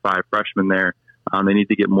 4 or 5 freshmen there. They need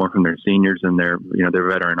to get more from their seniors and their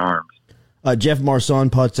veteran arms. Jeff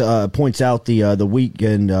Marsan points out the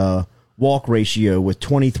weekend walk ratio with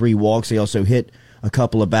 23 walks. They also hit a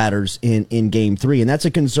couple of batters in Game 3, and that's a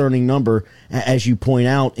concerning number, as you point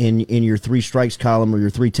out in your 3 strikes column or your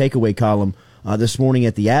 3 takeaway column this morning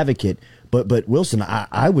at the Advocate. But Wilson,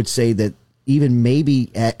 I would say that even maybe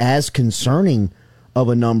as concerning of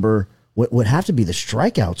a number would have to be the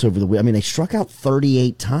strikeouts over the week. I mean, they struck out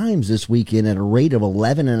 38 times this weekend at a rate of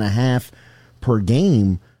 11.5 per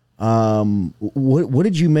game. What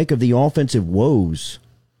did you make of the offensive woes?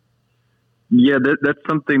 Yeah, that's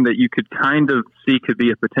something that you could kind of see could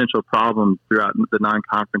be a potential problem throughout the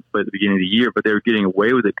non-conference play at the beginning of the year, but they were getting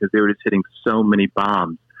away with it because they were just hitting so many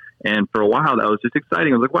bombs. And for a while, that was just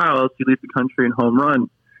exciting. I was like, wow, LSU leads the country in home runs.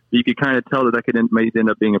 But you could kind of tell that might end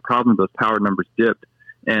up being a problem. Those power numbers dipped.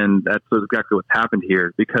 And that's exactly what's happened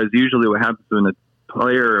here, because usually what happens when a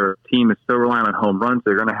player or team is so reliant on home runs,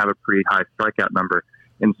 they're going to have a pretty high strikeout number.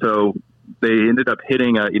 And so they ended up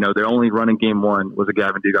hitting their only run in Game 1 was a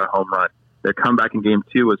Gavin Dugas home run. Their comeback in Game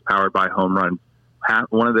 2 was powered by home runs.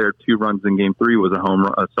 One of their 2 runs in Game 3 was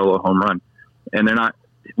a solo home run. And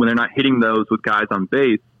when they're not hitting those with guys on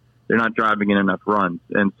base, they're not driving in enough runs.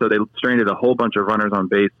 And so they stranded a whole bunch of runners on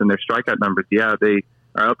base, and their strikeout numbers, they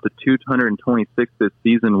are up to 226 this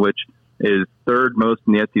season, which is 3rd most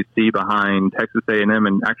in the SEC behind Texas A&M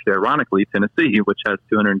and actually, ironically, Tennessee, which has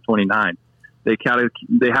 229. they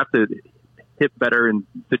have to hit better in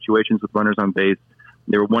situations with runners on base.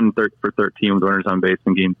 They were 1 for 13 with runners on base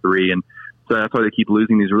in Game 3, and so that's why they keep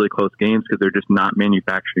losing these really close games, because they're just not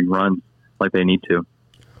manufacturing runs like they need to.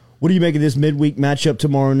 What do you make of this midweek matchup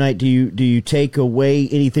tomorrow night? Do you take away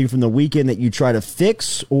anything from the weekend that you try to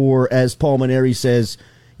fix, or as Paul Maneri says,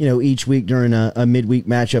 each week during a midweek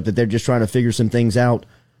matchup that they're just trying to figure some things out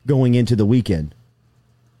going into the weekend?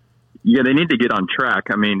 Yeah, they need to get on track.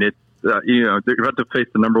 I mean, it's they're about to face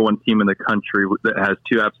the number 1 team in the country that has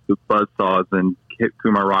 2 absolute buzzsaws, and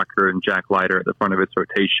Kumar Rocker and Jack Leiter at the front of its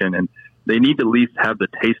rotation, and they need to at least have the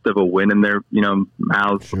taste of a win in their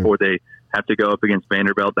mouths before they have to go up against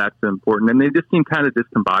Vanderbilt. That's important, and they just seem kind of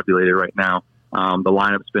discombobulated right now. The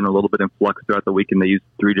lineup's been a little bit in flux throughout the weekend. They used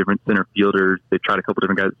 3 different center fielders. They tried a couple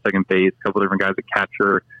different guys at second base, a couple different guys at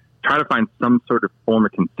catcher. Try to find some sort of form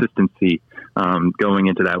of consistency going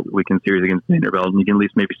into that weekend series against Vanderbilt, and you can at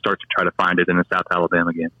least maybe start to try to find it in a South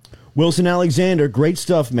Alabama game. Wilson Alexander, great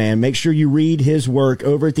stuff, man. Make sure you read his work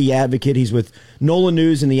over at The Advocate. He's with NOLA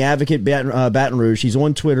News and The Advocate Baton Rouge. He's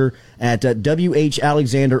on Twitter at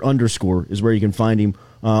WHAlexander_ is where you can find him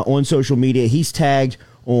on social media. He's tagged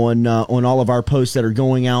on all of our posts that are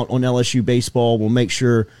going out on LSU Baseball. We'll make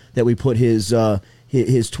sure that we put his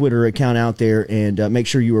Twitter account out there, and make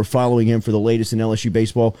sure you are following him for the latest in LSU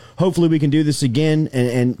baseball. Hopefully we can do this again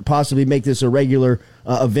and possibly make this a regular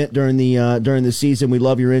event during the season. We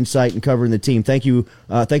love your insight and covering the team. Thank you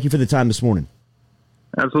for the time this morning.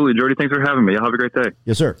 Absolutely, Jordy. Thanks for having me. Y'all have a great day.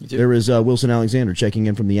 Yes, sir. There is Wilson Alexander checking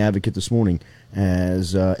in from The Advocate this morning,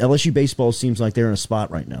 as LSU baseball seems like they're in a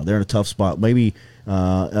spot right now. They're in a tough spot, maybe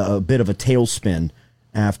a bit of a tailspin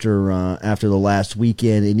after the last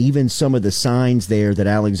weekend, and even some of the signs there that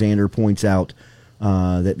Alexander points out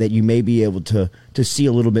that you may be able to see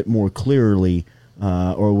a little bit more clearly,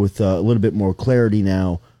 or with a little bit more clarity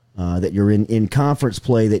now that you're in conference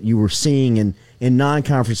play, that you were seeing in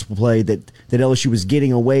non-conference play that LSU was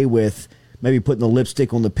getting away with, maybe putting the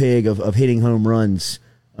lipstick on the pig of hitting home runs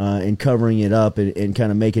and covering it up and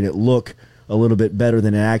kind of making it look a little bit better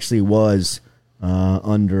than it actually was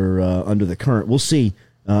under the current. We'll see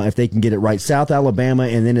if they can get it right. South Alabama,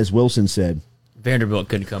 and then as Wilson said, Vanderbilt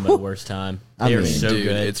couldn't come at a worse time. They're so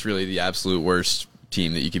good. It's really the absolute worst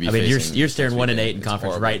team that you could be facing. You're staring 1-8 in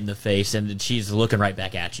conference right in the face, and she's looking right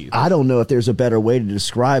back at you. I don't know if there's a better way to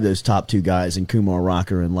describe those top 2 guys in Kumar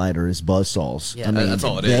Rocker and Leiter as buzzsaws. Yeah, that's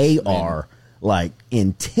all it is. They are like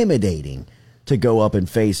intimidating to go up and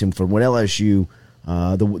face him. From what LSU,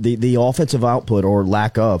 the offensive output or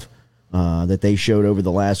lack of that they showed over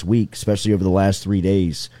the last week, especially over the last 3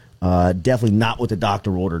 days, definitely not what the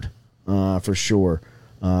doctor ordered, for sure.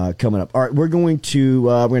 Coming up. All right, we're going to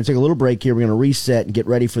take a little break here. We're going to reset and get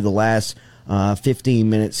ready for the last 15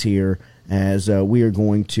 minutes here, as we are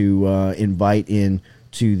going to invite in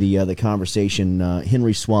to the conversation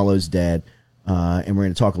Henry Swallow's dad, and we're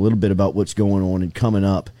going to talk a little bit about what's going on and coming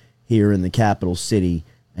up here in the capital city,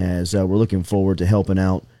 as we're looking forward to helping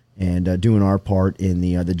out and doing our part in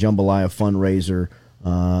the jambalaya fundraiser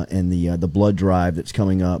and the blood drive that's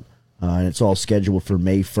coming up, and it's all scheduled for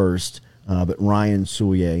May 1st. But Ryan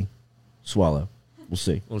Swallow, we'll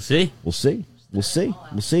see. Henry,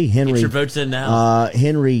 get your votes in now.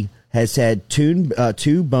 Henry has had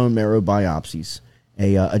two bone marrow biopsies,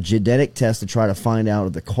 a genetic test to try to find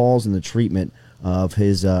out the cause and the treatment of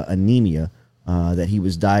his anemia that he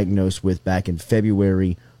was diagnosed with back in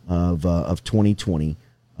February of 2020.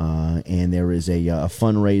 And there is a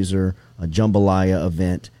fundraiser, a jambalaya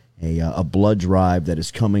event, a blood drive that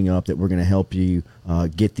is coming up that we're going to help you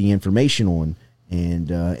get the information on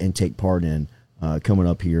and take part in coming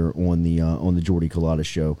up here on the Jordy Culotta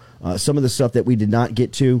Show. Some of the stuff that we did not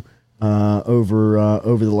get to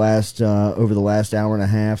over the last hour and a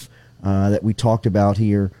half that we talked about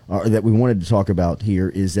here, or that we wanted to talk about here,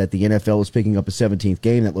 is that the NFL is picking up a 17th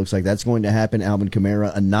game. That looks like that's going to happen. Alvin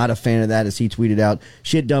Kamara, not a fan of that, as he tweeted out,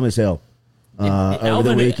 shit dumb as hell. Over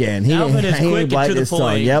the weekend. Alvin is quick and to the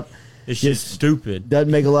point. Yep. It's just stupid.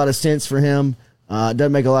 Doesn't make a lot of sense for him.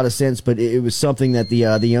 Doesn't make a lot of sense, but it was something that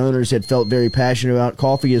the owners had felt very passionate about.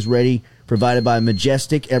 Coffee is ready, provided by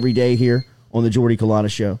Majestic every day here on the Jordy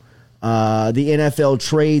Culotta Show. The NFL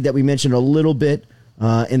trade that we mentioned a little bit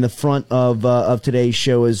in the front of today's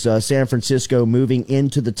show is San Francisco moving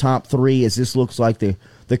into the top 3, as this looks like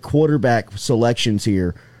the quarterback selections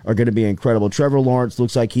here are going to be incredible. Trevor Lawrence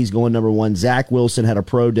looks like he's going number 1. Zach Wilson had a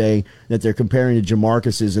pro day that they're comparing to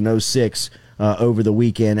Jamarcus's in 06 over the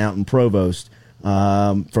weekend out in Provost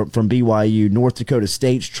from BYU. North Dakota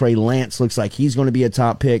State's Trey Lance looks like he's going to be a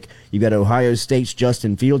top pick. You've got Ohio State's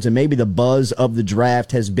Justin Fields, and maybe the buzz of the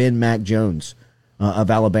draft has been Mac Jones of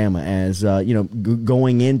Alabama. As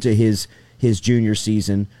going into his junior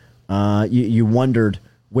season, you wondered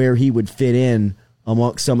where he would fit in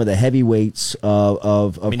amongst some of the heavyweights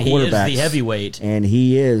of quarterbacks. He is the heavyweight. And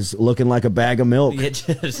he is looking like a bag of milk.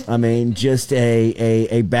 Just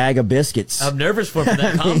a bag of biscuits. I'm nervous for him for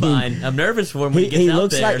that combine. I'm nervous for him when he gets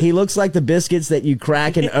out there. He looks like the biscuits that you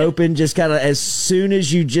crack and open just kind of as soon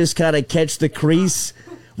as you just kind of catch the crease.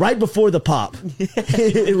 Right before the pop.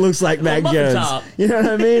 It looks like Mac Jones. Top. You know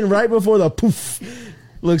what I mean? Right before the poof.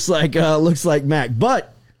 Looks like Mac.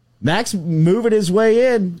 But Mac's moving his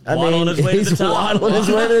way in. He's waddling his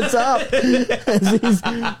way to the top. As he's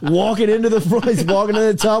walking into the front. He's walking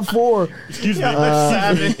into the top 4. Excuse me.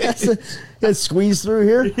 Let's squeeze through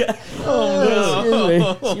here.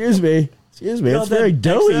 Excuse me. It's very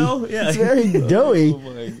doughy. It's very doughy.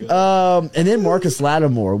 And then Marcus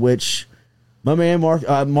Lattimore, which my man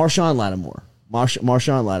Marshawn Lattimore.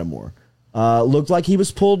 Marshawn Lattimore looked like he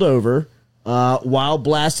was pulled over. While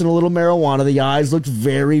blasting a little marijuana, the eyes looked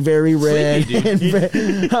very, very red.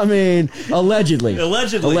 Allegedly.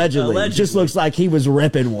 It just looks like he was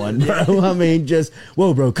ripping one, bro.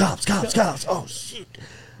 Whoa, bro, cops. Oh, shit.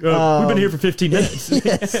 We've been here for 15 minutes.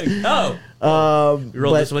 Yes.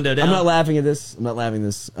 Roll this window down. I'm not laughing at this.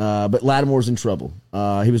 But Lattimore's in trouble.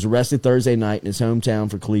 He was arrested Thursday night in his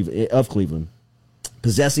hometown of Cleveland,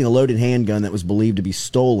 possessing a loaded handgun that was believed to be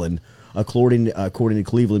stolen. According to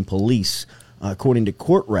Cleveland police, according to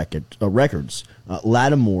court records,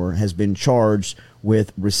 Lattimore has been charged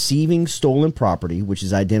with receiving stolen property, which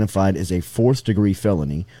is identified as a 4th-degree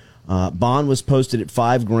felony. Bond was posted at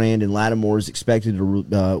 $5,000, and Lattimore was expected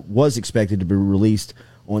to be released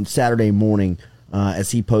on Saturday morning,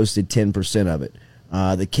 as he posted 10% of it.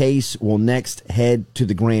 The case will next head to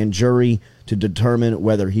the grand jury to determine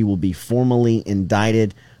whether he will be formally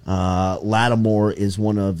indicted. Lattimore is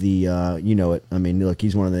one of the, look,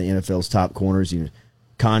 he's one of the NFL's top corners.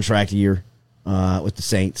 Contract year with the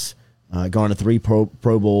Saints. Gone to 3 Pro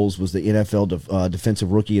Bowls, was the NFL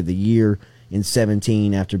Defensive Rookie of the Year in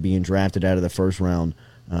 2017 after being drafted out of the first round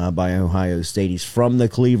by Ohio State. He's from the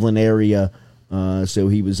Cleveland area, so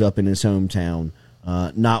he was up in his hometown.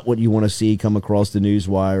 Not what you want to see come across the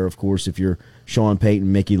newswire, of course, if you're Sean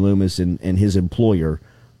Payton, Mickey Loomis, and his employer.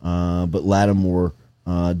 But Lattimore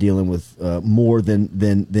dealing with more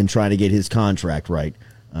than trying to get his contract right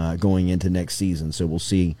going into next season. So we'll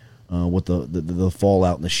see what the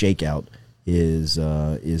fallout and the shakeout is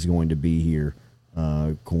going to be here.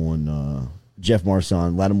 Jeff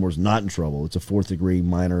Marson, Lattimore's not in trouble. It's a 4th-degree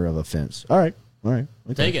minor of offense. All right. Okay.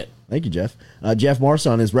 Take it. Thank you, Jeff. Jeff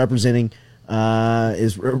Marson is representing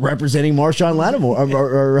Marshawn Lattimore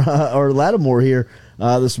or Lattimore here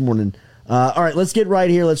this morning. All right, let's get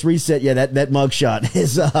right here. Let's reset. Yeah, that mugshot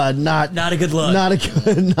is not a good look. Not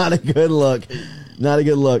a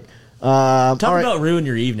good look. Talk about ruin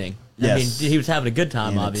your evening. Yes. He was having a good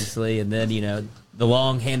time, obviously, and then the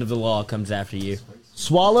long hand of the law comes after you.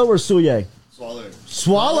 Swallow or Soulier?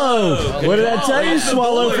 Swallow. What did I tell you?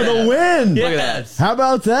 Swallow for the win. Look at that. How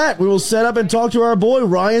about that? We will set up and talk to our boy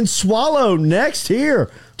Ryan Swallow next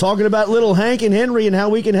here, talking about little Hank and Henry and how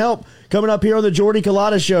we can help. Coming up here on the Jordy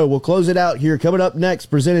Culotta Show. We'll close it out here. Coming up next,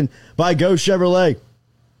 presented by Go Chevrolet.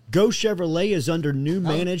 Go Chevrolet is under new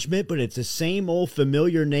management, but it's the same old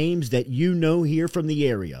familiar names that you know here from the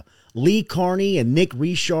area. Lee Carney and Nick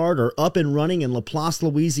Richard are up and running in LaPlace,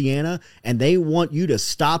 Louisiana, and they want you to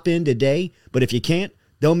stop in today. But if you can't,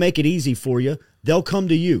 they'll make it easy for you. They'll come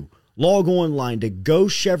to you. Log online to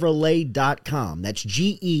GoChevrolet.com. That's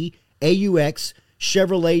GEAUX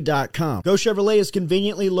Chevrolet.com. Go Chevrolet is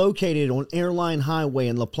conveniently located on Airline Highway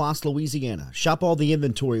in LaPlace, Louisiana. Shop all the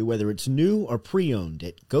inventory, whether it's new or pre-owned,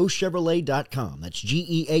 at GoChevrolet.com. That's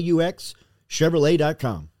GEAUX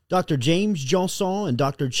Chevrolet.com. Dr. James Johnson and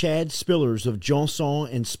Dr. Chad Spillers of Johnson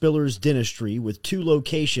and Spillers Dentistry, with 2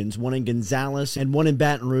 locations, one in Gonzales and one in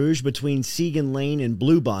Baton Rouge between Segan Lane and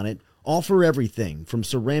Bluebonnet, offer everything from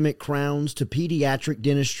ceramic crowns to pediatric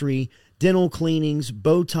dentistry, dental cleanings,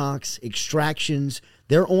 Botox, extractions.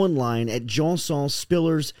 They're online at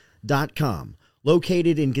johnsonspillers.com.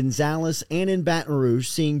 Located in Gonzales and in Baton Rouge,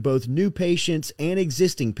 seeing both new patients and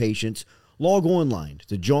existing patients. Log online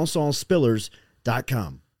to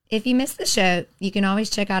johnsonspillers.com. If you missed the show, you can always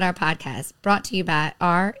check out our podcast, brought to you by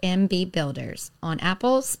RMB Builders, on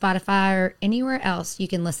Apple, Spotify, or anywhere else you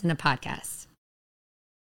can listen to podcasts.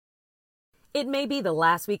 It may be the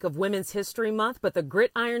last week of Women's History Month, but the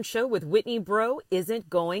Gridiron Show with Whitney Bro isn't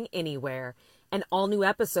going anywhere. An all-new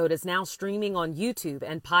episode is now streaming on YouTube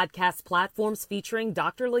and podcast platforms, featuring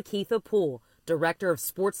Dr. Lakeitha Poole, Director of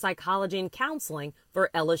Sports Psychology and Counseling for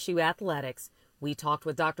LSU Athletics. We talked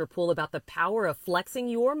with Dr. Poole about the power of flexing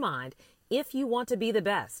your mind if you want to be the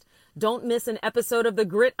best. Don't miss an episode of The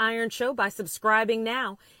Gridiron Show by subscribing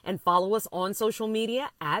now and follow us on social media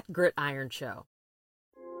at Gridiron Show.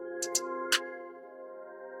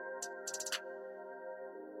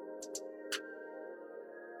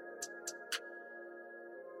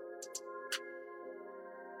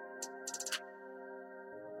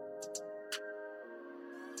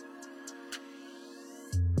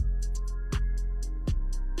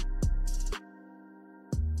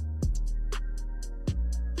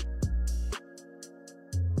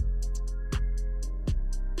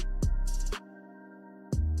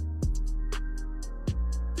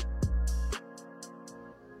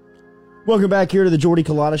 Welcome back here to the Jordy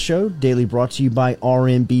Culotta Show, daily brought to you by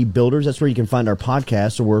RMB Builders. That's where you can find our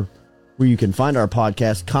podcast, or where you can find our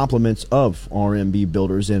podcast compliments of RMB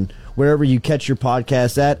Builders. And wherever you catch your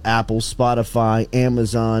podcasts at, Apple, Spotify,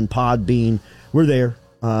 Amazon, Podbean, we're there.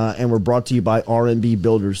 And we're brought to you by RMB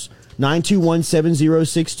Builders.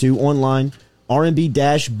 921-7062 online,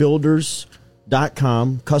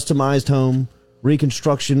 rmb-builders.com. Customized home,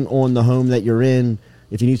 reconstruction on the home that you're in.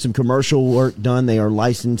 If you need some commercial work done, they are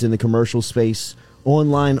licensed in the commercial space.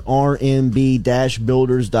 Online,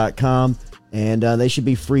 rmb-builders.com. And they should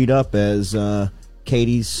be freed up as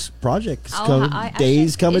Katie's project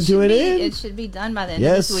days coming to an end. It should be done by the end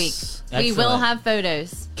of this week. Excellent. We will have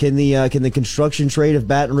photos. Can the construction trade of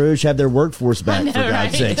Baton Rouge have their workforce back, for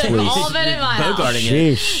God's sakes, please? They've all been in my house.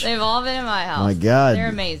 Sheesh. They've all been in my house. My God. They're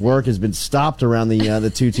amazing. Work has been stopped around the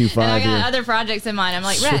 225 and I got here. other projects in mind. I'm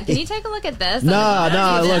like, Rhett, can you take a look at this? No,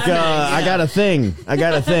 look, I got a thing. You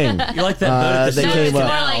like that boat at the came it's more up.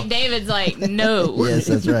 like David's like, no. Yes,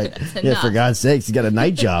 that's right. That's Yeah, for enough. God's sakes, he's got a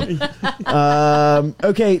night job.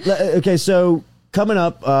 Okay, so coming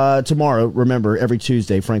up tomorrow, remember, every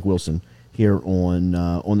Tuesday, Frank Wilson here on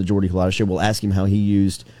the Jordy Culotta Show. We'll ask him how he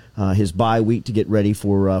used his bye week to get ready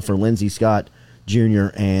for Lindsey Scott Jr.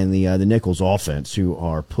 and the Nichols offense, who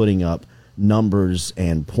are putting up numbers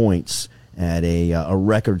and points at a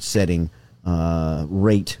record-setting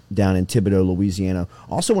rate down in Thibodaux, Louisiana.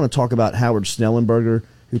 Also want to talk about Howard Snellenberger,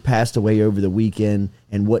 who passed away over the weekend,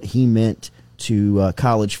 and what he meant to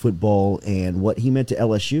college football and what he meant to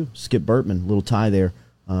LSU. Skip Bertman, little tie there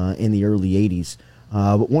in the early 80s.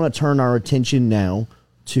 But want to turn our attention now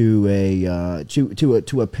to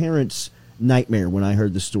a parent's nightmare when I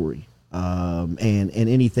heard the story, and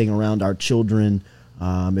anything around our children.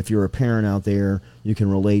 If you're a parent out there, you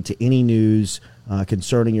can relate to any news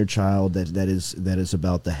concerning your child that is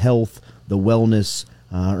about the health, the wellness,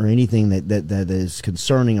 or anything that is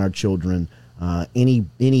concerning our children. Any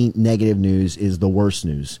negative news is the worst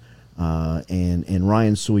news. And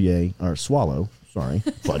Ryan Swallow. Sorry,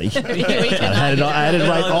 buddy. I had it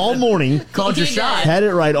right all morning. Called your shot. Had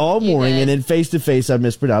it right all morning, and then face to face I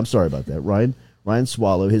mispronounced. I'm sorry about that. Ryan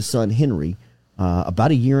Swallow, his son Henry,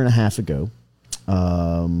 about a year and a half ago,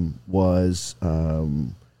 was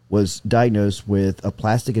diagnosed with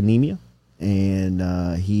aplastic anemia,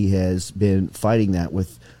 and he has been fighting that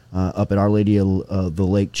with up at Our Lady of the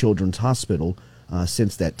Lake Children's Hospital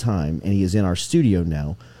since that time, and he is in our studio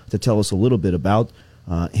now to tell us a little bit about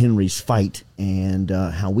Henry's fight and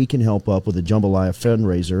how we can help up with a jambalaya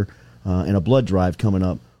fundraiser and a blood drive coming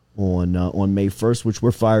up on May 1st, which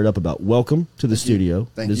we're fired up about. Welcome to the studio.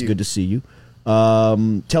 Thank it is you. good to see you.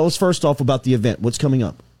 Tell us first off about the event. What's coming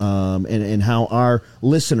up, and how our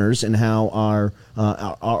listeners and how our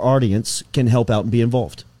audience can help out and be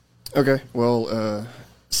involved. Okay, well,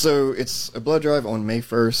 so it's a blood drive on May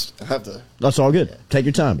 1st. I have to. That's all good. Take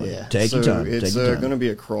your time, buddy. Yeah. Take your time. It's going to be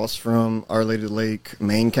across from Our Lady of the Lake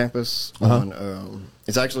main campus.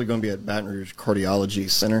 It's actually going to be at Baton Rouge Cardiology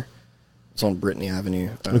Center. It's on Brittany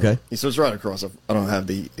Avenue. Okay. So it's right across. I don't have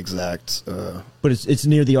the exact. But it's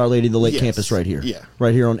near the Our Lady of the Lake campus right here. Yeah.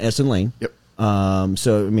 Right here on Essen Lane. Yep.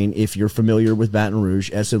 So, I mean, if you're familiar with Baton Rouge,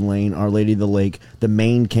 Essen Lane, Our Lady of the Lake, the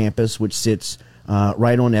main campus, which sits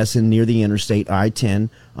right on Essen near the interstate, I-10,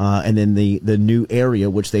 and then the new area,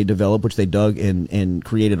 which they developed, which they dug and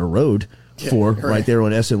created a road for right there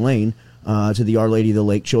on Essen Lane, to the Our Lady of the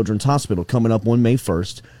Lake Children's Hospital. Coming up on May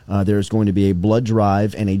 1st, there's going to be a blood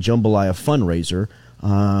drive and a jambalaya fundraiser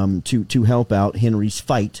to help out Henry's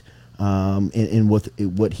fight in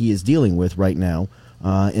what he is dealing with right now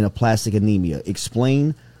in aplastic anemia.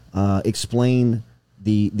 Explain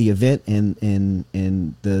the event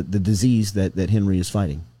and the disease that Henry is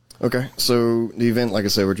fighting. Okay, so the event, like I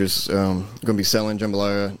said, we're just going to be selling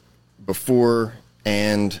jambalaya before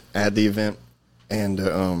and at the event, and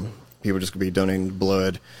people just going to be donating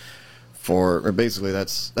blood or basically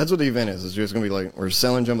that's what the event is. It's just going to be like we're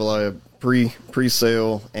selling jambalaya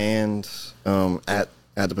pre-sale and at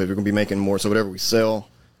the place we're going to be making more. So whatever we sell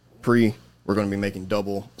we're going to be making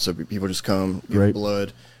double. So people just come, give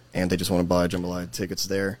blood, and they just want to buy jambalaya tickets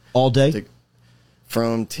there all day.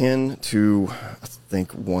 From 10 to, I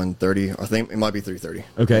think, 1:30. I think it might be 3:30.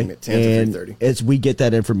 Okay. 10 to 3:30. As we get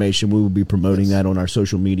that information, we will be promoting that on our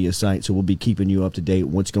social media site. So we'll be keeping you up to date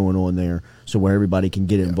with what's going on there, so where everybody can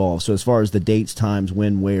get involved. So as far as the dates, times,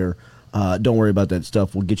 when, where, don't worry about that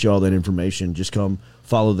stuff. We'll get you all that information. Just come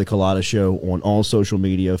follow the Colada Show on all social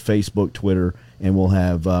media, Facebook, Twitter, and we'll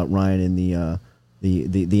have Ryan and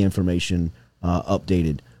the information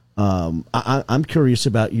updated. I'm curious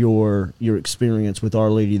about your experience with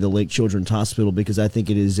Our Lady of the Lake Children's Hospital, because I think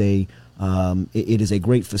it is a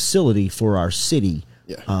great facility for our city.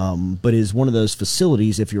 Yeah. But is one of those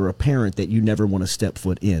facilities, if you're a parent, that you never want to step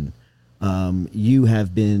foot in. You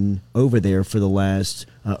have been over there for the last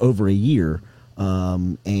over a year,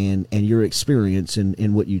 and your experience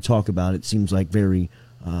and what you talk about, it seems like very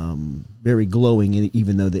glowing,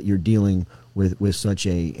 even though that you're dealing with such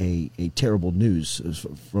a terrible news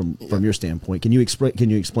from your standpoint. Can you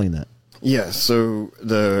explain that? Yeah. So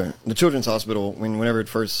the Children's Hospital, whenever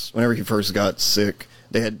he first got sick,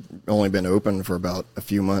 they had only been open for about a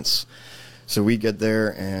few months. So we get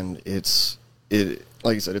there and it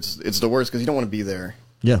like you said, it's the worst because you don't want to be there.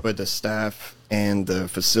 Yeah. But the staff and the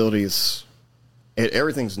facilities,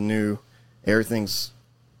 everything's new, everything's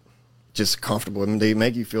just comfortable. I mean, they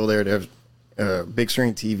make you feel there. They have big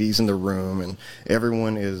screen TVs in the room, and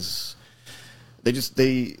everyone is. They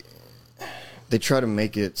try to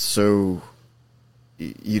make it so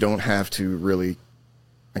you don't have to really,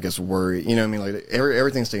 I guess, worry. You know what I mean? Like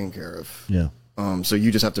everything's taken care of. Yeah. So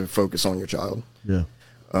you just have to focus on your child. Yeah.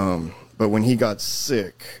 But when he got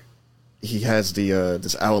sick, he has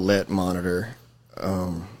this outlet monitor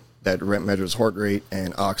that measures heart rate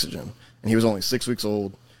and oxygen, and he was only 6 weeks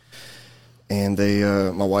old. And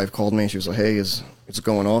my wife called me. She was like, "Hey, it's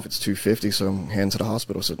going off. It's 250, so I'm heading to the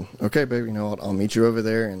hospital." I said, "Okay, baby, I'll meet you over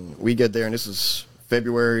there." And we get there, and this is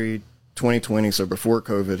February 2020, so before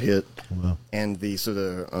COVID hit. Wow. And the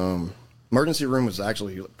emergency room was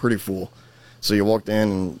actually pretty full. So you walked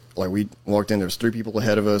in, and we walked in, there was 3 people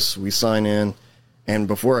ahead of us. We sign in, and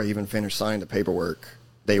before I even finished signing the paperwork,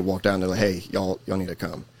 they walked down. They're like, "Hey, y'all need to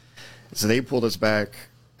come." So they pulled us back,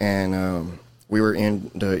 and we were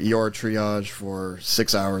in the ER triage for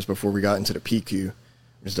 6 hours before we got into the PQ,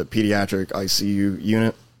 which is the pediatric ICU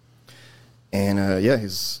unit. And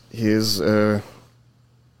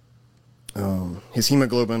his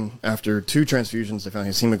hemoglobin, after 2 transfusions, they found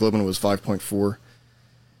his hemoglobin was 5.4,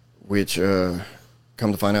 which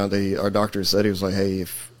come to find out, our doctor said, he was like, "Hey,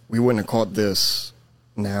 if we wouldn't have caught this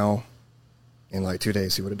now, in like 2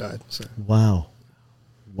 days, he would have died." So. Wow,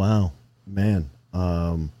 man.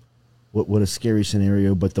 What a scary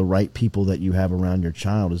scenario, but the right people that you have around your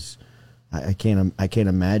child is, I can't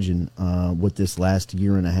imagine what this last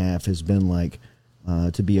year and a half has been like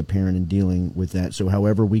to be a parent and dealing with that. So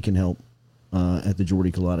however we can help at the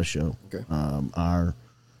Jordy Colada Show, okay.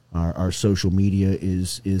 Our social media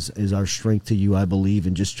is our strength to you, I believe,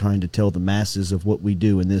 in just trying to tell the masses of what we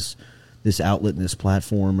do in this outlet and this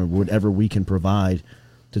platform, or whatever we can provide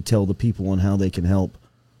to tell the people on how they can help.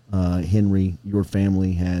 Henry, your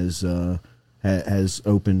family has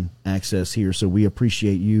open access here, so we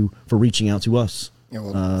appreciate you for reaching out to us. Yeah,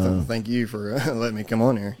 well, thank you for letting me come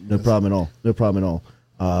on here. No problem at all.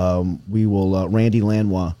 We will, Randy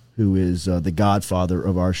Lanois, who is the godfather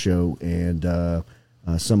of our show, and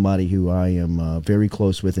somebody who I am very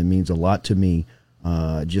close with and means a lot to me,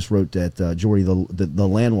 just wrote that Jordy, the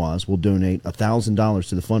Lanois will donate $1,000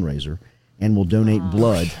 to the fundraiser. And we'll donate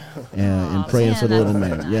blood and praying for the little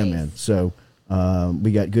man. Nice. Yeah, man. So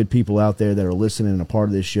we got good people out there that are listening and a part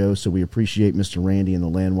of this show. So we appreciate Mr. Randy and the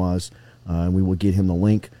Lanois. We will get him the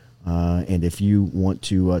link. And if you want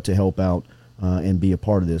to help out and be a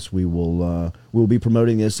part of this, we'll be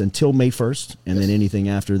promoting this until May 1st, and then anything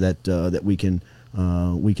after that that we can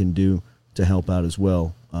do to help out as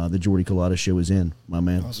well. The Jordy Colada Show is in, my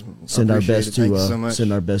man. Awesome. Send our best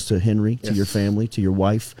send our best to Henry, to your family, to your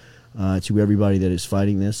wife. To everybody that is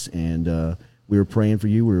fighting this, and we were praying for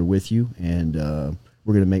you. We were with you, and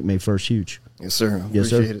we're going to make May 1st huge. Yes, sir. Yes,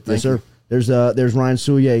 sir. Appreciate it. Yes, sir. There's Ryan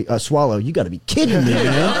Soulier. Swallow, you got to be kidding me,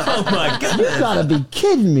 man! Oh my God, you got to be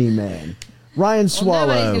kidding me, man! Ryan Swallow.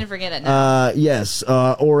 Nobody's going to forget it now. Yes,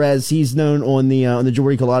 or as he's known on the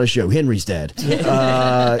Jordy Colada Show, Henry's dad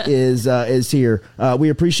is here. We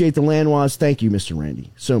appreciate the Lanois. Thank you, Mr.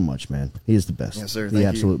 Randy, so much, man. He is the best. Yes, sir. The Thank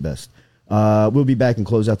absolute best. We'll be back and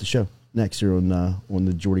close out the show. next here on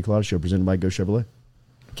the Jordy Collada Show, presented by Go Chevrolet.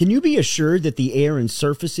 Can you be assured that the air and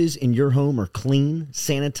surfaces in your home are clean,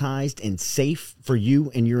 sanitized, and safe for you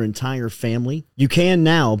and your entire family? You can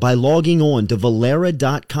now by logging on to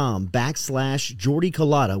Valera.com/Jordy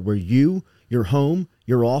Collada, where you, your home,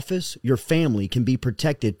 your office, your family can be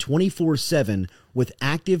protected 24/7 with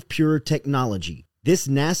active pure technology. This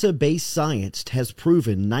NASA-based science has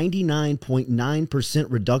proven 99.9%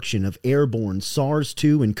 reduction of airborne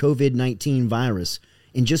SARS-2 and COVID-19 virus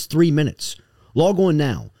in just 3 minutes. Log on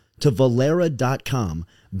now to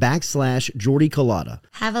Valera.com/Jordy Collada.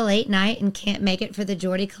 Have a late night and can't make it for the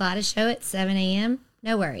Jordy Collada Show at 7 a.m.?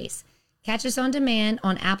 No worries. Catch us on demand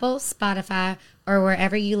on Apple, Spotify, or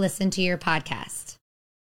wherever you listen to your podcast.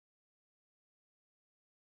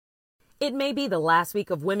 It may be the last week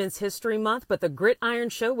of Women's History Month, but the Gridiron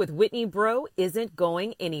Show with Whitney Bro isn't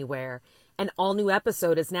going anywhere. An all-new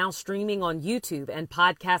episode is now streaming on YouTube and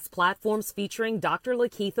podcast platforms featuring Dr.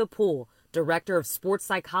 Lakeitha Poole, Director of Sports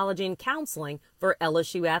Psychology and Counseling for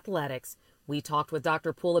LSU Athletics. We talked with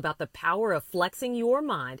Dr. Poole about the power of flexing your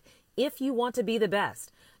mind if you want to be the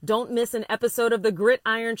best. Don't miss an episode of The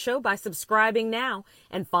Gridiron Show by subscribing now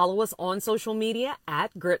and follow us on social media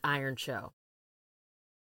at Gridiron Show.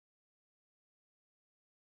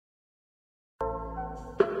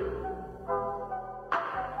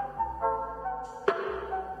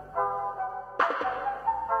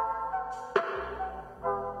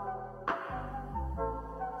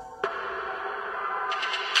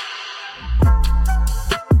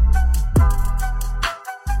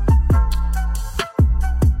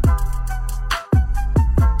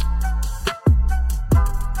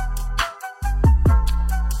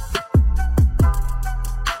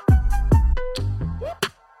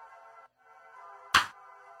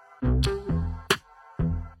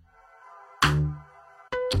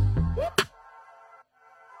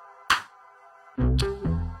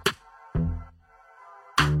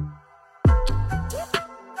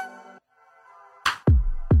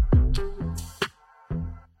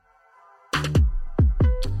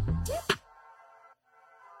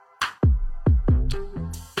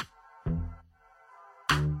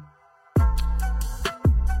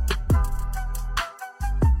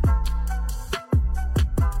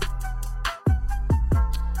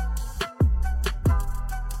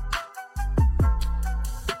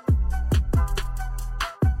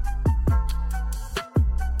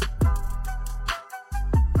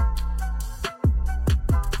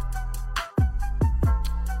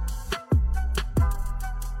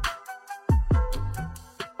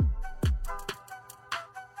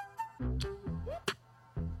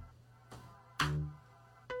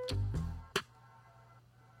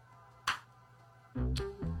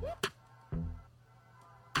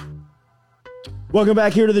 Welcome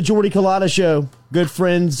back here to the Jordy Collada Show. Good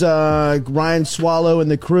friends Ryan Swallow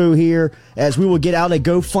and the crew here, as we will get out a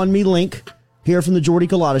GoFundMe link here from the Jordy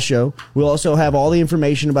Collada Show. We'll also have all the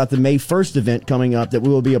information about the May 1st event coming up that we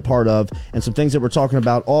will be a part of, and some things that we're talking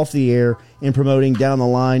about off the air and promoting down the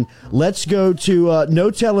line. Let's go to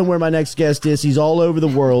no telling where my next guest is. He's all over the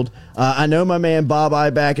world. I know my man Bob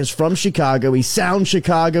Iback is from Chicago. He sounds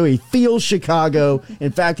Chicago. He feels Chicago.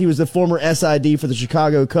 In fact, he was the former SID for the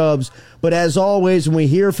Chicago Cubs. But as always, when we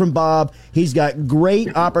hear from Bob, he's got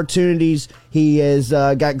great opportunities. He has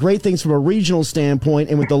got great things from a regional standpoint.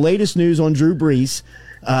 And with the latest news on Drew Brees,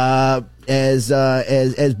 as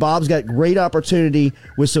Bob's got great opportunity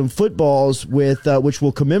with some footballs with which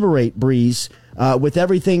will commemorate Brees with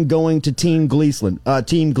everything going to Team Gleason.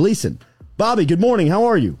 Bobby, good morning. How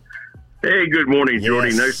are you? Hey, good morning, Jordy.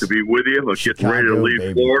 Yes. Nice to be with you. I'm getting ready to leave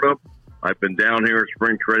baby. Florida. I've been down here in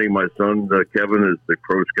spring training. My son, Kevin, is the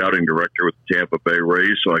pro scouting director with the Tampa Bay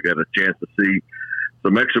Rays, so I got a chance to see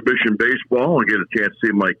some exhibition baseball and get a chance to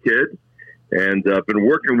see my kid. And I've been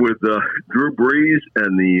working with Drew Brees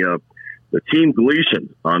and the Team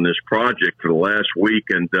Gleason on this project for the last week,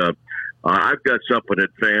 and I've got something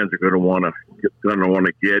that fans are going to want to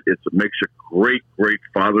get. It's a mix of great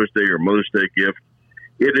Father's Day or Mother's Day gift.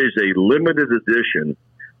 It is a limited edition,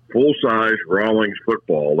 full-size Rawlings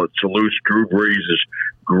football that salutes Drew Brees'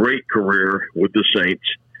 great career with the Saints.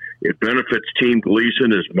 It benefits Team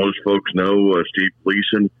Gleason, as most folks know. Steve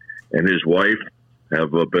Gleason and his wife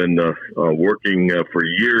have been working for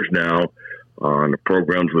years now on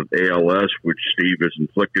programs with ALS, which Steve is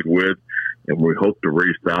inflicted with, and we hope to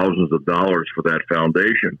raise thousands of dollars for that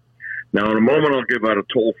foundation. Now, in a moment, I'll give out a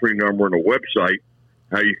toll-free number and a website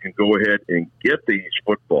how you can go ahead and get these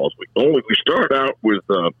footballs. We start out with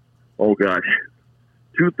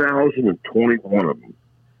 2,021 of them,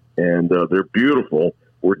 and they're beautiful.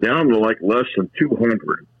 We're down to like less than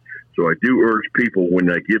 200. So I do urge people, when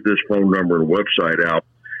they give this phone number and website out,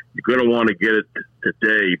 you're going to want to get it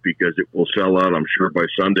today because it will sell out, I'm sure, by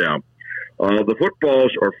sundown. The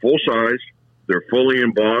footballs are full-size. They're fully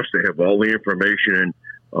embossed. They have all the information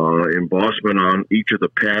and embossment on each of the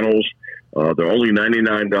panels. They're only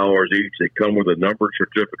 $99 each. They come with a numbered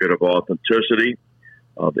certificate of authenticity.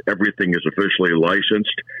 Everything is officially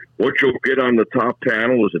licensed. What you'll get on the top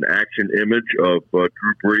panel is an action image of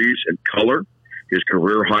Drew Brees in color, his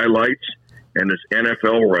career highlights, and his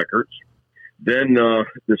NFL records. Then the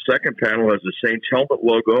second panel has the Saints helmet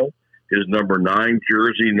logo, his number 9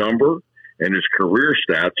 jersey number, and his career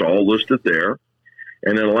stats all listed there.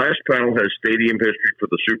 And then the last panel has stadium history for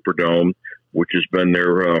the Superdome, which has been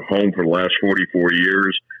their home for the last 44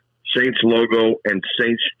 years, Saints logo, and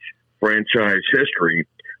Saints franchise history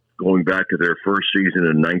going back to their first season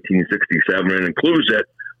in 1967, and includes that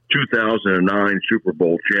 2009 Super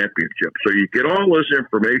Bowl championship. So you get all this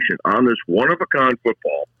information on this one-of-a-kind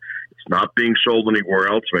football. It's not being sold anywhere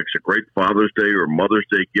else. Makes a great Father's Day or Mother's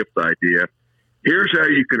Day gift idea. Here's how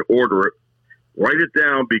you can order it. Write it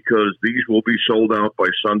down because these will be sold out by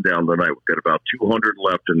sundown tonight. We've got about 200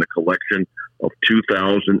 left in the collection of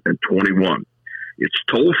 2021. It's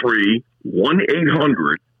toll-free,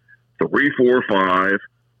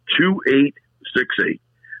 1-800-345-2868.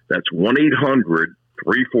 That's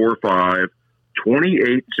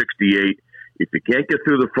 1-800-345-2868. If you can't get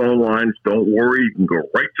through the phone lines, don't worry. You can go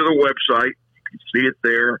right to the website. You can see it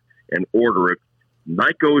there and order it.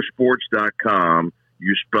 NIKCO sports.com.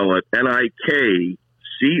 You spell it NIKCO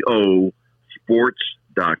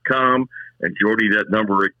sports.com. And Jordy, that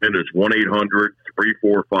number again is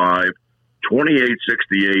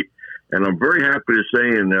 1-800-345-2868. And I'm very happy to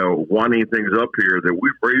say, and winding things up here, that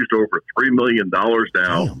we've raised over $3 million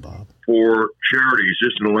now for charities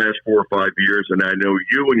just in the last 4 or 5 years. And I know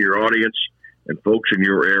you and your audience and folks in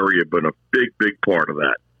your area have been a big, big part of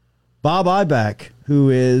that. Bob Iback, who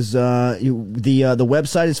is the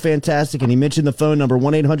website is fantastic, and he mentioned the phone number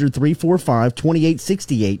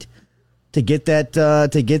 1-800-345-2868 to get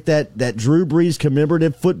that Drew Brees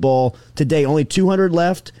commemorative football today. Only 200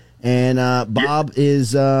 left, and Bob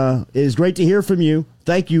is great to hear from you.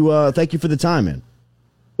 Thank you for the time, man.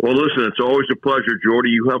 Well, listen, it's always a pleasure, Jordy.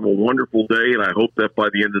 You have a wonderful day, and I hope that by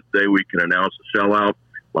the end of the day we can announce the sellout.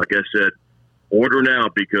 Like I said, order now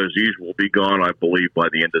because these will be gone, I believe, by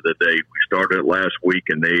the end of the day. We started it last week,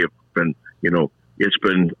 and they have been,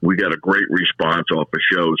 we got a great response off the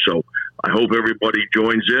show. So I hope everybody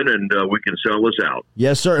joins in and we can sell this out.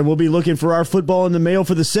 Yes, sir. And we'll be looking for our football in the mail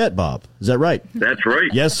for the set, Bob. Is that right? That's right.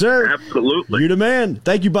 Yes, sir. Absolutely. You the man.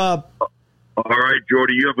 Thank you, Bob. All right,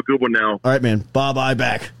 Jordy, you have a good one now. All right, man. Bob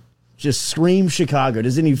Iback. Just scream Chicago.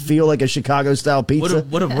 Doesn't he feel like a Chicago-style pizza?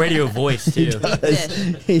 What a radio voice, too.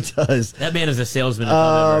 He does. That man is a salesman if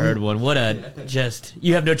I've ever heard one.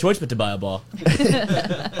 You have no choice but to buy a ball.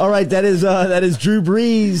 All right, that is Drew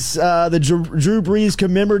Brees, the Drew Brees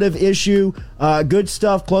commemorative issue. Good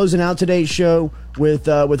stuff closing out today's show with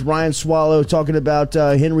Ryan Swallow talking about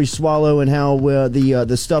Henry Swallow and how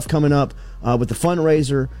the stuff coming up with the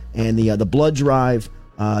fundraiser and the blood drive.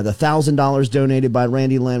 The $1,000 donated by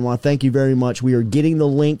Randy Lanois. Thank you very much. We are getting the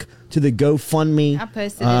link to the GoFundMe. I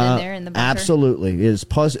posted it in there in the bunker. Absolutely. It is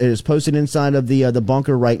posted inside of the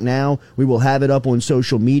bunker right now. We will have it up on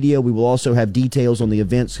social media. We will also have details on the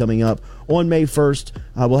events coming up on May 1st.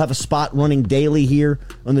 We'll have a spot running daily here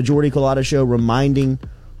on the Jordy Culotta Show, reminding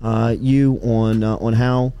you on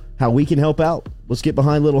how we can help out. Let's get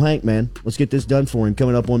behind Little Hank, man. Let's get this done for him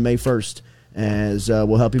coming up on May 1st. As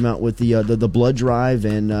we'll help him out with the blood drive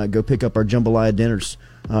and go pick up our jambalaya dinners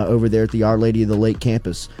over there at the Our Lady of the Lake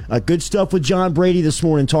campus. Good stuff with John Brady this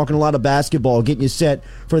morning, talking a lot of basketball, getting you set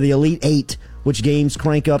for the Elite Eight, which games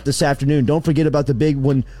crank up this afternoon. Don't forget about the big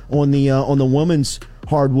one on the women's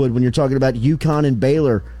hardwood when you're talking about UConn and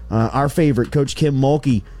Baylor. Our favorite, Coach Kim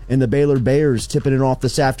Mulkey and the Baylor Bears tipping it off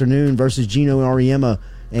this afternoon versus Gino Auriemma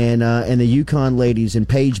and the UConn ladies and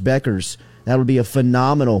Paige Beckers. That'll be a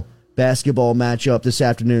phenomenal basketball matchup this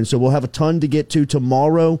afternoon. So we'll have a ton to get to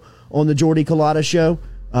tomorrow on the Jordy Culotta Show.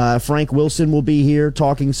 Frank Wilson will be here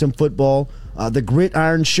talking some football. The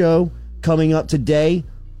Gridiron Show coming up today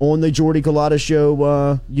on the Jordy Culotta Show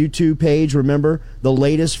YouTube page. Remember, the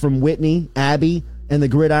latest from Whitney, Abby, and the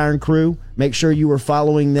Gridiron crew. Make sure you are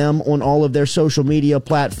following them on all of their social media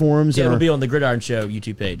platforms. Yeah, it'll be on the Gridiron Show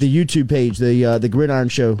YouTube page. The YouTube page, the Gridiron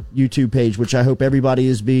Show YouTube page, which I hope everybody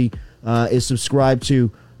is subscribed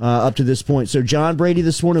to up to this point. So John Brady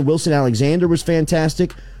this morning, Wilson Alexander was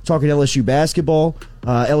fantastic, talking LSU basketball,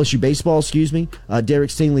 LSU baseball, excuse me. Derek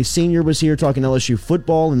Stingley Sr. was here talking LSU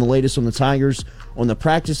football and the latest on the Tigers on the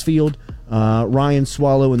practice field. Ryan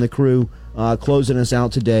Swallow and the crew closing us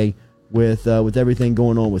out today with everything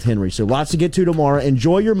going on with Henry. So lots to get to tomorrow.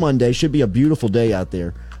 Enjoy your Monday. Should be a beautiful day out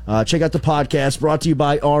there. Check out the podcast brought to you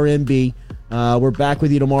by RMB. We're back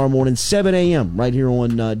with you tomorrow morning, 7 a.m. right here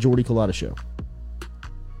on Jordy Culotta Show.